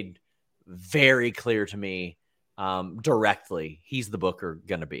was made very clear to me. Directly, he's the booker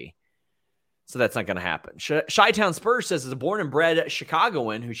going to be. So that's not going to happen. Chi-Town Spurs says, as a born and bred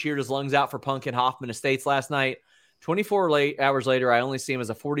Chicagoan who cheered his lungs out for Punk in Hoffman Estates last night, 24 hours later, I only see him as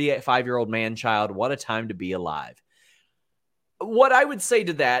a 45-year-old man-child. What a time to be alive. What I would say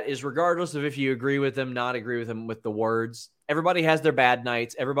to that is, regardless of if you agree with him, not agree with him with the words, everybody has their bad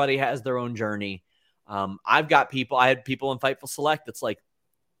nights. Everybody has their own journey. I had people in Fightful Select that's like,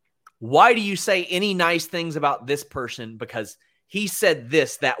 why do you say any nice things about this person? Because he said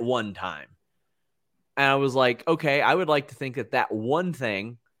this that one time. And I was like, okay, I would like to think that one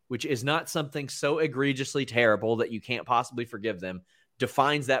thing, which is not something so egregiously terrible that you can't possibly forgive them,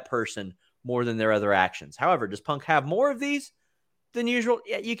 defines that person more than their other actions. However, does Punk have more of these than usual?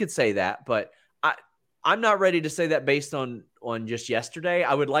 Yeah, you could say that, but I'm not ready to say that based on just yesterday.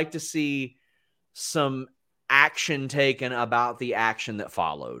 I would like to see some action taken about the action that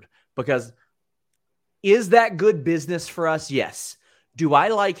followed. Because is that good business for us? Yes. Do I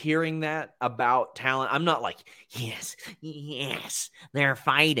like hearing that about talent? I'm not like, yes, they're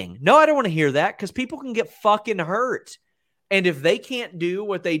fighting. No, I don't want to hear that because people can get fucking hurt. And if they can't do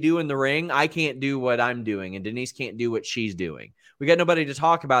what they do in the ring, I can't do what I'm doing. And Denise can't do what she's doing. We got nobody to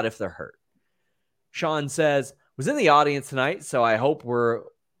talk about if they're hurt. Sean says, was in the audience tonight, so I hope we're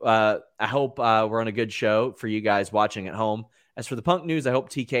on a good show for you guys watching at home. As for the Punk news, I hope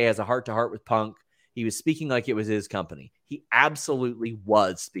TK has a heart-to-heart with Punk. He was speaking like it was his company. He absolutely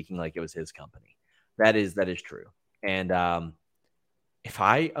was speaking like it was his company. That is true. And if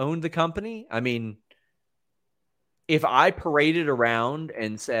I owned the company, I mean, if I paraded around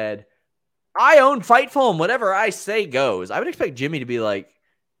and said, I own Fightful and whatever I say goes, I would expect Jimmy to be like,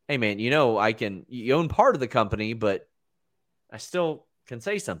 hey, man, you own part of the company, but I still can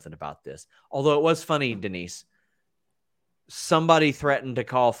say something about this. Although it was funny, Denise, somebody threatened to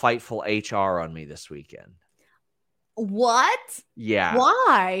call Fightful HR on me this weekend. What? Yeah.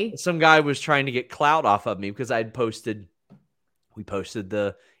 Why? Some guy was trying to get clout off of me because we posted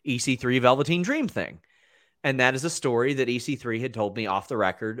the EC3 Velveteen Dream thing. And that is a story that EC3 had told me off the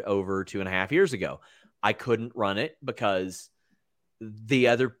record over 2.5 years ago. I couldn't run it because the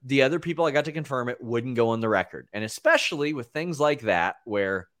other people I got to confirm it wouldn't go on the record. And especially with things like that,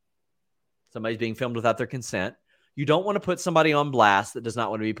 where somebody's being filmed without their consent, you don't want to put somebody on blast that does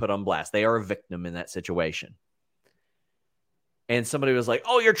not want to be put on blast. They are a victim in that situation. And somebody was like,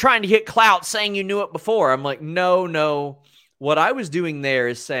 oh, you're trying to get clout saying you knew it before. I'm like, no. What I was doing there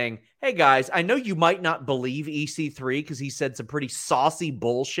is saying, hey, guys, I know you might not believe EC3 because he said some pretty saucy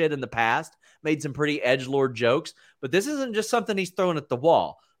bullshit in the past, made some pretty edgelord jokes, but this isn't just something he's throwing at the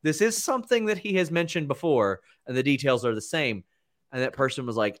wall. This is something that he has mentioned before, and the details are the same. And that person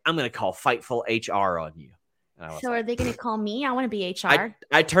was like, I'm going to call Fightful HR on you. So are they going to call me? I want to be HR.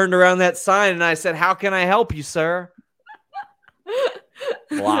 I turned around that sign and I said, how can I help you, sir?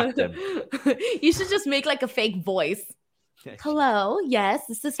 Blocked him. You should just make like a fake voice. Hello, yes,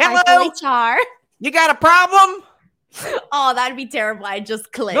 this is Hello? HR. You got a problem? Oh, that'd be terrible. I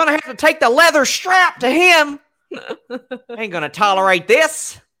just clicked. You're gonna have to take the leather strap to him. Ain't gonna tolerate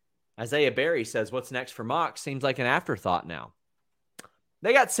this. Isaiah Berry says, what's next for Mox? Seems like an afterthought now.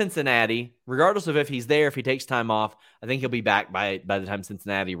 They got Cincinnati. Regardless of if he's there, if he takes time off, I think he'll be back by the time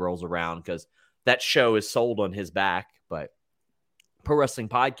Cincinnati rolls around because that show is sold on his back. But Pro Wrestling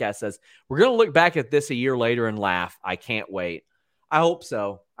Podcast says, we're going to look back at this a year later and laugh. I can't wait. I hope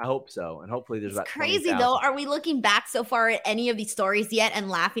so. And hopefully there's about 20,000. Crazy though. Are we looking back so far at any of these stories yet and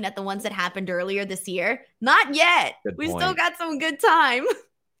laughing at the ones that happened earlier this year? Not yet. We still got some good time.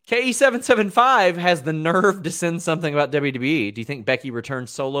 KE775 has the nerve to send something about WWE. Do you think Becky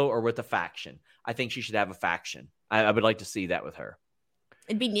returns solo or with a faction? I think she should have a faction. I would like to see that with her.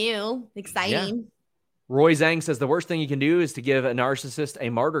 It'd be new, exciting. Yeah. Roy Zhang says the worst thing you can do is to give a narcissist a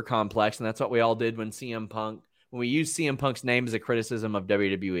martyr complex, and that's what we all did when we used CM Punk's name as a criticism of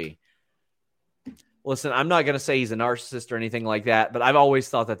WWE. Listen, I'm not going to say he's a narcissist or anything like that, but I've always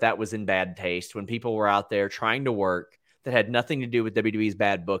thought that was in bad taste when people were out there trying to work that had nothing to do with WWE's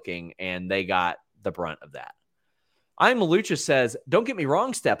bad booking, and they got the brunt of that. I'm Malucha says, don't get me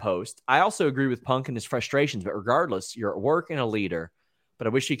wrong, Step Host. I also agree with Punk and his frustrations, but regardless, you're at work and a leader. But I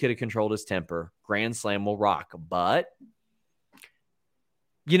wish he could have controlled his temper. Grand Slam will rock. But,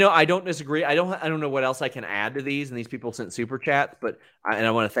 I don't disagree. I don't know what else I can add to these. And these people sent super chats, and I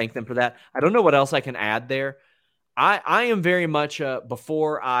want to thank them for that. I don't know what else I can add there. I am very much,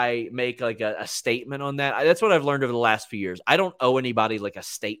 before I make like a statement on that, that's what I've learned over the last few years. I don't owe anybody like a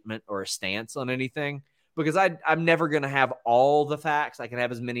statement or a stance on anything because I'm never going to have all the facts. I can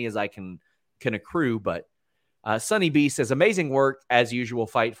have as many as I can accrue, but Sunny B says, amazing work as usual,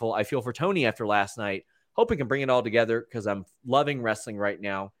 Fightful. I feel for Tony after last night. Hope we can bring it all together because I'm loving wrestling right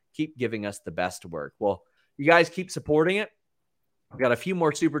now. Keep giving us the best work. Well, you guys keep supporting it. I've got a few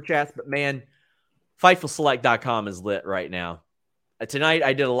more super chats, but man, FightfulSelect.com is lit right now. Tonight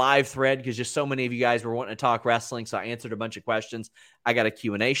I did a live thread because just so many of you guys were wanting to talk wrestling, so I answered a bunch of questions. I got a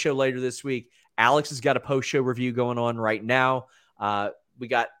Q&A show later this week. Alex has got a post-show review going on right now. We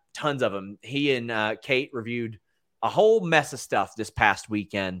got tons of them. He and Kate reviewed a whole mess of stuff this past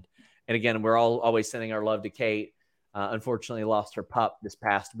weekend. And again, we're always sending our love to Kate. Unfortunately, lost her pup this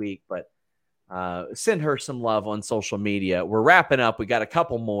past week, but send her some love on social media. We're wrapping up. We got a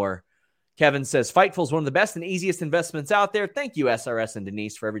couple more. Kevin says, Fightful is one of the best and easiest investments out there. Thank you, SRS and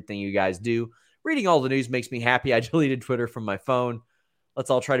Denise, for everything you guys do. Reading all the news makes me happy. I deleted Twitter from my phone. Let's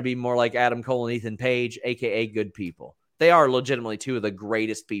all try to be more like Adam Cole and Ethan Page, a.k.a. good people. They are legitimately two of the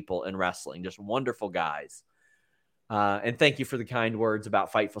greatest people in wrestling. Just wonderful guys. And thank you for the kind words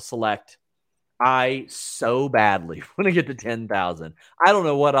about Fightful Select. I so badly want to get to 10,000. I don't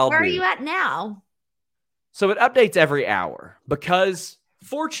know what I'll do. Where are you at now? So it updates every hour because,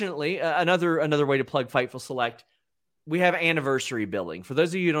 fortunately, another way to plug Fightful Select, we have anniversary billing. For those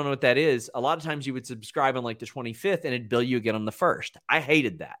of you who don't know what that is, a lot of times you would subscribe on like the 25th and it'd bill you again on the 1st. I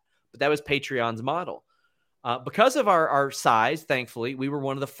hated that, but that was Patreon's model. Because of our size, thankfully, we were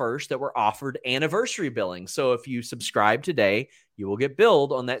one of the first that were offered anniversary billing. So if you subscribe today, you will get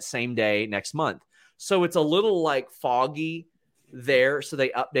billed on that same day next month. So it's a little like foggy there. So they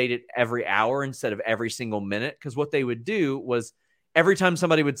update it every hour instead of every single minute. Because what they would do was every time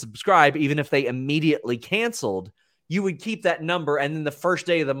somebody would subscribe, even if they immediately canceled, you would keep that number. And then the first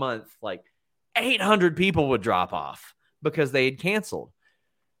day of the month, like 800 people would drop off because they had canceled.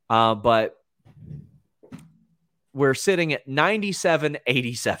 But we're sitting at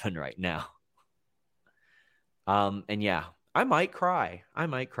 97.87 right now. And yeah, I might cry. I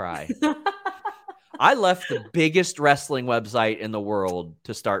left the biggest wrestling website in the world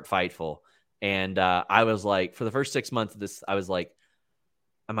to start Fightful. And I was like, for the first 6 months of this, I was like,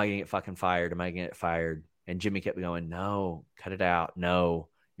 am I going to get fucking fired? Am I going to get fired? And Jimmy kept going, no, cut it out. No,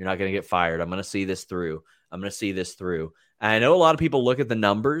 you're not going to get fired. I'm going to see this through. And I know a lot of people look at the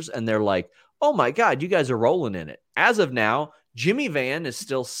numbers and they're like, oh my God, you guys are rolling in it. As of now, Jimmy Van is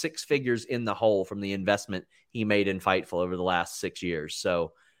still 6 figures in the hole from the investment he made in Fightful over the last 6 years.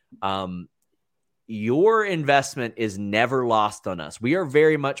 So your investment is never lost on us. We are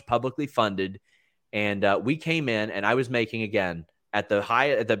very much publicly funded. And we came in and I was making, again, at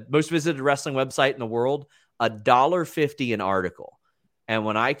the most visited wrestling website in the world, $1.50 an article. And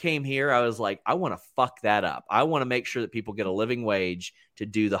when I came here, I was like, I want to fuck that up. I want to make sure that people get a living wage to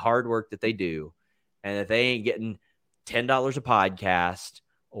do the hard work that they do. And that they ain't getting $10 a podcast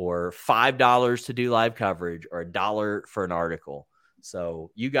or $5 to do live coverage or $1 for an article.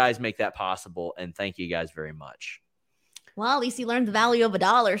 So you guys make that possible. And thank you guys very much. Well, at least you learned the value of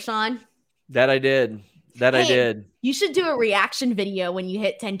 $1, Sean. That I did. I did. You should do a reaction video when you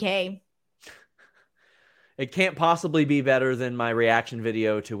hit 10K. It can't possibly be better than my reaction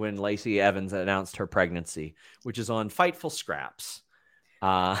video to when Lacey Evans announced her pregnancy, which is on Fightful Scraps.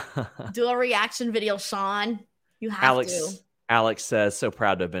 Do a reaction video, Sean. You have to. Alex says, so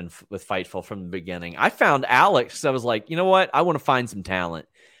proud to have been with Fightful from the beginning. I found Alex. I was like, you know what? I want to find some talent.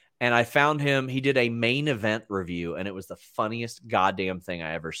 And I found him. He did a main event review, and it was the funniest goddamn thing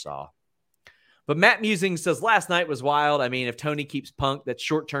I ever saw. But Matt Musing says, last night was wild. I mean, if Tony keeps Punk, that's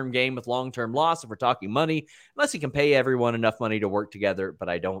short-term gain with long-term loss if we're talking money, unless he can pay everyone enough money to work together, but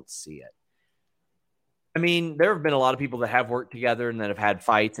I don't see it. I mean, there have been a lot of people that have worked together and that have had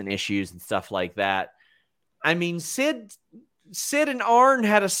fights and issues and stuff like that. I mean, Sid and Arn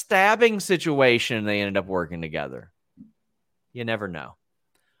had a stabbing situation and they ended up working together. You never know.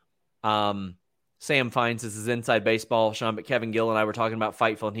 Sam finds this is inside baseball, Sean, but Kevin Gill and I were talking about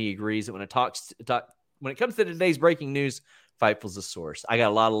Fightful, and he agrees that when it comes to today's breaking news, Fightful's the source. I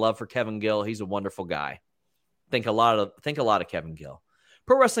got a lot of love for Kevin Gill. He's a wonderful guy. Think a lot of Kevin Gill.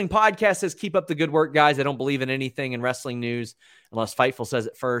 Pro Wrestling Podcast says, keep up the good work, guys. I don't believe in anything in wrestling news unless Fightful says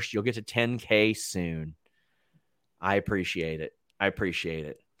it first. You'll get to 10K soon. I appreciate it.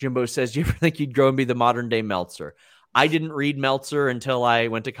 Jimbo says, do you ever think you'd grow and be the modern day Meltzer? I didn't read Meltzer until I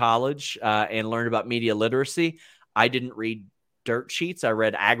went to college and learned about media literacy. I didn't read dirt sheets. I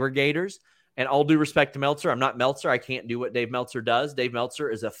read aggregators. And all due respect to Meltzer, I'm not Meltzer. I can't do what Dave Meltzer does. Dave Meltzer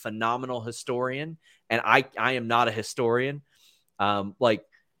is a phenomenal historian, and I am not a historian. Like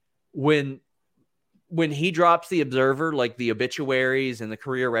when he drops the Observer, like the obituaries and the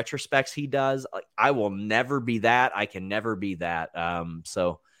career retrospects he does, like, I will never be that. I can never be that.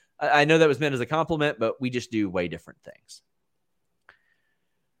 So I know that was meant as a compliment, but we just do way different things.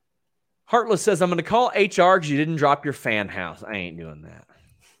 Heartless says, I'm going to call HR because you didn't drop your fan house. I ain't doing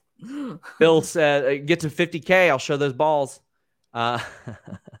that. Bill said, get to 50K. I'll show those balls.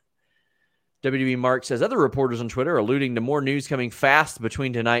 WWE Mark says, other reporters on Twitter are alluding to more news coming fast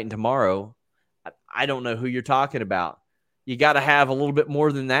between tonight and tomorrow. I don't know who you're talking about. You got to have a little bit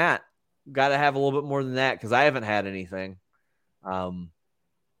more than that. Because I haven't had anything.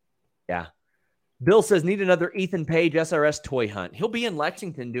 Yeah. Bill says, need another Ethan Page SRS toy hunt. He'll be in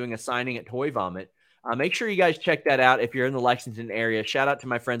Lexington doing a signing at Toy Vomit. Make sure you guys check that out if you're in the Lexington area. Shout out to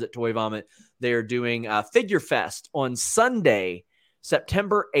my friends at Toy Vomit. They are doing Figure Fest on Sunday,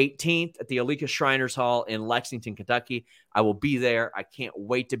 September 18th at the Alika Shriners Hall in Lexington, Kentucky. I will be there. I can't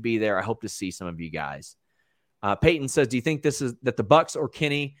wait to be there. I hope to see some of you guys. Peyton says, do you think this is that the Bucks or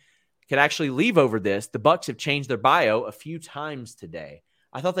Kenny could actually leave over this? The Bucks have changed their bio a few times today.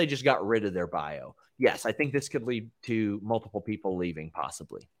 I thought they just got rid of their bio. Yes, I think this could lead to multiple people leaving,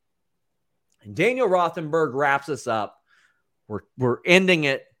 possibly. And Daniel Rothenberg wraps us up. We're ending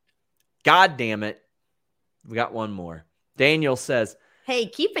it. God damn it. We got one more. Daniel says, hey,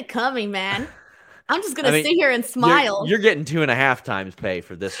 keep it coming, man. I'm just going to sit here and smile. You're getting 2.5 times pay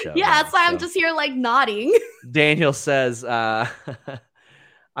for this show. Yeah, now, that's why I'm just here like nodding. Daniel says, I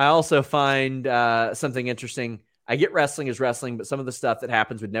also find something interesting. I get wrestling is wrestling, but some of the stuff that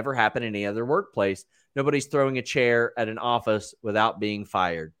happens would never happen in any other workplace. Nobody's throwing a chair at an office without being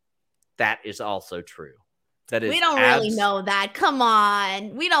fired. That is also true. That is. We don't really know that. Come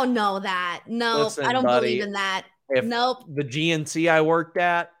on. We don't know that. No, listen, I don't believe in that. Nope. The GNC I worked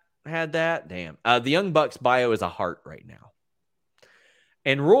at had that. Damn. The Young Bucks bio is a heart right now.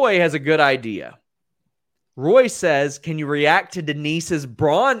 And Roy has a good idea. Roy says, can you react to Denise's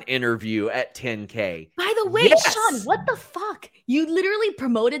Braun interview at 10K? By the way, yes. Sean, what the fuck? You literally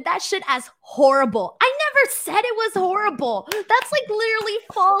promoted that shit as horrible. I never said it was horrible. That's like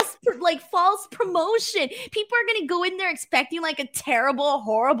literally false promotion. People are going to go in there expecting like a terrible,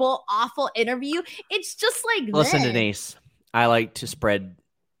 horrible, awful interview. It's just like, listen, Denise, I like to spread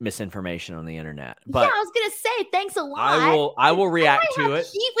misinformation on the internet. But yeah, I was gonna say thanks a lot. I will react to it.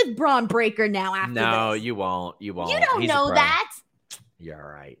 Heat with Braun Breaker now after no, this. You won't. You don't know that. You're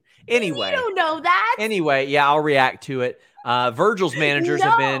all right. Anyway, you don't know that. Anyway, yeah, I'll react to it. Virgil's managers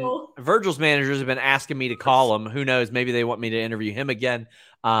have been asking me to call him. Who knows? Maybe they want me to interview him again.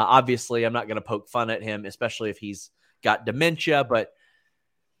 Obviously, I'm not going to poke fun at him, especially if he's got dementia. But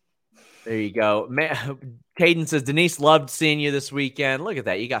there you go. Caden says, Denise loved seeing you this weekend. Look at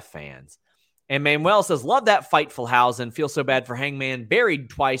that. You got fans. And Manuel says, love that Fightful Hausen. Feel so bad for Hangman. Buried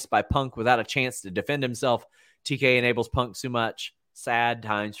twice by Punk without a chance to defend himself. TK enables Punk so much. Sad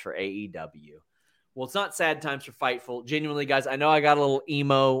times for AEW. Well, it's not sad times for Fightful. Genuinely, guys, I know I got a little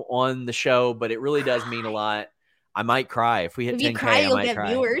emo on the show, but it really does mean a lot. I might cry. If we hit 10K, you cry, you'll get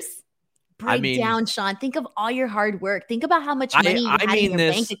viewers. Break down, Sean. Think of all your hard work. Think about how much money you had in your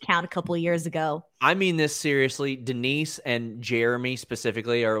bank account a couple of years ago. I mean this seriously. Denise and Jeremy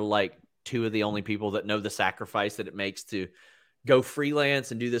specifically are like two of the only people that know the sacrifice that it makes to go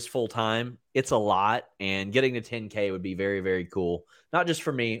freelance and do this full time. It's a lot, and getting to 10K would be very, very cool. Not just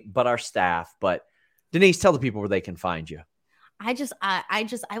for me, but our staff. But Denise, tell the people where they can find you. I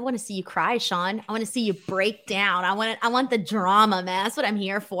want to see you cry, Sean. I want to see you break down. I want the drama, man. That's what I'm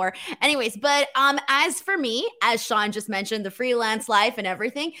here for. Anyways, but as for me, as Sean just mentioned, the freelance life and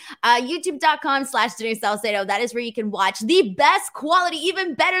everything, youtube.com/Denise Salcedo. That is where you can watch the best quality,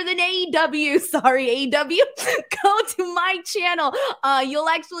 even better than AEW. Sorry, AEW. Go to my channel. You'll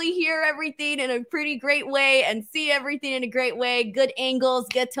actually hear everything in a pretty great way and see everything in a great way. Good angles,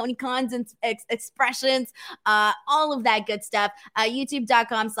 good Tony Khan's expressions, all of that good stuff.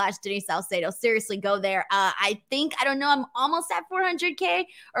 youtube.com/Denise Salcedo. Seriously, go there. I don't know, I'm almost at 400K,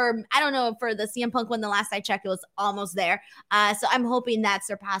 or I don't know, for the CM Punk one, the last I checked, it was almost there. So I'm hoping that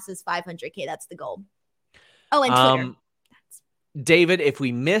surpasses 500K. That's the goal. Oh, and Twitter. David, if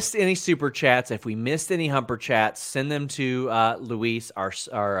we missed any super chats, if we missed any humper chats, send them to Luis,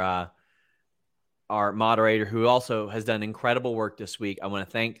 our moderator, who also has done incredible work this week. I want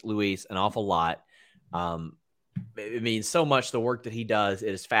to thank Luis an awful lot. It means so much, the work that he does.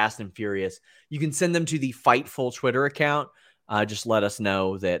 It is fast and furious. You can send them to the Fightful Twitter account. Just let us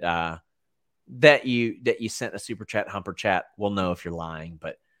know that you sent a super chat, humper chat. We'll know if you're lying,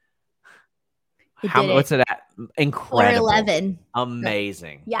 but what's it at? Incredible. 411.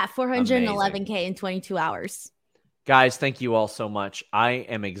 Amazing. Yeah, 411K in 22 hours. Guys, thank you all so much. I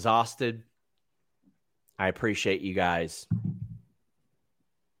am exhausted. I appreciate you guys.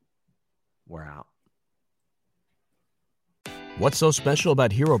 We're out. What's so special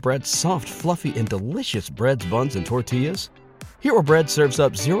about Hero Bread's soft, fluffy, and delicious breads, buns, and tortillas? Hero Bread serves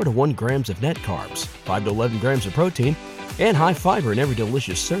up 0 to 1 grams of net carbs, 5 to 11 grams of protein, and high fiber in every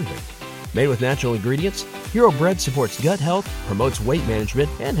delicious serving. Made with natural ingredients, Hero Bread supports gut health, promotes weight management,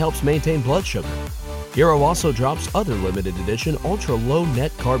 and helps maintain blood sugar. Hero also drops other limited edition ultra-low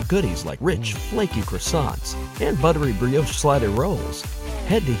net carb goodies like rich, flaky croissants and buttery brioche slider rolls.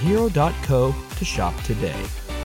 Head to hero.co to shop today.